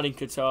allowed in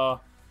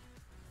Qatar?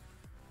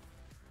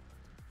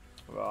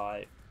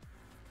 Right.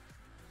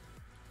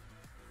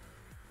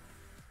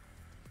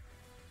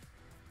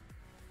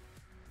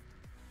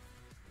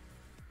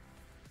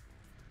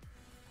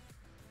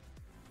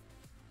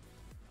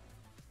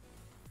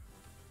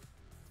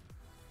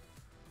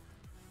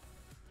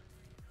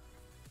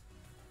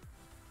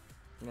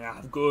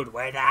 Yeah, good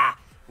weather.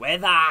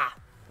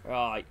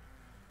 Right.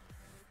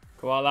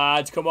 Come on,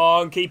 lads. Come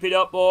on. Keep it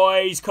up,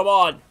 boys. Come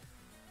on.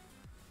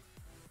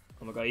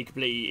 Oh my god, he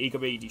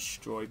completely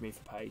destroyed me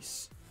for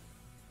pace.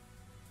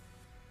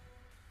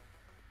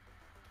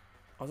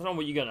 I don't know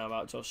what you're going to know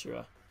about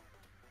Joshua.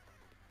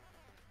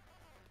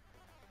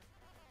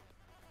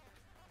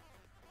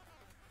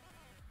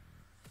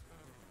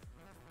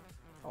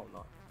 Oh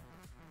no.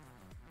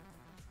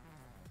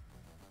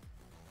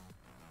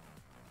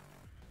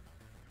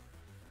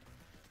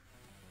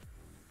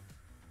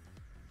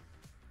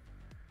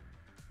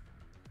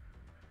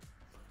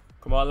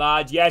 Come on,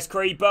 lad. Yes,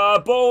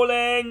 Creeper.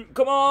 Balling.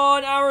 Come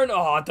on, Aaron.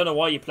 Oh, I don't know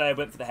why your player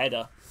went for the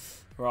header.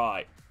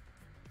 Right.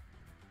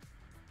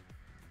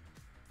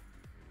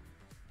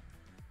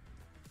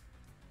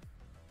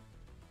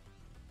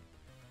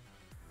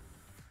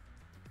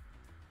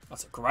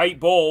 That's a great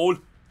ball.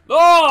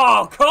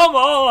 Oh, come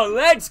on.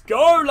 Let's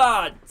go,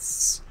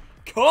 lads.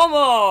 Come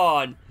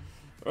on.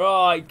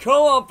 Right.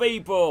 Come on,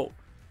 people.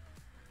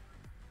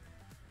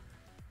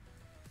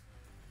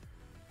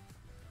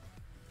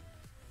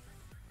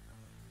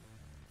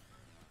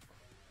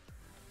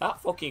 That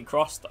fucking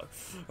cross, though.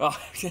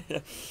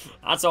 Right.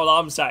 That's all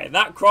I'm saying.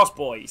 That cross,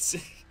 boys.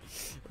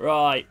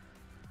 Right.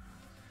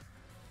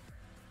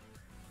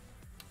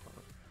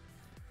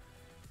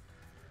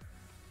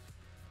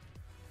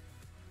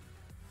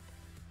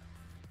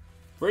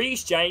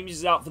 Reece James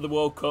is out for the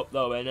World Cup,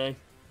 though, isn't he?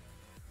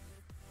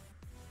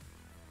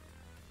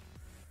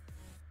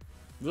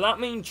 Does that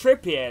mean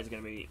Trippier is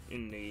going to be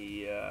in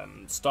the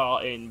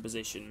starting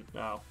position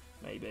now?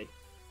 Maybe.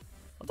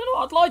 I don't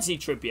know. I'd like to see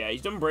Trippier.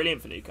 He's done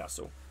brilliant for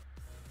Newcastle.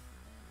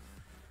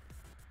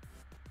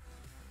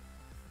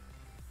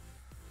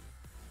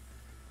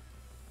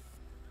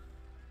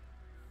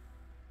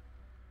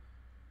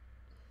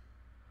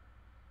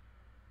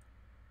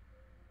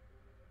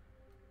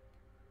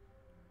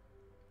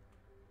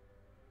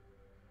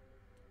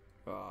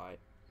 Right.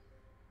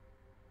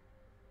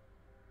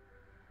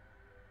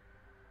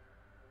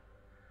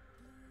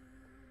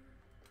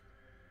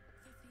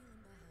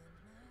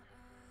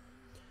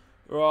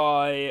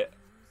 Right.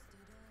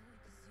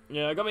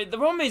 Yeah, I mean, the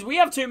problem is we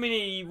have too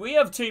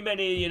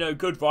many, you know,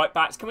 good right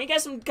backs. Can we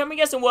get some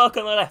work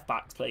on the left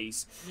backs,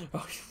 please?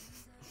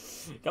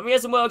 Can we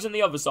get some work on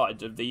the other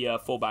side of the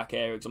fullback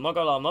area? Because I'm not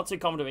gonna lie, I'm not too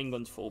confident with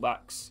England's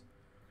fullbacks.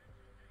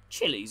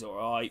 Chile's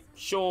alright.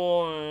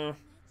 Sure.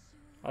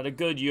 Had a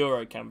good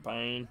Euro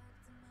campaign.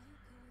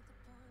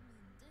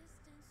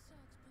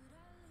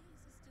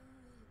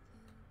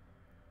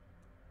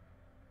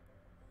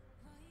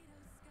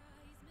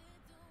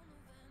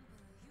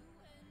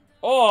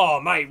 Oh,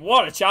 mate,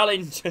 what a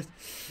challenge.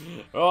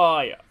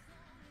 Oh, yeah.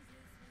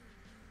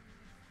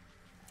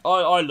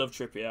 I love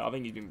Trippier. I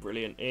think he's been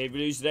brilliant. If we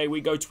lose today, we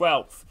go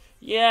 12th.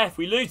 Yeah, if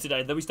we lose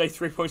today, then we stay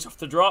 3 points off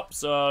the drop.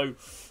 So,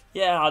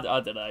 yeah,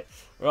 I don't know.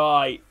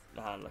 Right.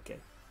 Unlucky.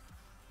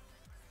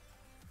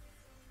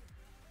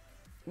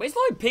 But it's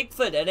like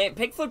Pickford, isn't it?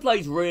 Pickford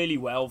plays really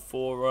well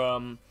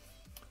for,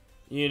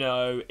 you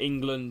know,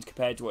 England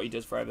compared to what he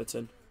does for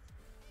Everton.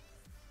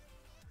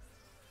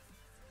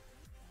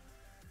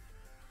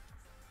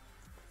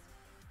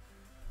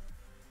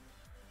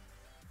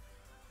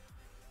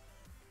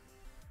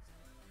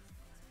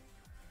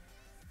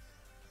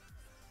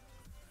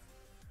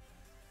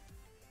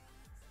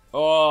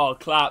 Oh,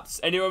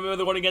 claps. Anyone remember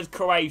the one against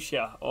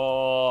Croatia?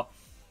 Or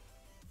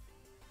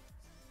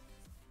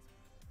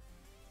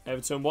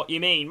Everton, what you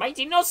mean? Mate,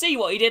 did not see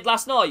what he did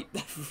last night.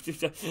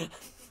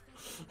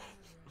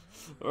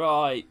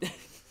 Right.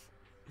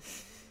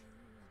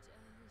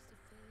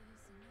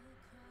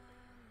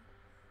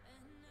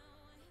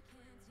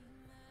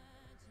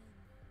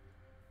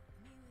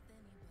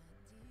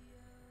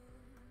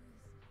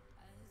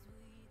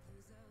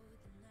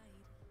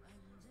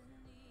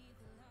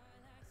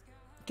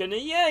 Can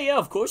he? Yeah,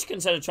 of course you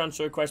can send a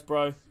transfer request,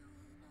 bro.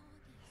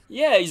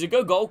 Yeah, he's a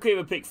good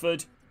goalkeeper,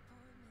 Pickford.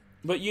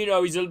 But you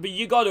know, but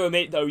you got to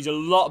admit though, he's a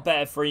lot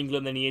better for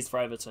England than he is for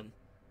Everton.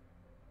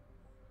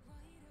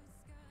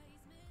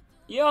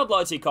 Yeah, I'd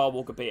like to see Kyle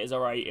Walker-Peters. I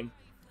rate him,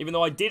 even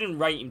though I didn't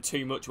rate him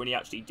too much when he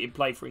actually did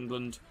play for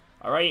England.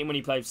 I rate him when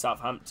he played for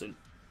Southampton.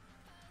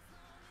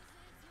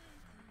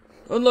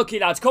 Unlucky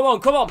lads. Come on,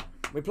 come on.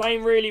 We're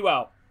playing really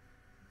well.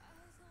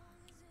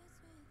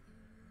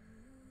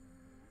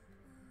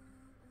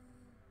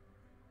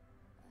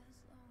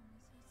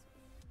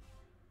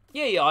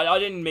 Yeah, I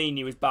didn't mean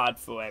he was bad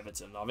for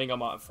Everton. I think I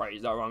might have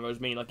phrased that wrong. I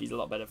just mean like he's a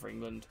lot better for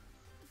England.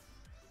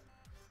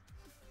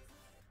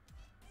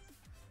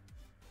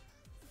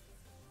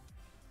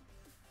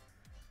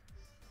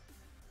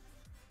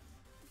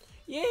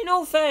 Yeah, in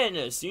all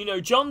fairness, you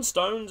know, John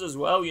Stones as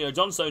well. You know,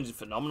 John Stones is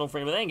phenomenal for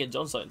him. But then again,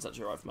 John Stones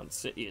actually right for Man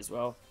City as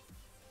well.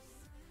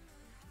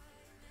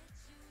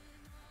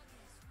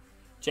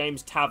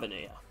 James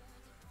Tavernier.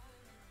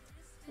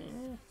 Yeah.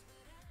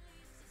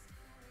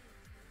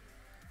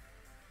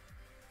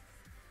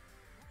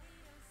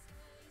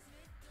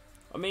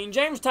 I mean,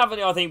 James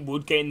Tavernier, I think,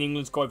 would get in the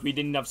England squad if we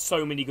didn't have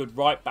so many good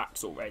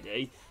right-backs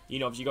already. You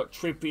know, obviously you got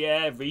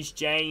Trippier, Reece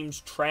James,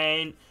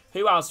 Trent.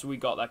 Who else have we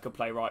got that could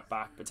play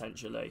right-back,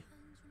 potentially?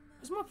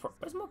 Where's my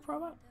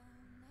pro at?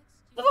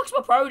 The fuck's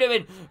my pro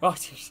doing? Oh,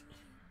 geez.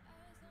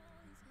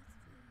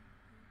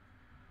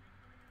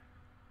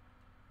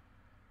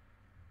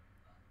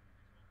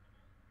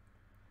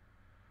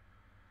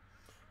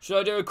 Should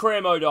I do a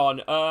career mode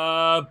on?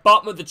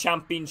 Bottom of the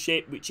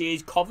championship, which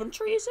is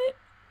Coventry, is it?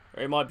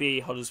 Or it might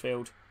be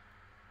Huddersfield.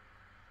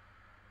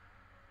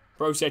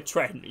 Bro said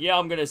Trent. Yeah,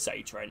 I'm going to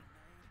say Trent.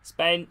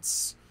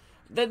 Spence.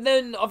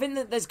 Then I think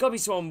that there's got to be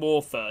someone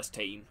more first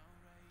team.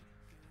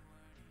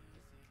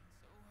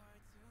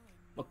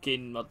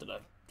 Fucking, I don't know.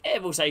 Yeah,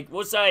 we'll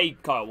say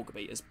Kyle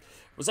Walker-Peters.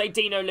 We'll say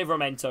Dino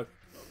Livramento.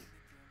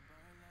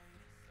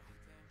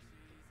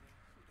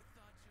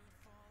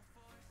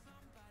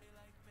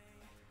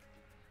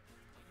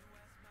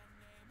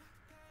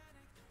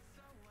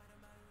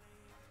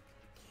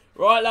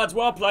 Right, lads,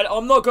 well played.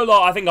 I'm not going to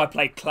lie, I think I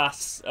played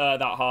class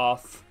that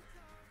half.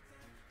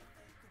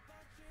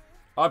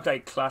 I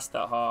played class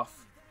that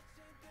half,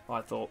 I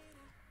thought.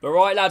 But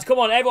right, lads, come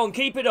on, everyone,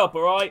 keep it up,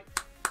 alright?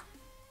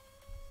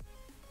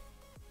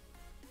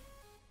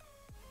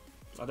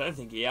 I don't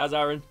think he has,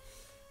 Aaron.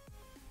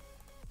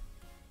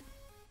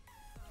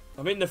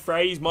 I mean, the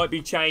phrase might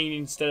be changed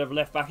instead of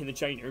left back in the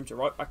changing room to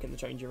right back in the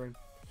changing room.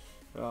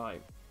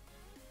 Right.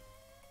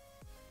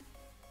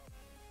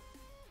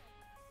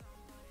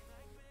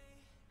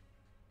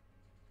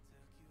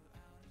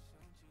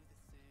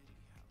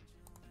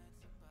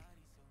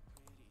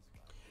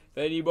 If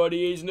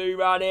anybody is new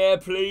around here,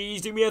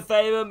 please do me a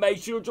favour.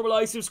 Make sure to drop a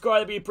like, subscribe.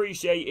 That'd be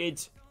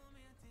appreciated.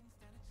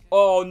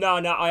 Oh, no,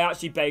 I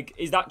actually beg.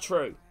 Is that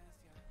true?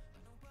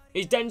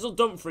 Is Denzel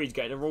Dumfries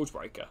getting a rules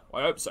breaker?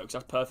 I hope so, because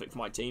that's perfect for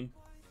my team.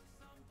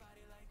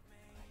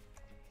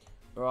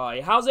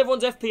 Right, how's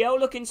everyone's FPL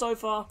looking so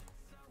far?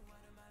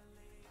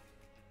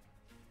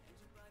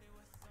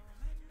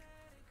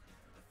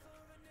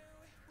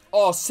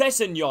 Oh,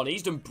 Sessegnon,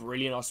 he's done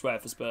brilliant, I swear,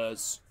 for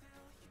Spurs.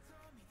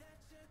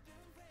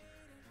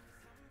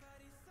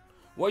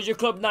 What's your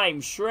club name?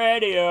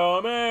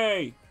 Shreddie,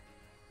 me.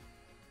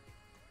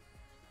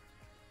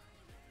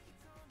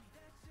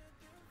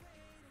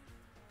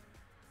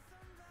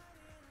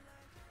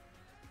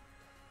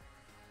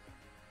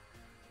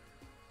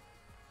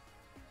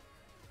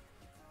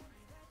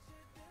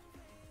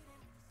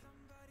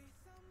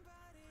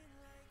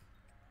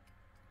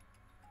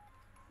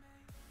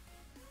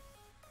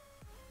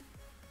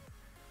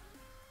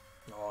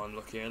 Oh,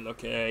 unlucky,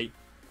 unlucky.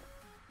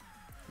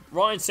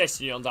 Ryan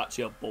Session's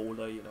actually a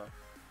baller, you know.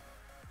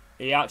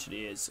 He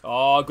actually is.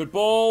 Oh, good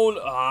ball.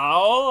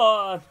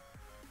 Oh.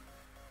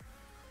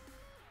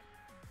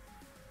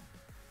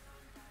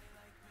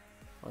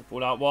 Nice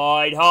ball out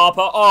wide.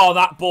 Harper. Oh,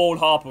 that ball,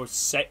 Harper, was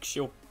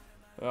sexual.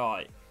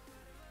 Right.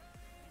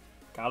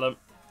 Callum.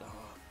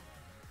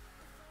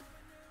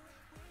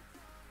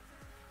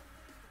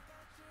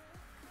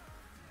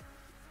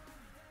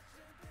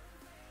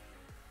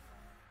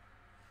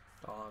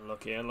 Oh,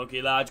 unlucky,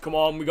 unlucky, lads. Come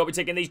on, we've got to be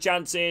taking these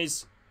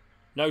chances.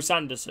 No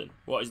Sanderson.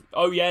 What is...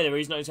 Oh, yeah, there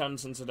is no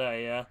Sanderson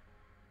today, yeah.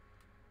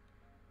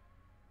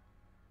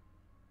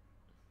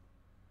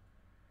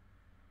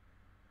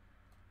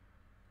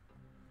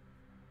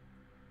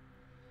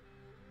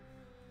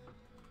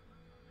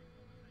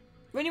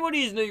 If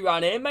anybody is new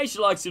around here, make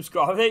sure to like,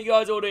 subscribe. I think you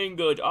guys are all doing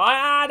good.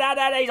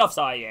 He's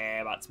offside.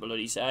 Yeah, that's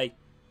bloody say.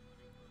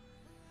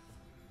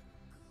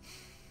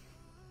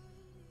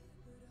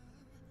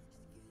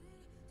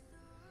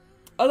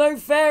 Hello,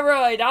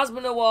 Farah. It has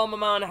been a while, my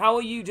man. How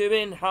are you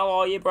doing? How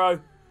are you, bro?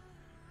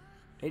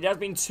 It has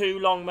been too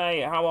long,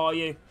 mate. How are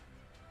you?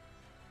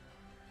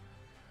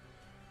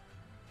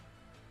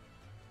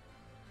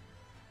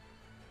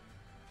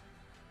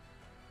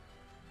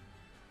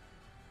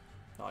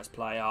 Nice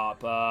play,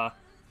 Harper.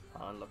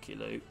 Unlucky,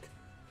 Luke.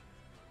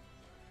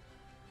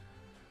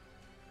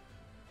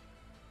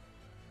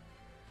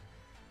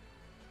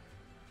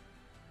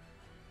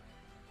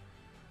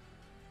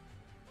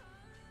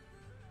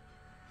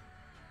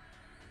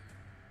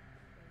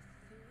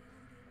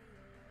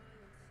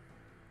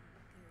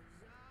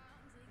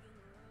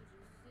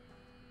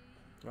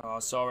 Oh,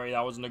 sorry,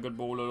 that wasn't a good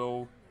ball at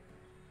all.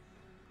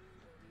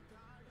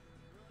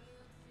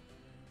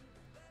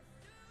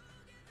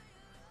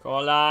 Come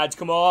on, lads,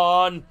 come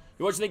on.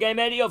 You watching the game,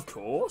 Eddie? Of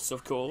course,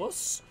 of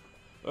course.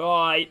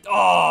 Right.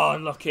 Oh,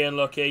 unlucky,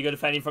 unlucky. Good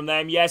defending from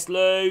them. Yes,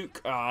 Luke.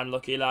 Oh,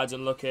 unlucky, lads,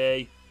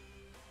 unlucky.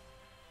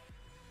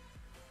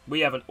 We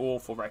have an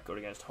awful record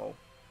against Hull.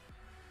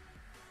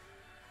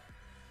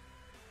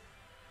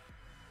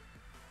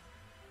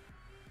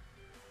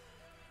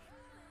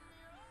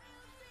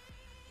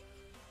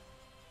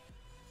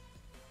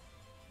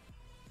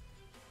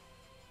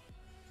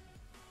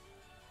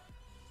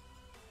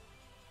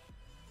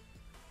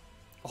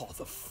 Oh,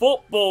 the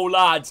football,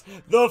 lads.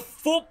 The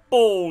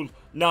football.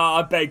 Nah,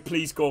 I beg,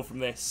 please score from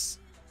this.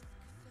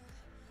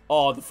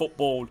 Oh, the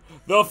football.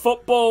 The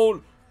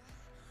football.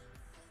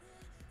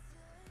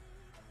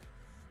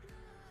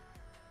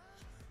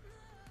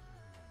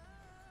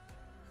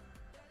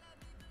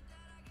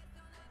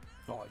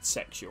 Oh, it's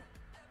sexual.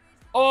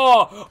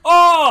 Oh,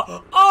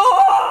 oh,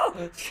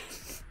 oh.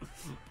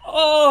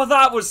 Oh,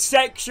 that was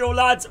sexual,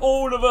 lads.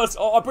 All of us.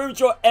 Oh, I'm pretty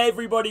sure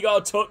everybody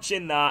got a touch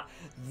in that.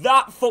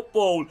 That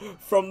football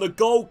from the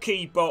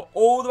goalkeeper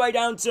all the way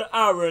down to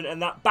Aaron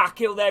and that back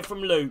heel there from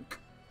Luke.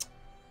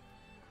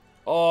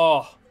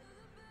 Oh,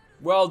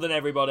 well done,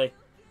 everybody.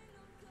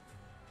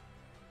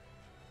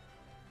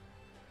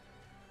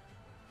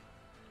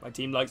 My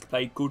team likes to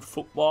play good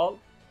football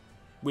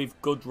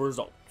with good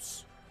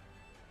results.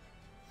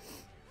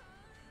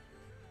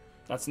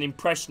 That's an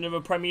impression of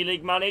a Premier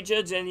League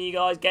manager. Did any of you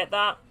guys get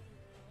that?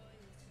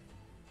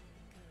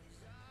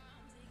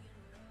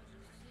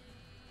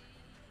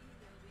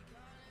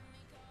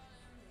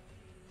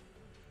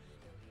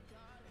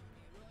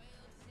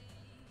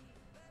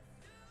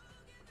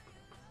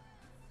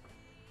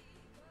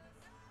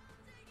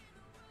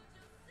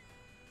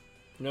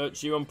 No,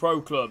 it's you on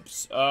pro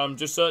clubs.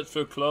 Just search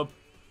for a club.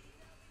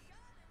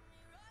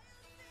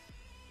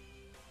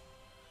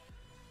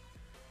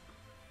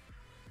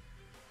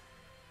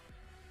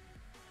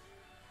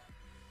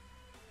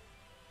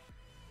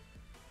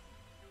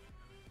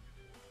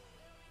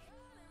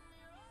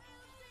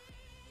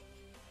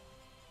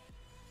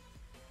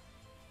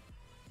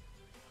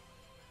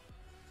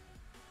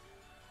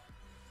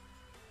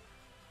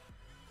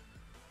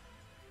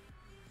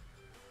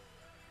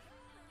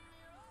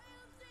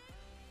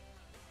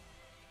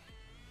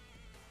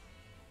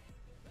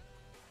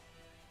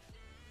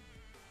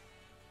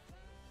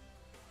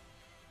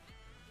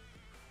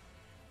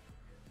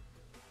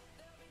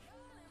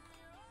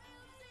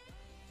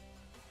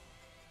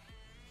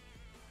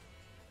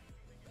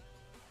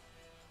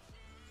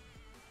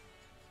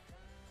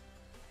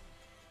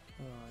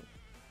 Alright.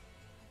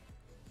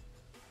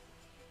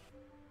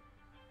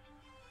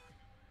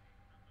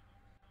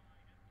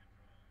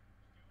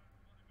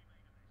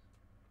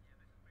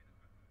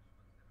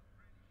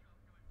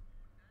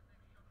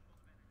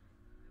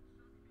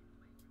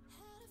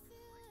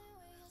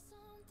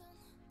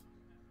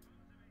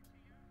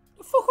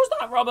 The fuck was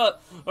that, Robert?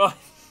 Right.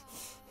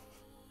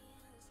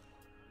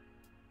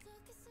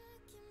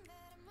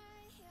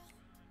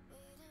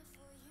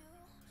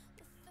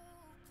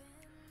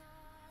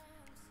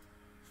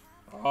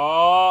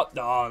 Oh,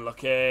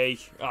 unlucky.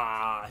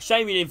 Ah,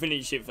 shame we didn't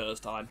finish it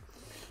first time.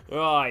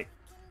 Right.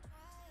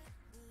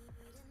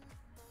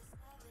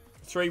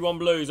 3-1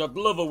 Blues. I'd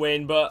love a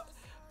win, but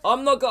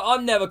I'm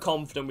never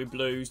confident with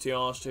Blues, to be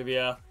honest with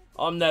you.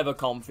 I'm never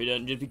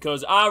confident just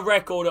because our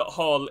record at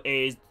Hull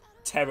is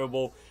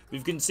terrible.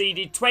 We've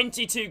conceded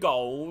 22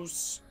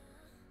 goals.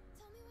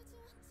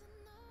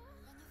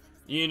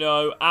 You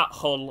know, at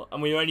Hull,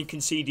 and we've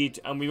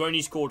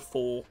only scored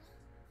 4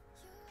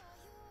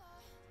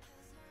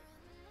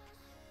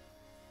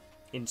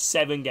 in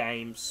 7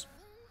 games.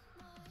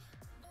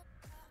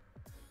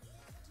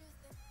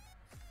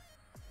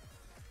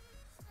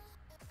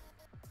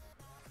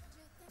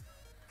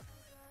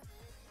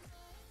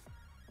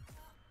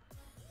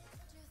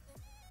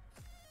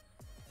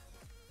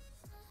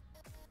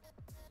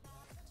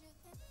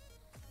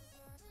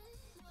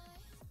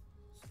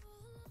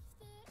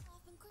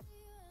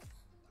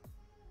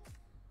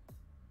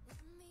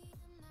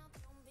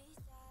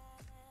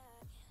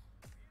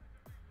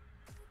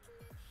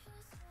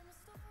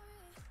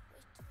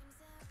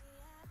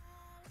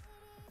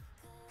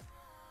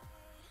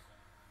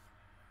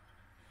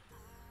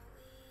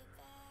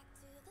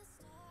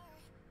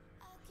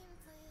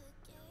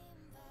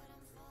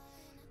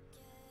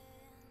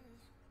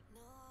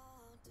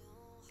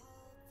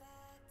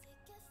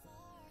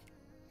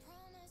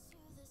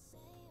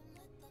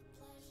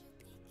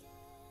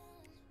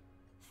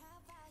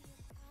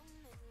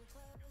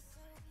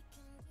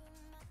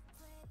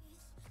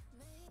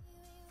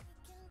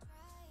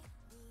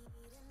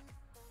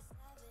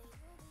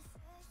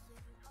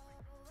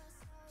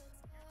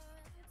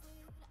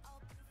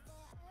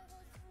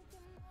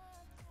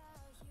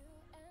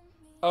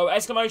 Oh,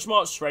 exclamation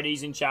mark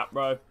Shreddie's in chat,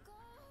 bro.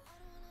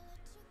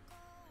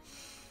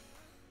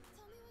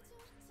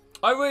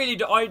 I really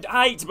do. I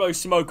hate to blow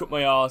smoke up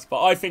my arse,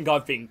 but I think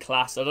I've been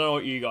class. I don't know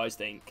what you guys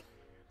think.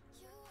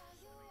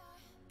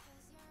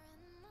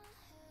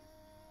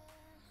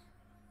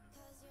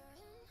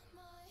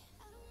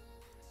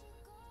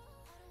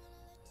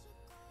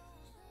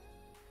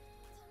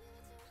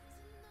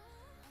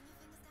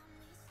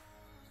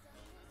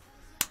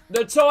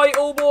 The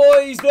title,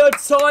 boys! The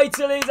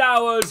title is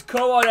ours!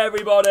 Come on,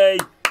 everybody!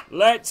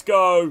 Let's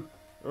go!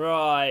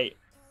 Right.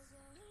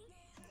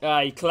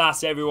 Hey,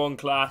 class, everyone,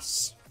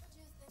 class.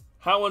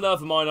 How on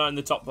earth am I not in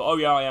the top... Oh,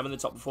 yeah, I am in the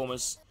top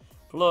performers.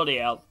 Bloody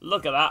hell.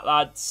 Look at that,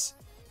 lads.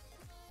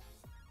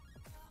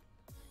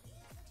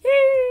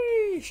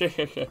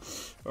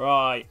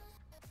 Right.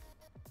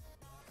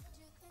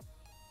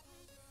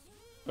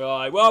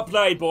 Right, well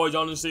played, boys,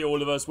 honestly,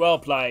 all of us. Well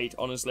played,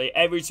 honestly.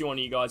 Every single one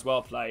of you guys,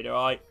 well played,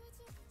 alright?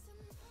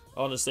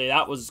 Honestly,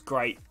 that was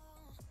great.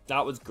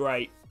 That was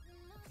great.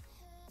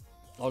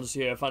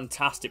 Honestly, a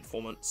fantastic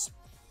performance.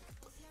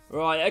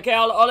 Right, okay,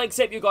 I'll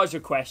accept your guys'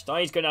 request.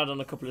 I need to go down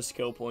on a couple of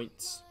skill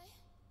points.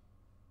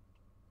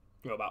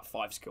 Well, about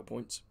 5 skill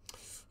points.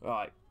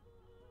 Right.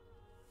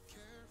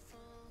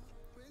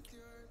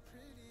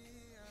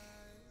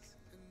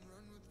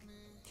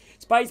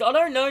 Space, I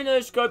don't know, no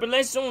scope.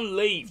 Unless someone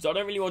leaves, I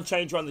don't really want to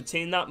change around the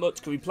team that much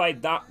because we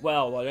played that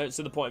well. I don't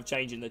see the point of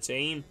changing the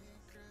team.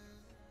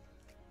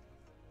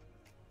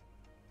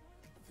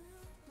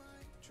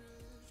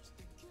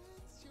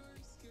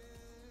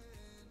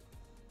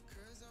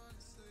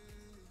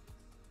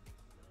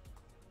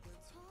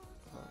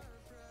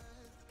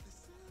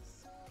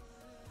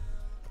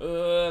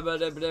 All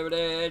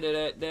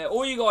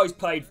you guys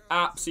played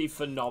absolutely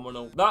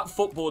phenomenal. That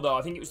football, though,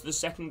 I think it was the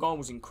second goal,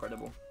 was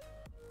incredible.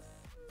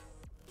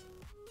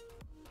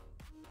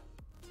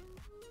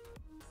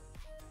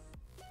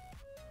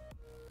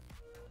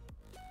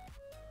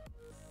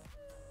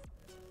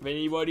 If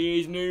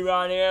anybody is new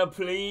around here,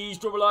 please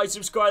drop a like,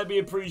 subscribe, be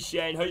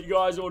appreciated. Hope you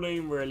guys all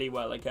doing really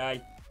well,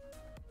 okay?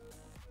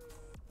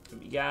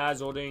 Hope you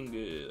guys all doing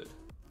good.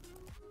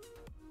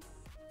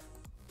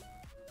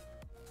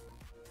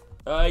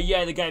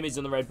 Yeah, the game is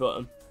on the red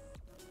button.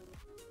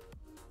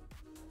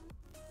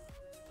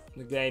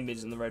 The game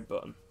is on the red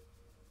button.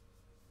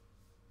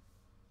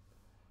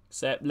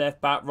 Except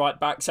left back, right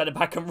back, centre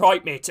back, and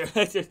right mid.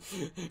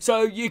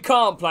 So you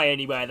can't play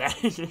anywhere then.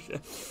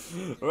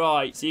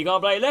 Right, so you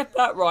can't play left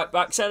back, right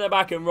back, centre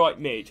back, and right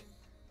mid.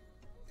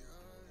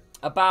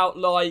 About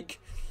like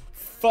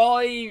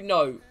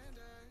 5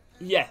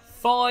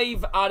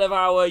 out of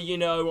our, you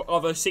know,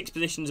 other 6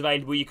 positions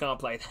available, you can't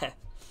play there.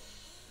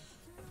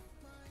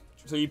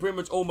 So you pretty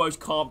much almost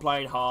can't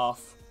play in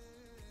half.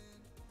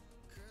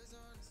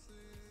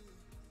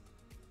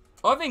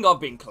 I think I've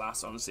been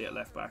class, honestly, at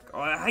left back.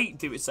 I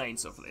hate saying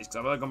stuff like this because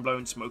I feel like I'm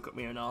blowing smoke up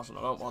my own arse and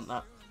I don't want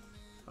that.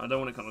 I don't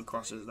want to come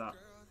across as that.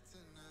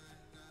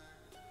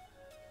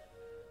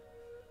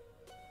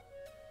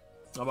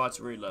 I'm about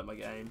to reload my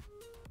game.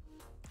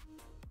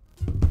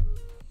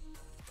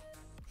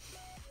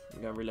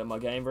 I'm going to reload my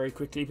game very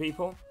quickly,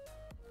 people.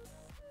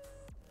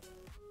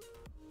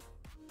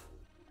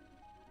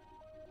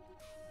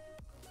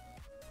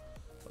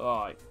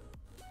 Alright.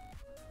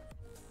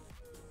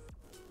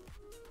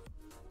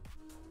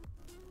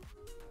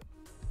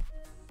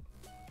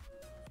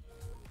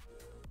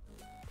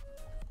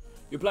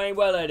 You're playing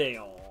well, Eddie.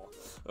 Oh.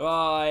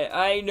 Right.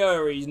 Hey, no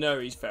worries,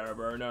 Farrah,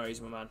 bro. No worries,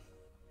 my man.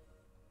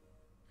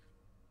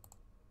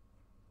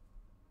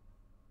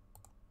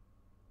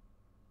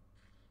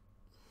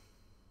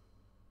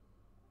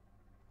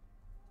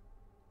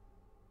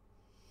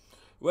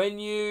 When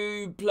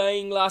you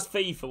playing last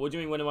FIFA? What do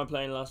you mean, when am I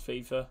playing last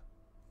FIFA?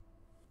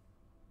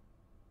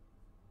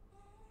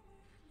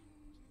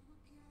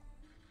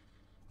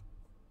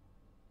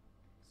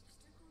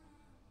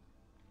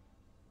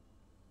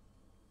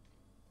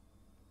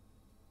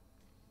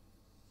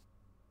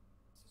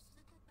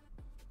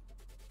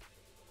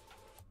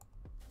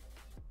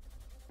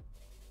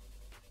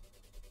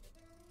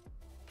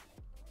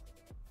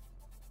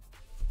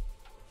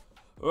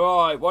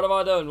 Right, what have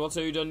I done? What's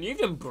who done? You've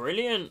done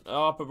brilliant,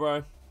 Harper,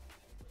 bro.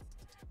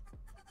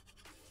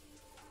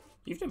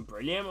 You've done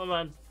brilliant, my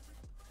man.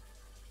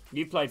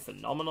 You played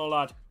phenomenal,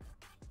 lad.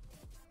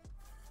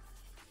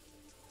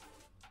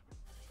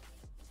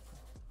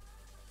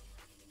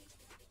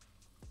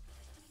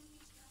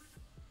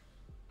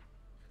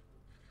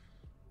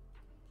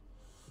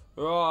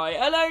 Right,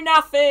 hello,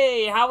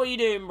 Naffy. How are you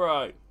doing,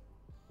 bro?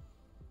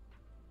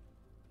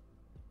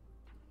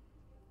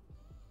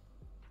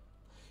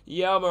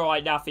 Yeah, I'm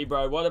alright, Naffy,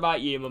 bro. What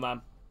about you, my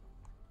man?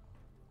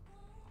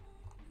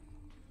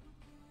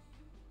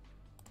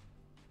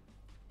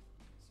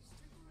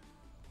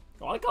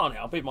 I can't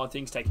help it. My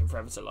thing's taking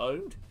forever to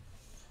load.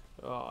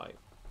 Right.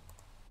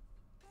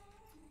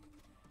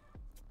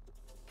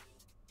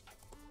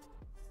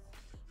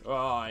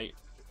 Right.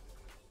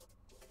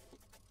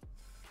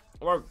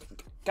 Well,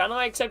 can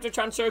I accept a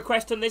transfer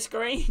request on this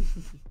screen?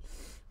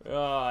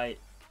 Right.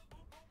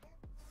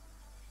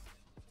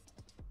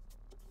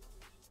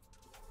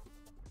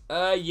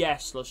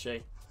 Yes,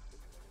 Slushy.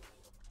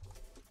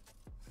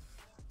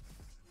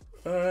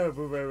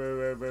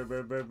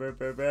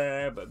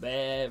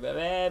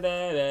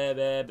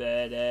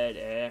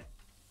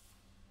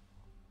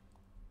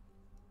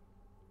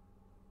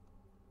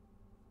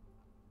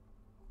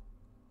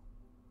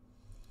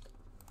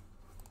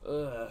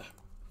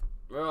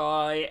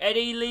 Right,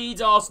 Eddie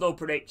leads Arsenal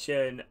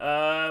prediction.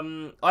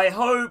 I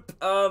hope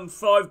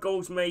 5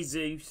 goals from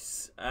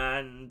Jesus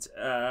and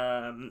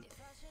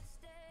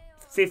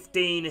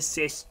 15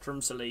 assists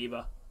from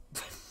Saliba.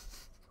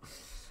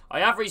 I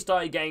have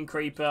restarted Game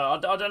Creeper. I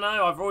don't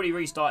know. I've already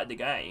restarted the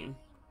game.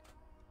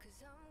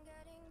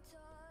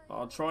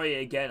 I'll try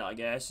it again, I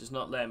guess. It's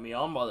not letting me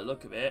on by the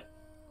look of it.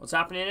 What's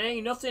happening?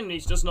 Ain't nothing.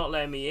 It's just not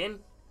letting me in.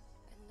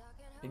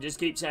 It just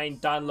keeps saying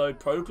download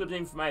Pro Club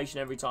information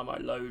every time I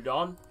load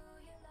on.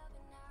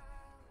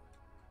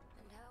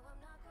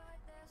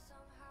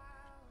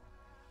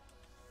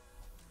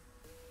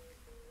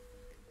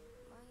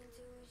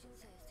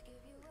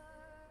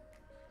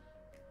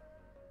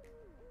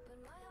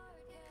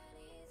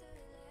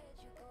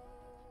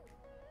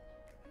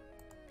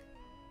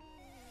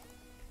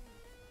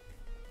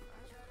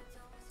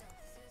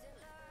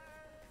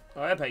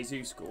 I hope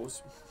Jesus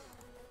scores.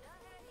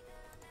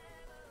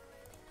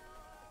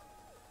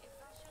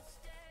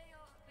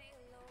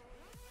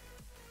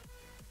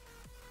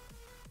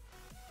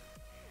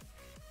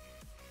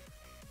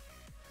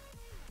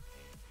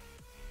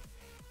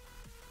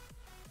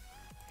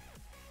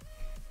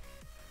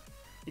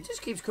 It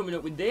just keeps coming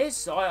up with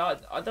this. I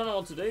don't know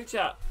what to do,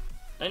 chat.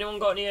 Anyone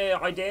got any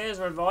ideas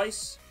or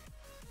advice?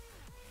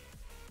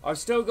 I've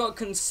still got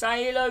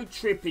Cancelo,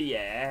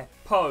 Trippier,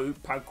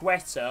 Pope,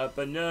 Paqueta,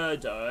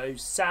 Bernardo,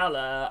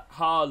 Salah,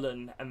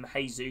 Haaland, and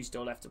Jesus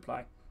still left to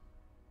play.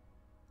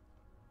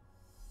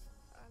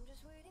 I'm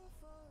just waiting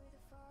for the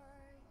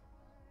fight,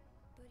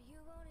 but you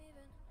won't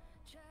even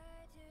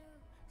try to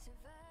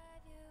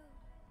survive.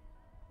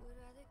 You would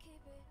rather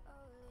keep it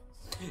all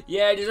inside.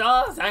 Yeah,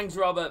 just thanks,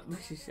 Robert.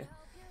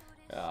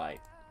 Right,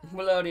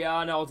 well, yeah,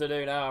 I know what to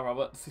do now,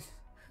 Robert.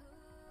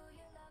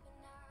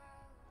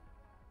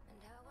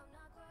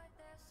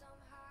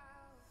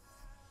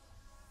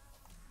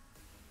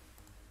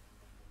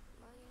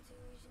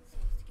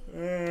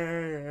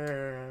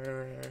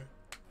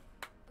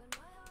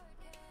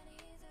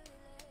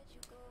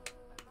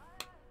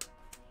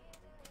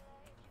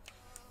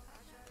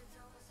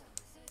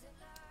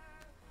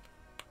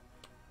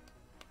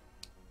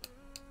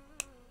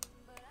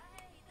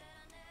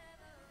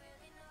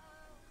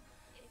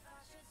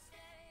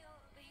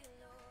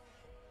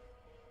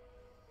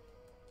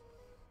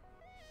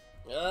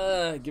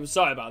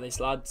 Sorry about this,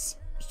 lads.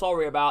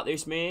 Sorry about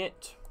this,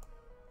 mate.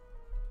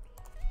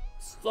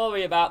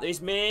 Sorry about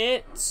this,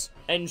 mate.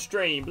 End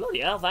stream. Bloody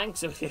hell,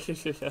 thanks.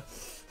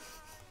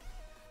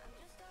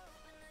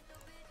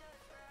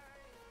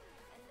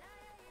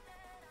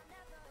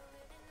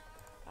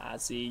 I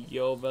see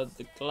you over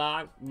the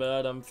clock,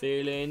 but I'm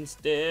feeling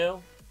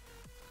still.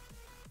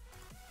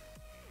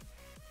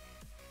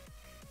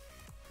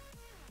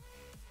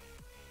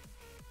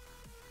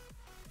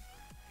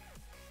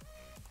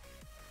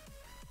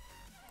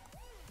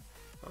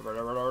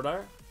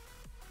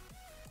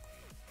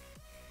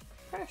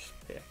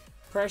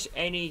 Press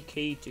any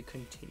key to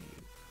continue.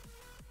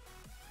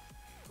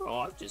 Oh,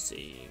 I've just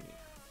seen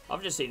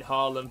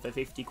Haaland for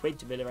 50 quid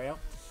to Villarreal.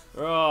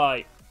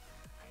 Right.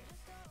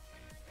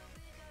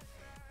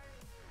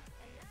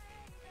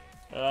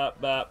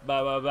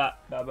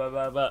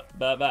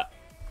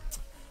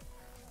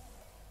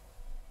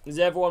 Is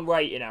everyone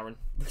waiting, Aaron?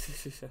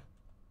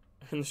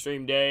 On the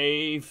stream,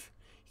 Dave.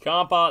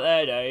 Can't park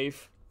there,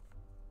 Dave.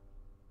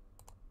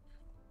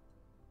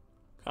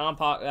 Can't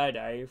park there,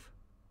 Dave.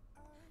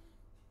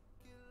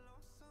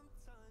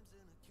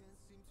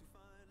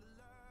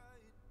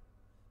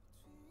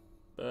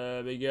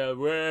 Baby girl,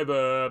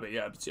 baby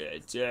up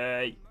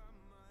today.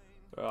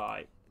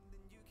 Right.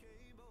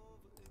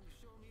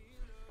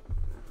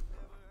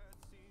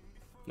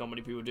 Not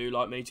many people do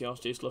like me,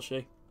 TRC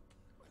Slushy.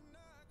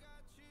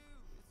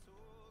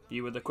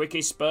 You were the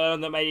quickest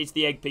sperm that made it to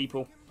the egg,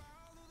 people.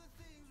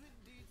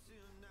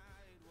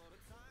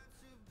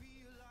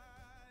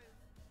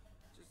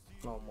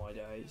 Oh my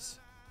days.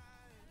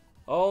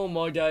 Oh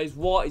my days,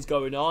 what is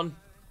going on?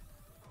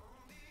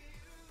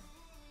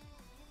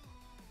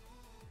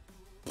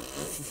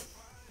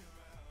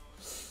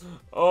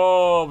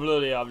 Oh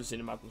bloody hell, I've just seen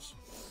the madness.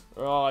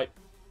 Right.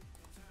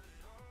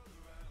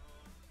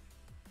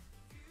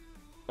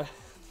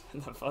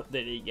 The fuck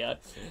did he go?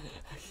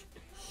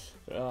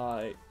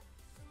 Right.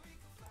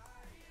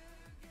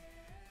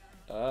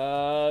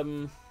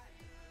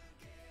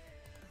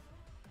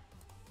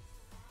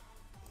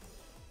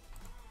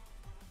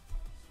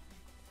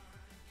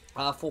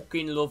 I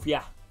fucking love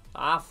ya.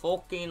 I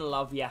fucking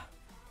love ya.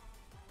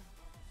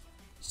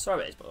 Sorry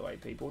about this, by the way,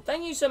 people.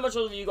 Thank you so much,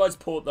 all of you guys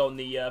put on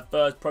the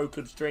first Pro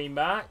Club stream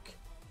back.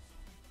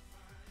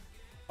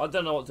 I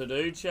don't know what to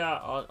do,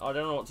 chat. I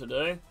don't know what to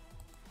do.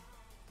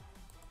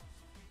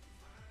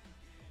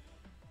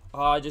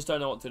 I just don't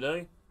know what to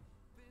do.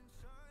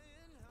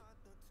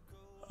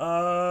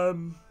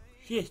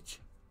 Shit.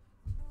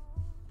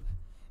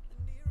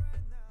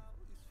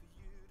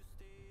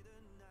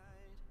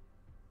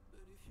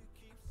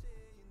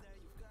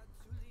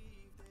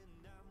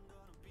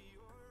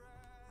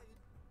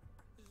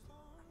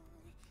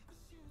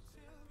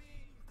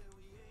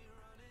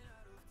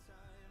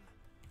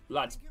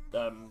 Lads, I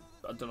don't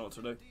know what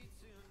to do.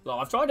 Like,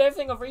 I've tried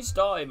everything. I've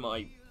restarted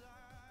my...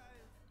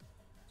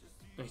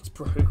 It's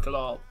broke a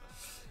lot.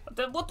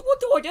 What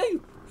do I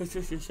do?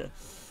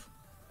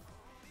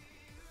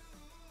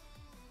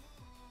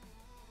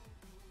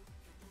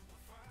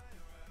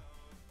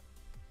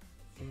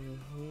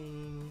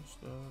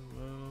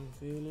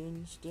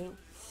 Feeling still.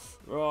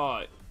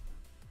 Right.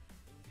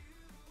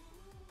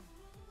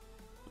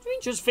 What do you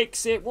mean just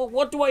fix it?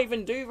 What do I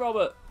even do,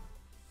 Robert?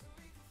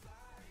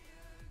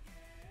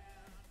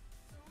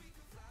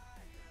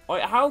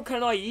 Like, how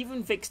can I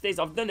even fix this?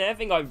 I've done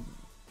everything. I've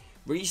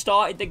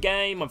restarted the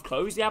game. I've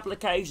closed the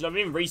application. I've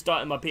even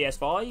restarted my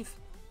PS5.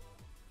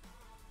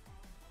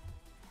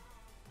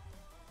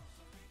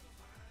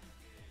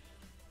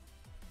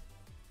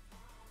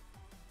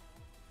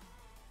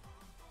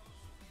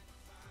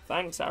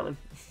 Thanks, Aaron.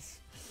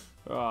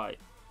 Right.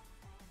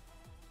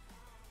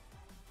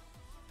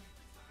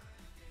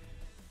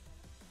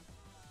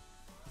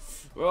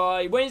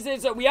 Right, Wednesday,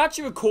 we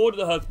actually recorded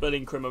the Hearth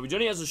Building Crimo. We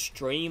done it as a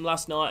stream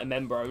last night, a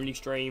member-only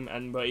stream,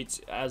 but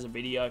it's as a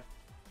video.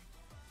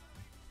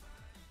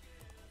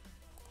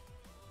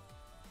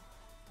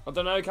 I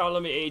don't know,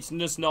 Callum, it's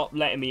just not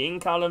letting me in,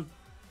 Callum.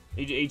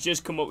 He's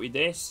just come up with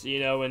this,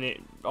 you know, and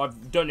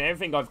I've done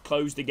everything. I've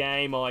closed the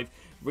game, I've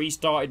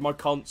restarted my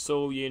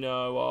console, you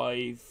know,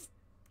 I've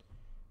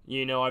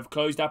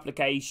closed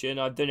application,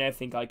 I've done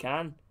everything I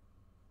can.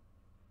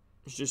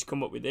 It's just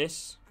come up with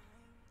this.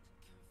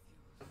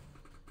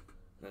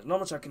 There's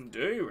not much I can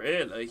do,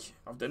 really.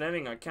 I've done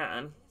everything I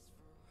can.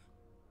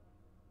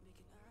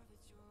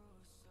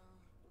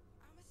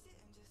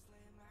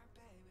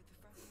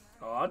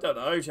 Oh, I don't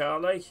know,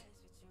 Charlie.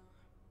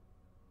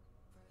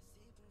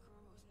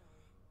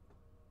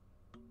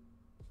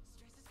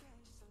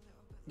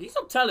 You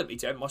stop telling me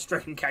to end my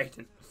stream,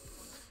 Caden.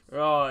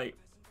 Right.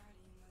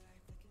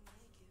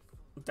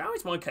 Now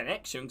it's my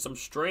connection, because I'm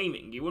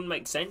streaming. It wouldn't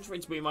make sense for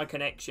it to be my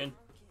connection,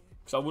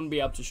 because I wouldn't be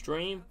able to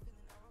stream.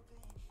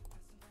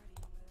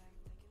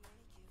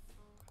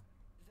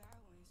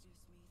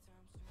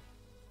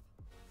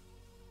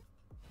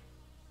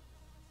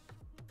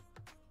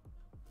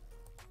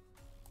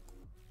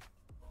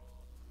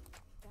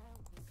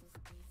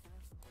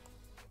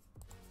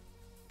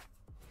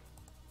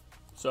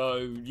 So,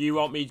 you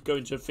want me to go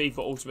into a FIFA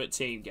Ultimate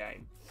Team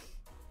game?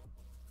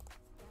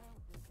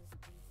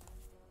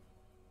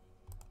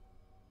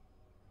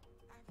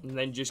 And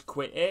then just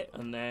quit it,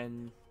 and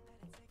then...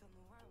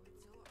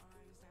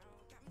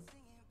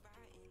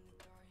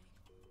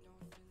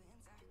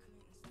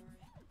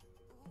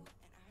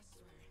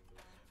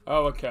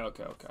 Oh, okay.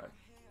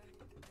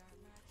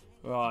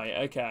 Right,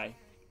 okay.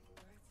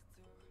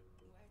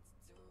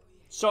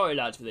 Sorry,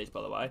 lads, for this,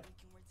 by the way.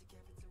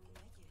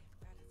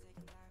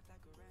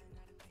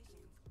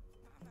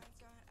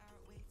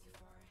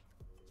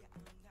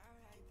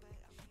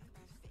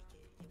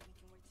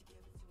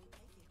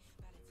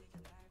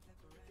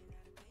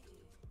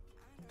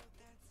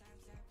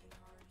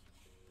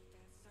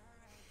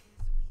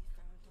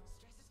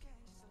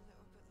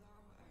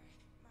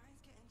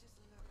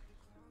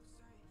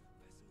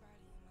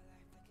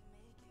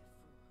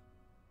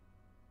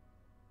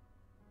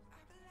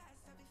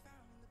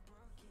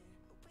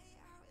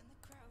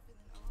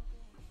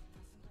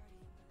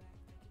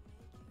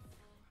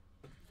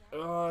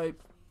 Alright.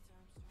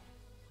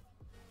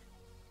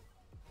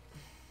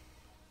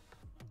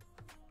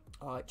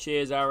 Alright,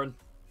 cheers, Aaron.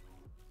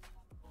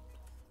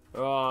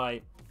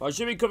 Alright. I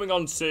should be coming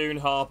on soon,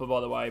 Harper,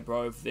 by the way,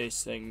 bro, if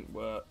this thing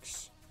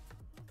works.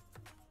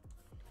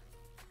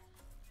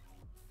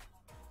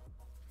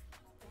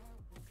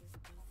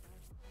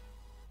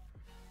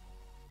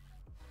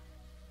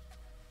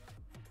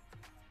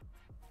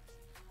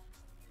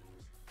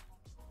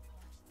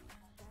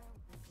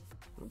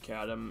 Okay,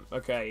 Adam.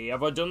 Okay,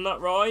 have I done that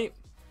right?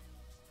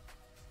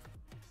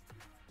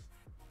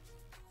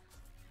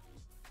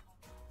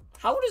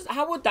 How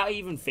would that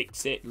even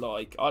fix it?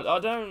 Like, I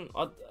don't.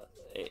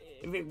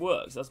 If it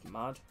works, that's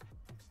mad.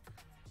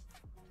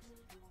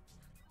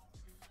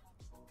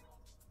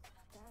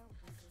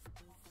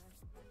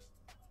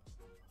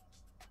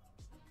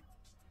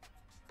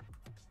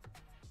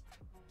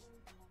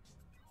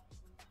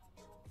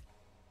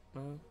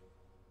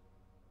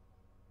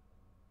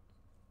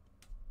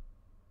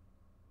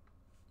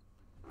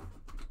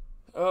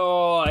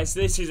 Oh,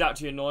 this is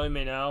actually annoying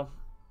me now.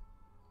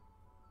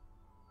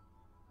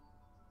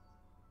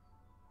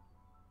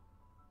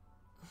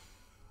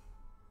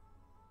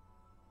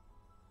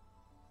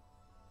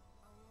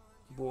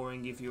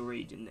 Boring if you're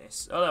reading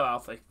this. Hello,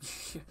 Alfie.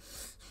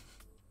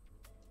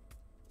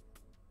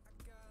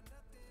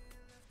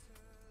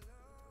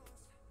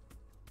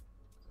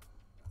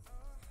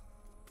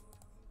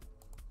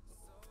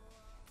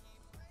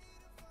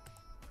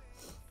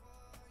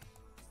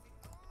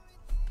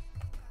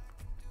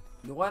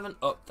 Do I have an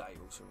update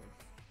or something?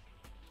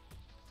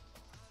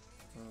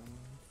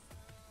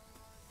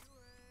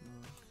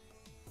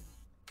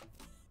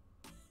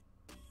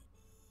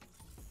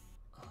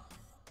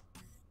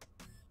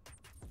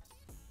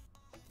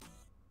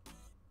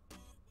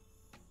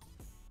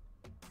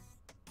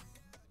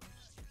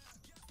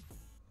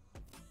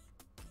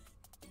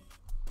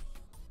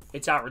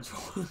 It's Aaron's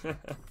fault.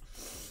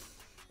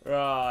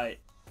 Right.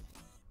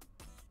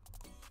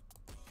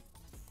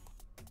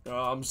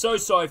 I'm so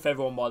sorry for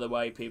everyone, by the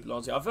way, people.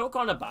 Honestly, I feel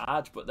kind of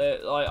bad, but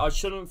like, I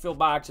shouldn't feel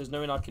bad because there's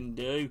nothing I can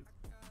do.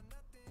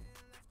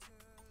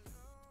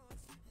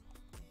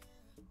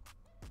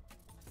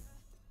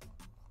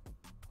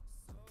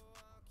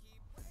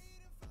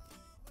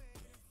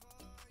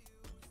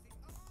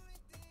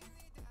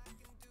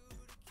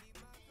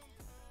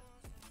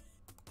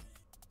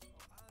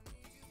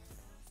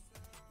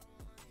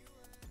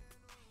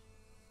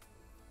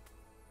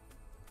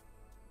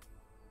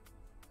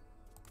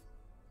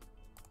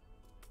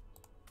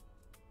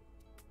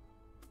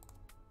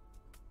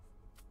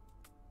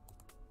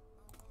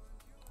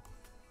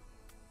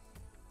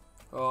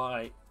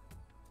 Alright.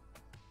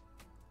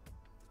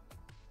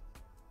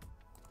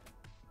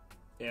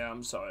 Yeah,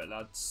 I'm sorry,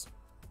 lads.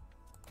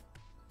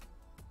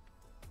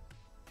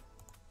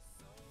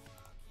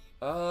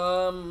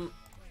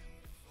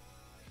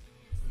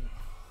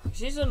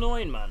 This is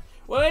annoying, man.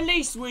 Well, at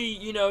least we,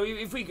 you know,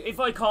 if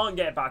I can't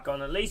get back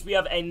on, at least we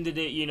have ended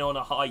it, you know, on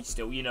a high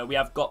still. You know, we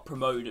have got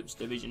promoted up to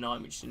Division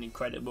 9, which is an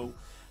incredible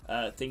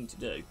thing to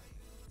do.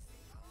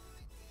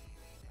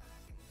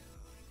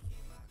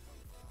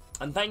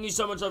 And thank you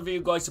so much for you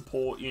guys'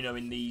 support, you know,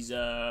 in these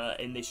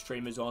in this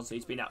stream as well. So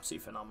it's been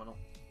absolutely phenomenal.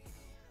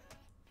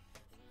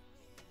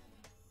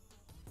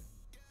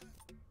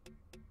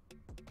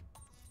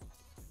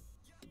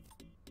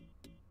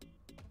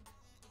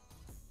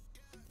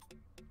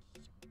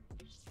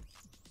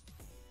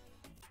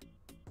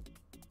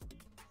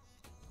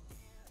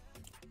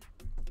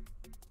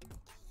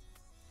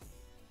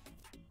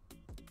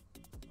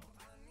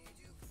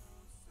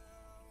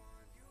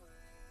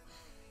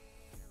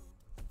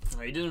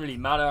 It doesn't really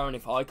matter, and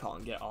if I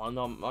can't get on,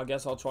 I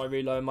guess I'll try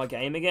reloading my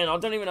game again. I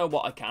don't even know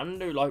what I can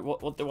do. Like,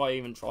 what do I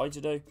even try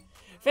to do?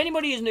 If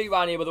anybody is new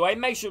around here, by the way,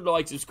 make sure to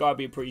like, subscribe,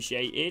 be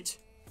appreciated.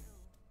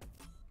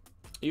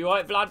 You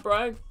alright, Vlad,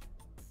 bro?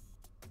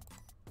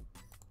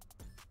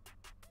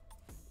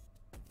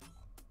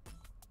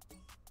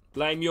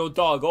 Blame your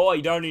dog. Oh,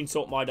 you don't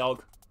insult my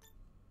dog.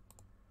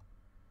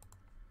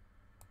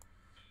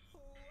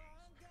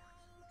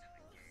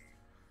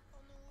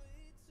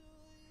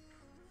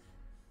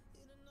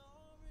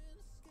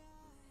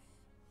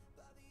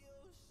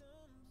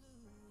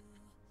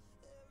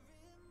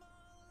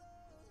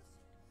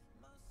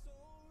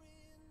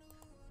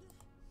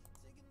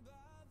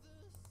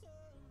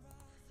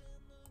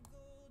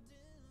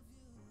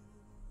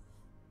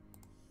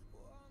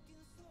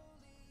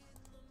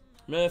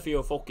 Murphy,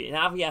 you're fucking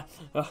have ya?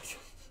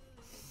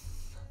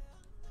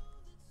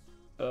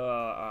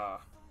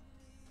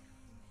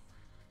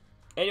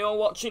 Anyone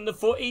watching the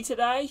footy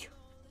today?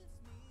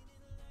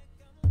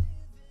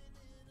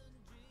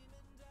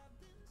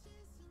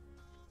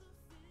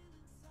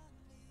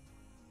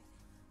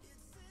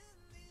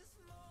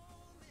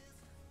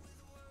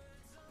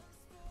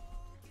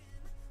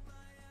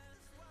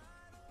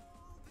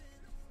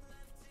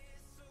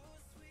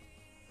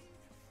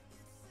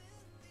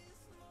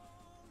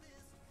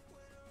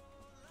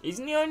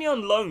 Isn't he only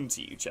on loan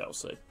to you,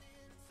 Chelsea?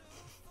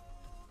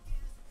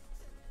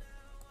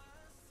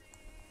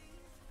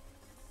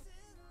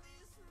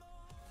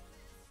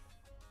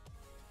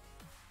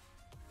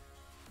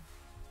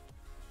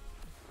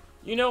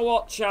 You know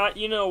what, chat?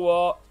 You know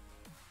what?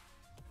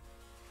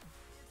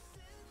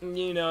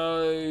 You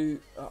know,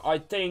 I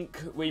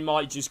think we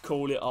might just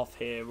call it off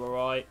here,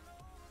 alright?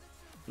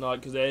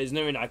 Like, because there's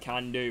nothing I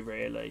can do,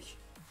 really.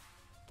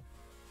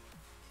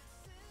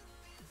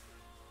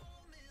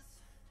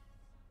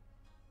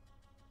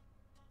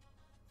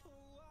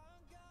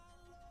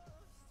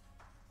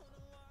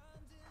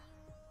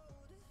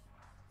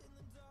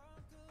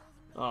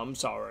 I'm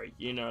sorry,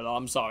 you know,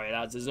 I'm sorry,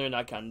 lads. There's nothing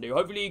I can do.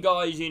 Hopefully, you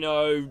guys, you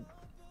know,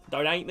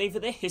 don't hate me for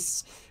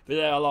this. But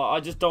like, I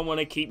just don't want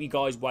to keep you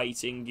guys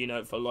waiting, you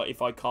know, for like if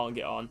I can't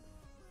get on.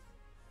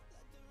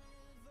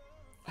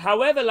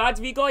 However, lads,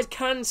 if you guys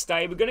can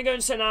stay, we're going to go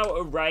and send out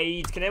a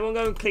raid. Can everyone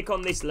go and click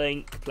on this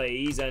link,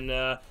 please,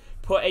 and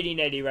put Eddie and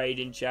Eddie raid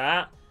in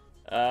chat.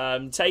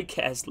 Take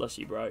care,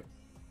 Slushy, bro.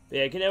 But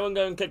yeah, can everyone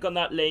go and click on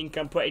that link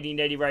and put Eddie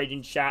and Eddie raid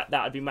in chat?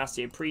 That would be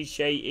massively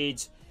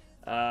appreciated.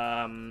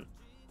 But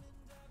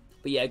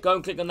yeah, go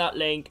and click on that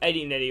link,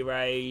 Eddie and Eddie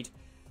raid.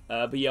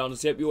 But yeah,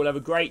 honestly, hope you all have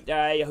a great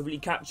day. Hopefully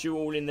catch you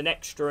all in the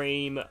next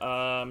stream.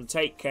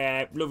 Take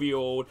care. Love you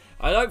all.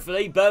 And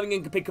hopefully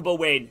Birmingham can pick up a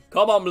win.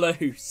 Come on,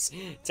 Blues.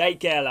 Take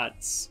care,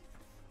 lads.